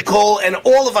 Nicole, and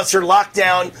all of us are locked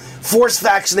down, force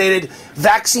vaccinated.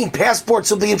 Vaccine passports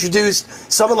will be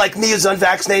introduced. Someone like me is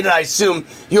unvaccinated. I assume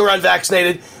you're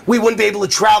unvaccinated. We wouldn't be able to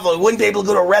travel. We wouldn't be able to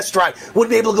go to a restaurant.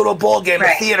 Wouldn't be able to go to a ball game,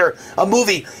 a theater, a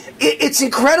movie. It's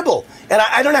incredible. And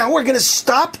I don't know how we're going to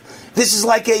stop. This is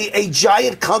like a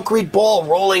giant concrete ball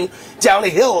rolling down a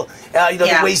hill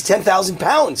that weighs 10,000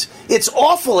 pounds. It's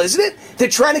awful, isn't it? They're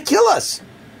trying to kill us.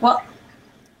 Well,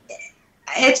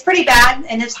 It's pretty bad,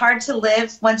 and it's hard to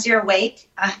live once you're awake.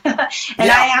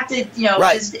 I have to,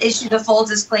 just issue the full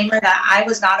disclaimer that I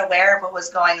was not aware of what was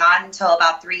going on until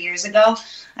about 3 years ago.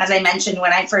 As I mentioned,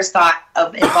 when I first got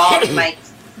involved,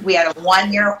 we had a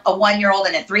 1-year-old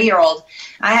and a 3-year-old.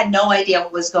 I had no idea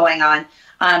what was going on.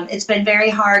 It's been very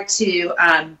hard to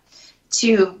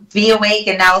be awake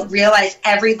and now realize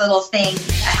every little thing,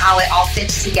 how it all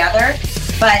fits together.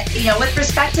 But, with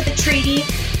respect to the treaty,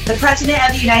 the President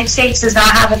of the United States does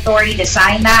not have authority to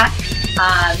sign that.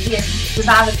 He does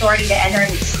not have authority to enter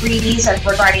into treaties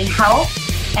regarding health.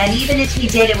 And even if he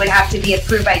did, it would have to be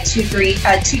approved by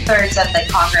two-thirds of the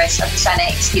Congress, of the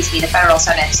Senate, the Federal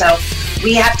Senate. So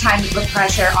we have time to put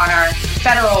pressure on our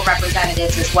federal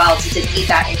representatives as well to defeat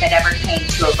that if it ever came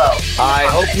to a vote. I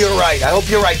hope you're right.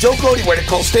 Don't go anywhere,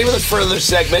 Nicole. Stay with us for another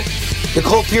segment.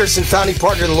 Nicole Pearson, founding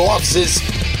partner of the law offices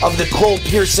of the Nicole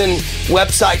Pearson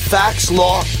website,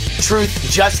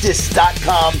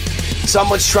 factslawtruthjustice.com.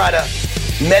 Someone's trying to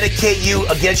medicate you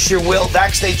against your will,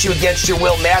 vaccinate you against your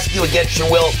will, mask you against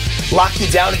your will, lock you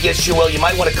down against your will. You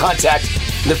might want to contact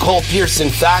Nicole Pearson,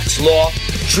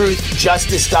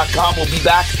 factslawtruthjustice.com. We'll be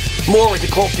back more with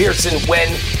Nicole Pearson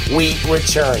when we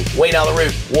return. Wayne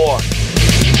Allyn, War.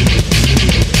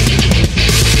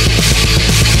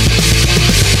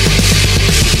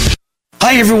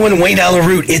 Hi everyone, Wayne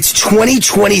Allyn. It's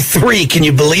 2023. Can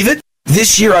you believe it?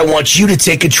 This year I want you to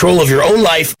take control of your own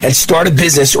life and start a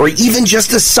business or even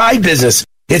just a side business.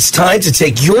 It's time to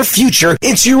take your future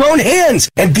into your own hands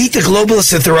and beat the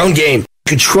globalists at their own game.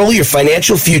 Control your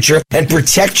financial future and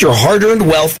protect your hard-earned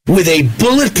wealth with a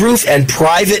bulletproof and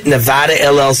private Nevada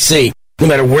LLC. No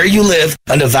matter where you live,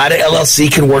 a Nevada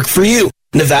LLC can work for you.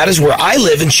 Nevada's where I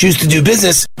live and choose to do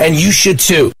business, and you should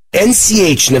too.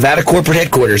 NCH, Nevada Corporate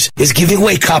Headquarters, is giving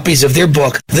away copies of their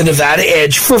book, The Nevada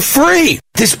Edge, for free.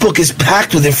 This book is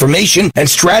packed with information and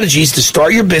strategies to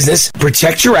start your business,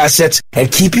 protect your assets, and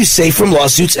keep you safe from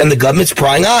lawsuits and the government's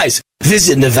prying eyes.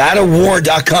 Visit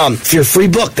NevadaWar.com for your free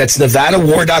book. That's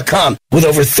NevadaWar.com. With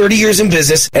over 30 years in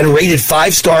business and rated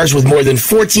 5 stars with more than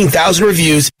 14,000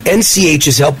 reviews, NCH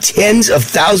has helped tens of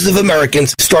thousands of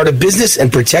Americans start a business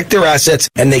and protect their assets,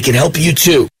 and they can help you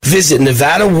too. Visit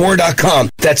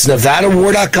NevadaWar.com. That's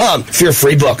NevadaWar.com for your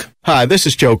free book. Hi, this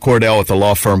is Joe Cordell with the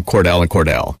law firm Cordell &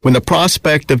 Cordell. When the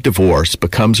prospect of divorce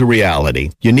becomes a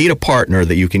reality, you need a partner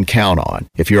that you can count on.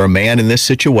 If you're a man in this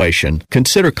situation,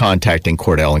 consider contacting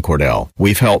Cordell & Cordell.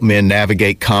 We've helped men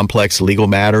navigate complex legal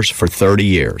matters for 30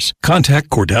 years.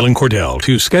 Contact Cordell & Cordell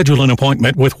to schedule an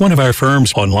appointment with one of our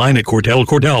firms online at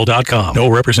CordellCordell.com. No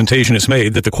representation is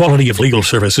made that the quality of legal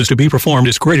services to be performed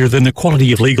is greater than the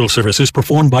quality of legal services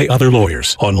performed by other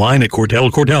lawyers. Online at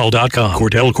CordellCordell.com.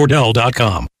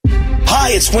 CordellCordell.com.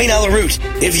 Hi, it's Wayne Allyn.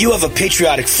 If you have a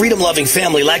patriotic, freedom-loving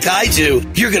family like I do,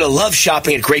 you're going to love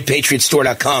shopping at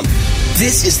GreatPatriotStore.com.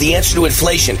 This is the answer to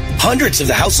inflation. Hundreds of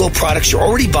the household products you're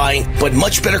already buying, but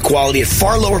much better quality at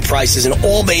far lower prices and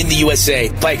all made in the USA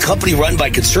by a company run by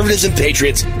conservatives and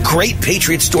patriots,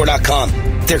 GreatPatriotStore.com.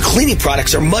 Their cleaning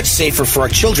products are much safer for our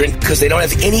children because they don't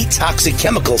have any toxic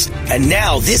chemicals. And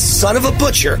now this son of a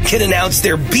butcher can announce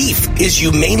their beef is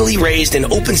humanely raised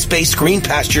in open space green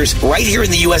pastures right here in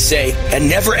the USA and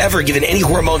never ever given any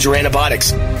hormones or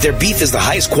antibiotics. Their beef is the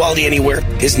highest quality anywhere,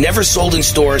 is never sold in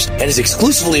stores, and is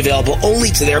exclusively available only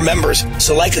to their members.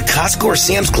 So like a Costco or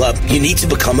Sam's Club, you need to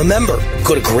become a member.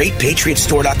 Go to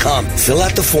GreatPatriotStore.com, fill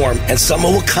out the form, and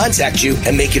someone will contact you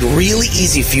and make it really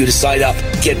easy for you to sign up.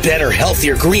 Get better,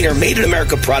 healthier, greener, made in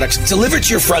America products delivered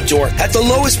to your front door at the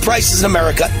lowest prices in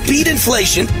America. Beat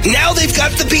inflation. Now they've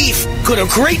got the beef. Go to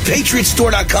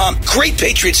GreatPatriotStore.com,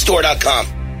 GreatPatriotStore.com.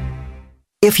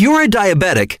 If you're a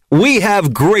diabetic, we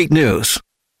have great news.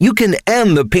 You can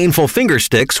end the painful finger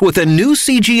sticks with a new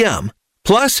CGM.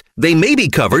 Plus, they may be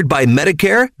covered by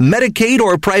Medicare, Medicaid,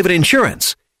 or private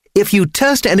insurance. If you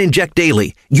test and inject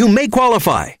daily, you may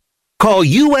qualify. Call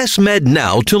US Med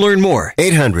now to learn more.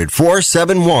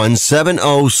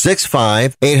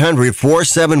 800-471-7065.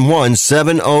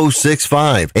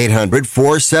 800-471-7065.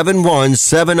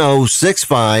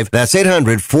 800-471-7065. That's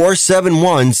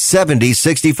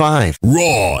 800-471-7065.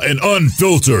 Raw and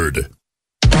unfiltered.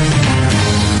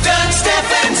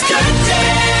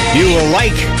 You will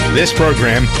like this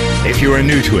program if you are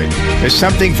new to it. There's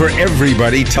something for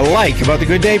everybody to like about the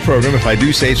Good Day program, if I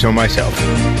do say so myself.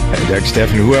 Doug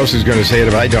Stephan, who else is going to say it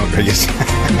if I don't? I guess,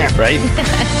 right?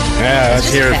 Yeah,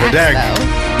 let's hear it for Doug. So.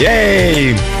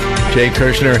 Yay! Jay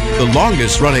Kirshner, the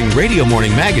longest-running radio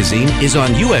morning magazine, is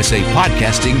on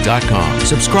usapodcasting.com.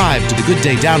 Subscribe to the Good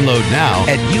Day download now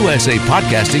at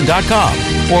usapodcasting.com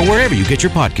or wherever you get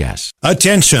your podcasts.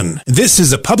 Attention! This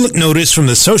is a public notice from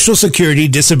the Social Security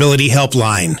Disability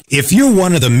Helpline. If you're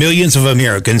one of the millions of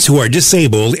Americans who are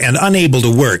disabled and unable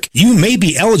to work, you may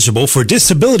be eligible for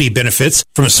disability benefits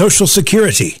from Social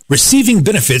Security. Receiving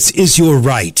benefits is your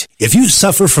right. If you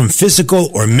suffer from physical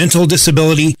or mental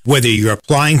disability, whether you're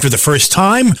applying for the first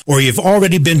time or you've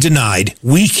already been denied,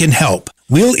 we can help.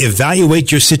 We'll evaluate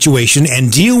your situation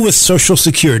and deal with Social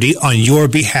Security on your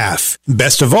behalf.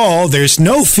 Best of all, there's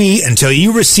no fee until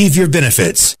you receive your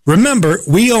benefits. Remember,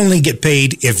 we only get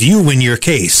paid if you win your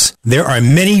case. There are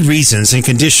many reasons and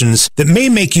conditions that may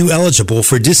make you eligible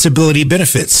for disability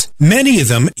benefits. Many of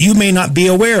them you may not be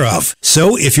aware of.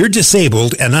 So if you're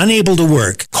disabled and unable to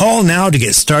work, call now to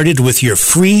get started with your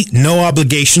free,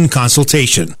 no-obligation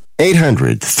consultation.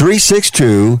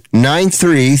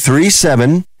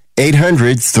 800-362-9337.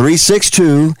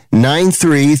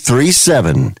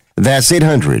 800-362-9337. That's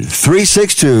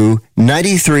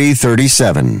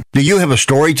 800-362-9337. Do you have a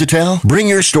story to tell? Bring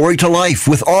your story to life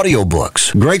with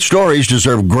audiobooks. Great stories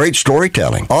deserve great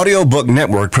storytelling. Audiobook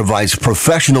Network provides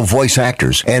professional voice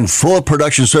actors and full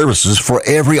production services for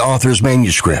every author's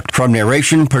manuscript. From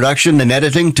narration, production, and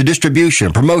editing to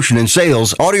distribution, promotion, and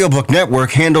sales, Audiobook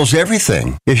Network handles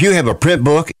everything. If you have a print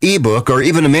book, ebook, or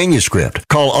even a manuscript,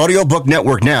 call Audiobook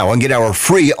Network now and get our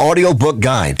free audiobook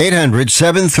guide.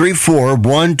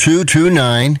 800-734-1229.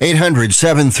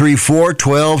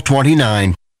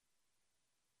 800-734-1229.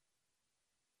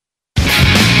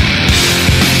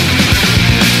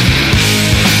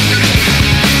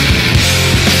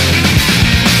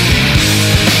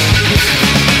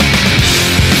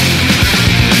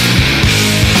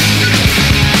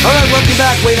 All right, welcome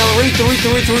back. Wayne Allyn, the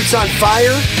Root's on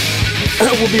fire.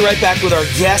 We'll be right back with our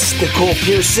guest, Nicole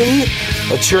Pearson,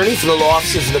 attorney for the law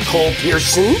offices of Nicole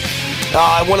Pearson.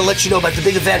 I want to let you know about the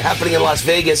big event happening in Las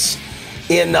Vegas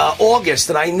in August.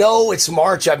 And I know it's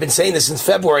March. I've been saying this since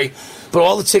February. But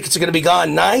all the tickets are going to be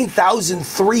gone.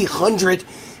 9,300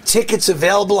 tickets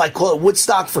available. I call it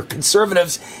Woodstock for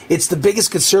conservatives. It's the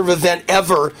biggest conservative event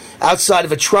ever outside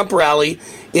of a Trump rally.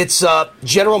 It's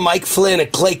General Mike Flynn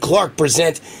and Clay Clark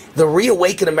present the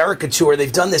Reawaken America Tour.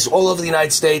 They've done this all over the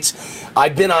United States.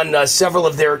 I've been on several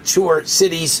of their tour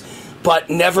cities,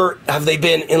 but never have they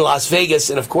been in Las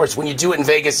Vegas. And, of course, when you do it in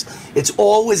Vegas, it's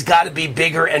always got to be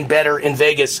bigger and better in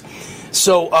Vegas.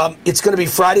 So it's going to be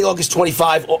Friday, August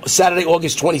 25, Saturday,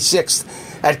 August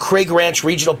 26th at Craig Ranch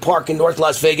Regional Park in North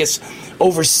Las Vegas.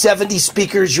 Over 70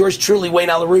 speakers, yours truly, Wayne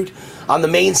Allyn, on the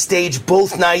main stage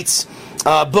both nights.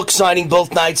 Book signing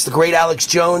both nights, the great Alex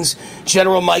Jones,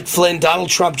 General Mike Flynn, Donald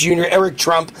Trump Jr., Eric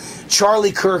Trump,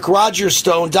 Charlie Kirk, Roger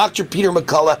Stone, Dr. Peter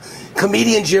McCullough,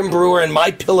 comedian Jim Brewer, and My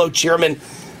Pillow chairman,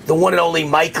 the one and only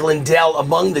Mike Lindell,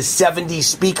 among the 70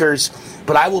 speakers.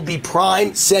 But I will be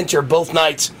prime center both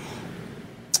nights.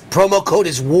 Promo code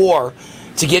is WAR.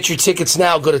 To get your tickets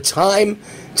now, go to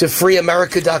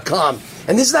timetofreeamerica.com.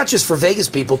 And this is not just for Vegas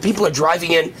people. People are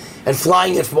driving in and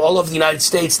flying in from all over the United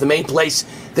States. The main place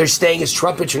they're staying is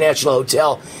Trump International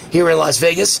Hotel here in Las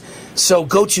Vegas. So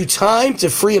go to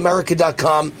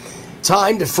timetofreeamerica.com,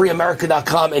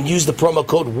 timetofreeamerica.com, and use the promo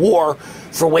code WAR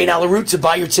for Wayne Allyn to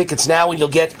buy your tickets now, and you'll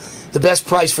get the best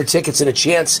price for tickets and a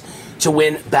chance to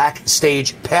win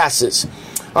backstage passes.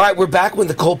 All right, we're back with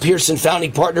Nicole Pearson,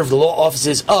 founding partner of the law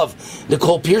offices of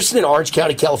Nicole Pearson in Orange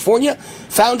County, California,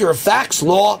 founder of Facts,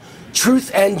 Law,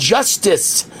 Truth, and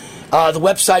Justice. The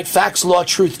website,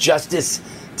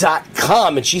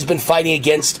 factslawtruthjustice.com. And she's been fighting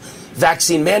against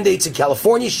vaccine mandates in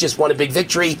California. She just won a big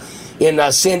victory in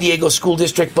San Diego School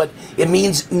District. But it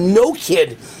means no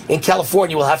kid in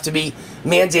California will have to be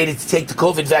mandated to take the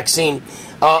COVID vaccine.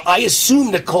 I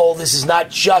assume, Nicole, this is not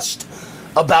just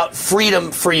about freedom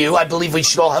for you. I believe we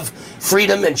should all have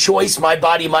freedom and choice, my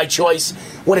body, my choice,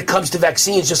 when it comes to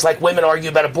vaccines, just like women argue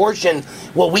about abortion.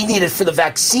 Well, we need it for the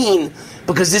vaccine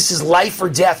because this is life or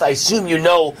death. I assume you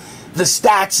know the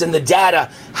stats and the data,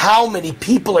 how many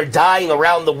people are dying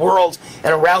around the world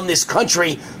and around this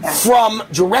country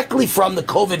directly from the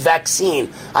COVID vaccine.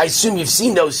 I assume you've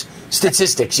seen those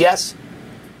statistics, yes?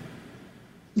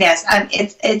 Yes,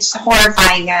 it's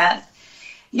horrifying. I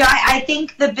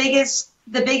think the biggest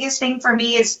thing for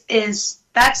me is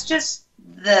that's just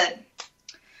the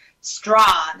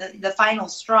straw, the final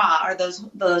straw are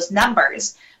those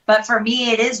numbers. But for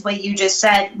me, it is what you just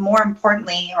said. More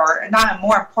importantly, or not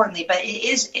more importantly, but it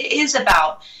is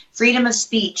about freedom of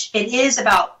speech. It is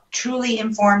about truly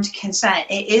informed consent.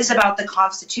 It is about the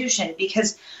Constitution,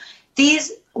 because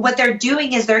these what they're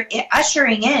doing is they're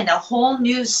ushering in a whole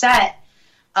new set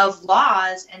of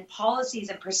laws and policies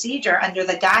and procedure under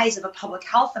the guise of a public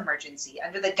health emergency,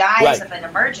 under the guise of an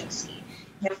emergency.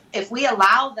 If we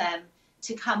allow them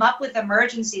to come up with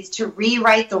emergencies to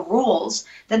rewrite the rules,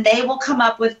 then they will come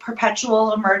up with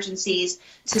perpetual emergencies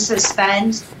to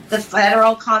suspend the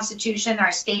federal constitution,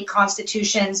 our state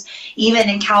constitutions. Even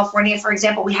in California, for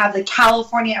example, we have the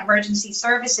California Emergency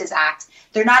Services Act.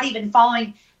 They're not even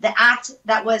following the act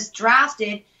that was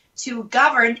drafted to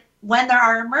govern when there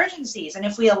are emergencies. And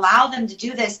if we allow them to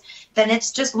do this, then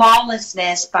it's just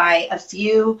lawlessness by a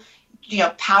few,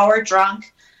 power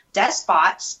drunk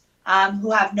despots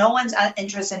who have no one's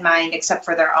interest in mind except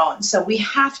for their own. So we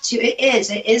have to,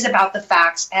 it is about the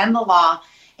facts and the law,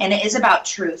 and it is about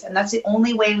truth. And that's the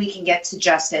only way we can get to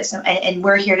justice. And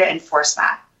we're here to enforce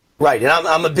that. Right. And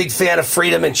I'm a big fan of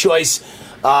freedom and choice.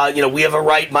 We have a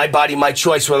right, my body, my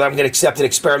choice, whether I'm going to accept an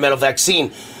experimental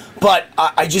vaccine. But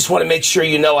I just want to make sure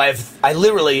you know I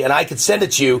literally, and I could send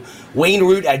it to you,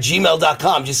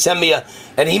 wayneroot@gmail.com. Just send me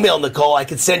an email, Nicole. I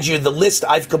could send you the list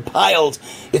I've compiled.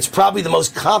 It's probably the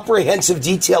most comprehensive,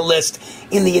 detailed list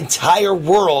in the entire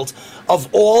world of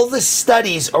all the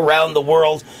studies around the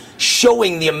world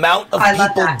showing the amount of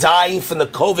people dying from the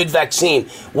COVID vaccine.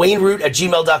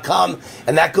 wayneroot@gmail.com.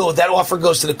 And that offer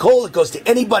goes to Nicole. It goes to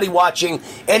anybody watching,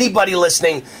 anybody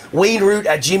listening.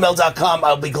 wayneroot@gmail.com.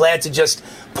 I'll be glad to just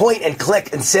point and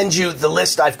click and send you the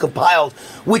list I've compiled,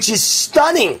 which is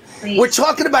stunning. Please. We're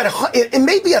talking about it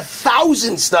may be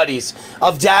 1,000 studies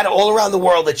of data all around the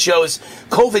world that shows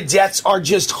COVID deaths are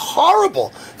just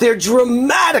horrible. They're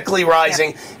dramatically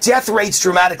rising. Yeah. Death rates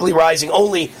dramatically rising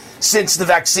only since the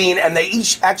vaccine, and they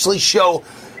each actually show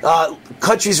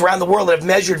countries around the world that have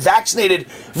measured vaccinated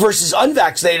versus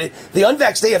unvaccinated. The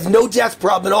unvaccinated have no death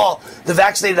problem at all. The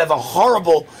vaccinated have a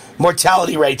horrible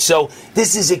mortality rate. So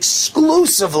this is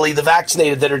exclusively the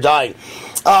vaccinated that are dying.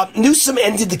 Newsom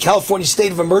ended the California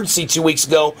state of emergency 2 weeks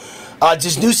ago.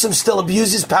 Does Newsom still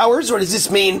abuse his powers, or does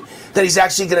this mean that he's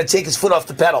actually going to take his foot off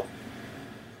the pedal?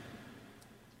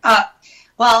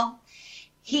 Well,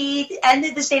 he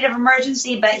ended the state of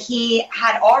emergency, but he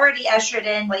had already ushered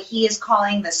in what he is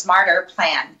calling the smarter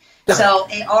plan. So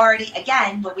it already,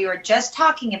 again, what we were just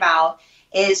talking about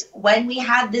is when we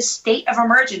had this state of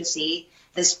emergency,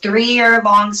 this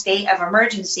 3-year-long state of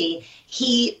emergency,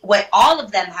 what all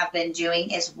of them have been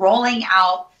doing is rolling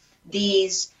out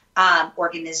these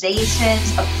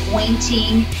organizations,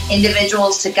 appointing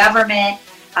individuals to government,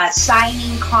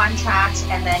 signing contracts,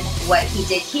 and then what he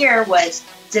did here was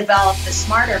develop the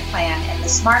smarter plan, and the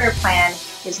smarter plan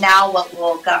is now what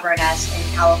will govern us in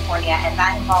California, and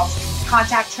that involves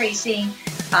contact tracing,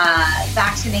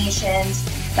 vaccinations,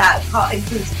 that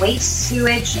includes waste,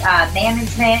 sewage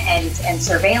management, and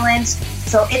surveillance.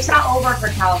 So it's not over for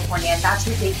California, and that's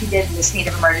what he did in the state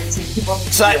of emergency. People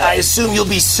need so I assume you'll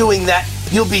be suing that.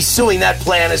 You'll be suing that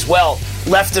plan as well,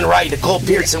 left and right. Nicole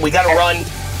Pearson, we got to run.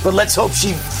 But let's hope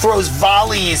she throws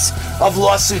volleys of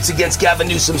lawsuits against Gavin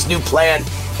Newsom's new plan.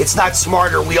 It's not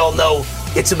smarter. We all know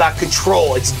it's about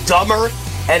control. It's dumber,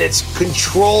 and it's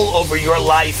control over your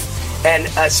life. And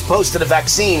as opposed to the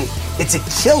vaccine, it's a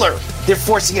killer. They're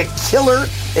forcing a killer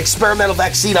experimental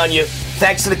vaccine on you.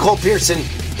 Thanks to Nicole Pearson.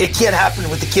 It can't happen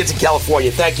with the kids in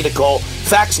California. Thank you, Nicole.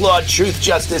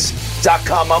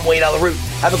 FactsLawTruthJustice.com. I'm Wayne Allyn.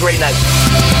 Have a great night.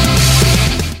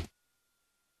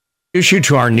 Issue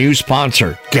to our new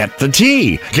sponsor, Get the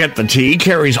Tea. Get the Tea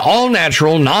carries all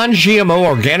natural, non-GMO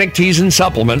organic teas and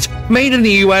supplements made in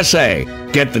the USA.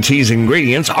 Get the Tea's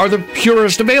ingredients are the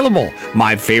purest available.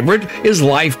 My favorite is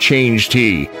Life Change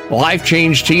Tea. Life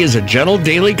Change Tea is a gentle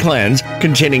daily cleanse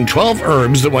containing 12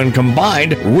 herbs that when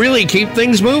combined really keep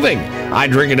things moving. I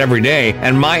drink it every day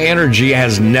and my energy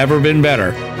has never been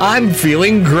better. I'm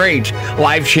feeling great.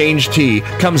 Life Change Tea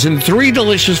comes in 3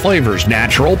 delicious flavors,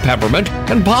 natural, peppermint,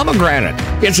 and pomegranate.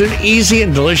 It's an easy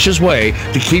and delicious way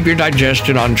to keep your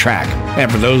digestion on track.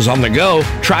 And for those on the go,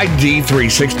 try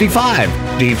D365.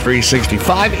 D365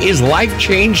 is Life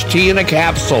Change Tea in a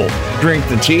capsule. Drink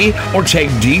the tea or take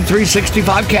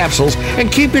D365 capsules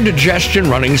and keep your digestion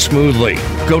running smoothly.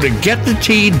 Go to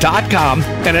getthetea.com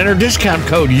and enter discount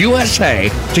code USA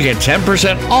to get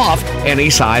 10% off any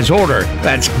size order.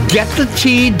 That's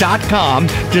getthetea.com,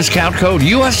 discount code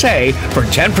USA for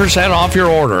 10% off your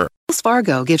order. Wells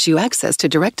Fargo gives you access to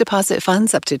direct deposit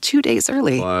funds up to 2 days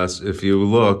early. Plus, if you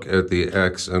look at the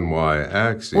X and Y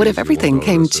axes... What if everything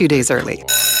came 2 days early?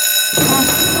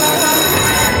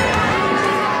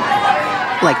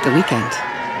 Like the weekend.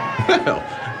 Well,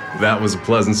 That was a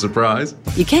pleasant surprise.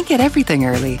 You can't get everything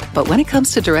early, but when it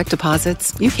comes to direct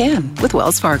deposits, you can with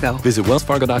Wells Fargo. Visit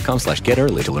wellsfargo.com/get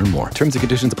early to learn more. Terms and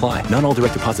conditions apply. Not all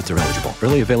direct deposits are eligible.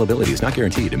 Early availability is not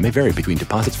guaranteed and may vary between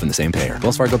deposits from the same payer.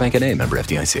 Wells Fargo Bank N.A., member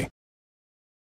FDIC.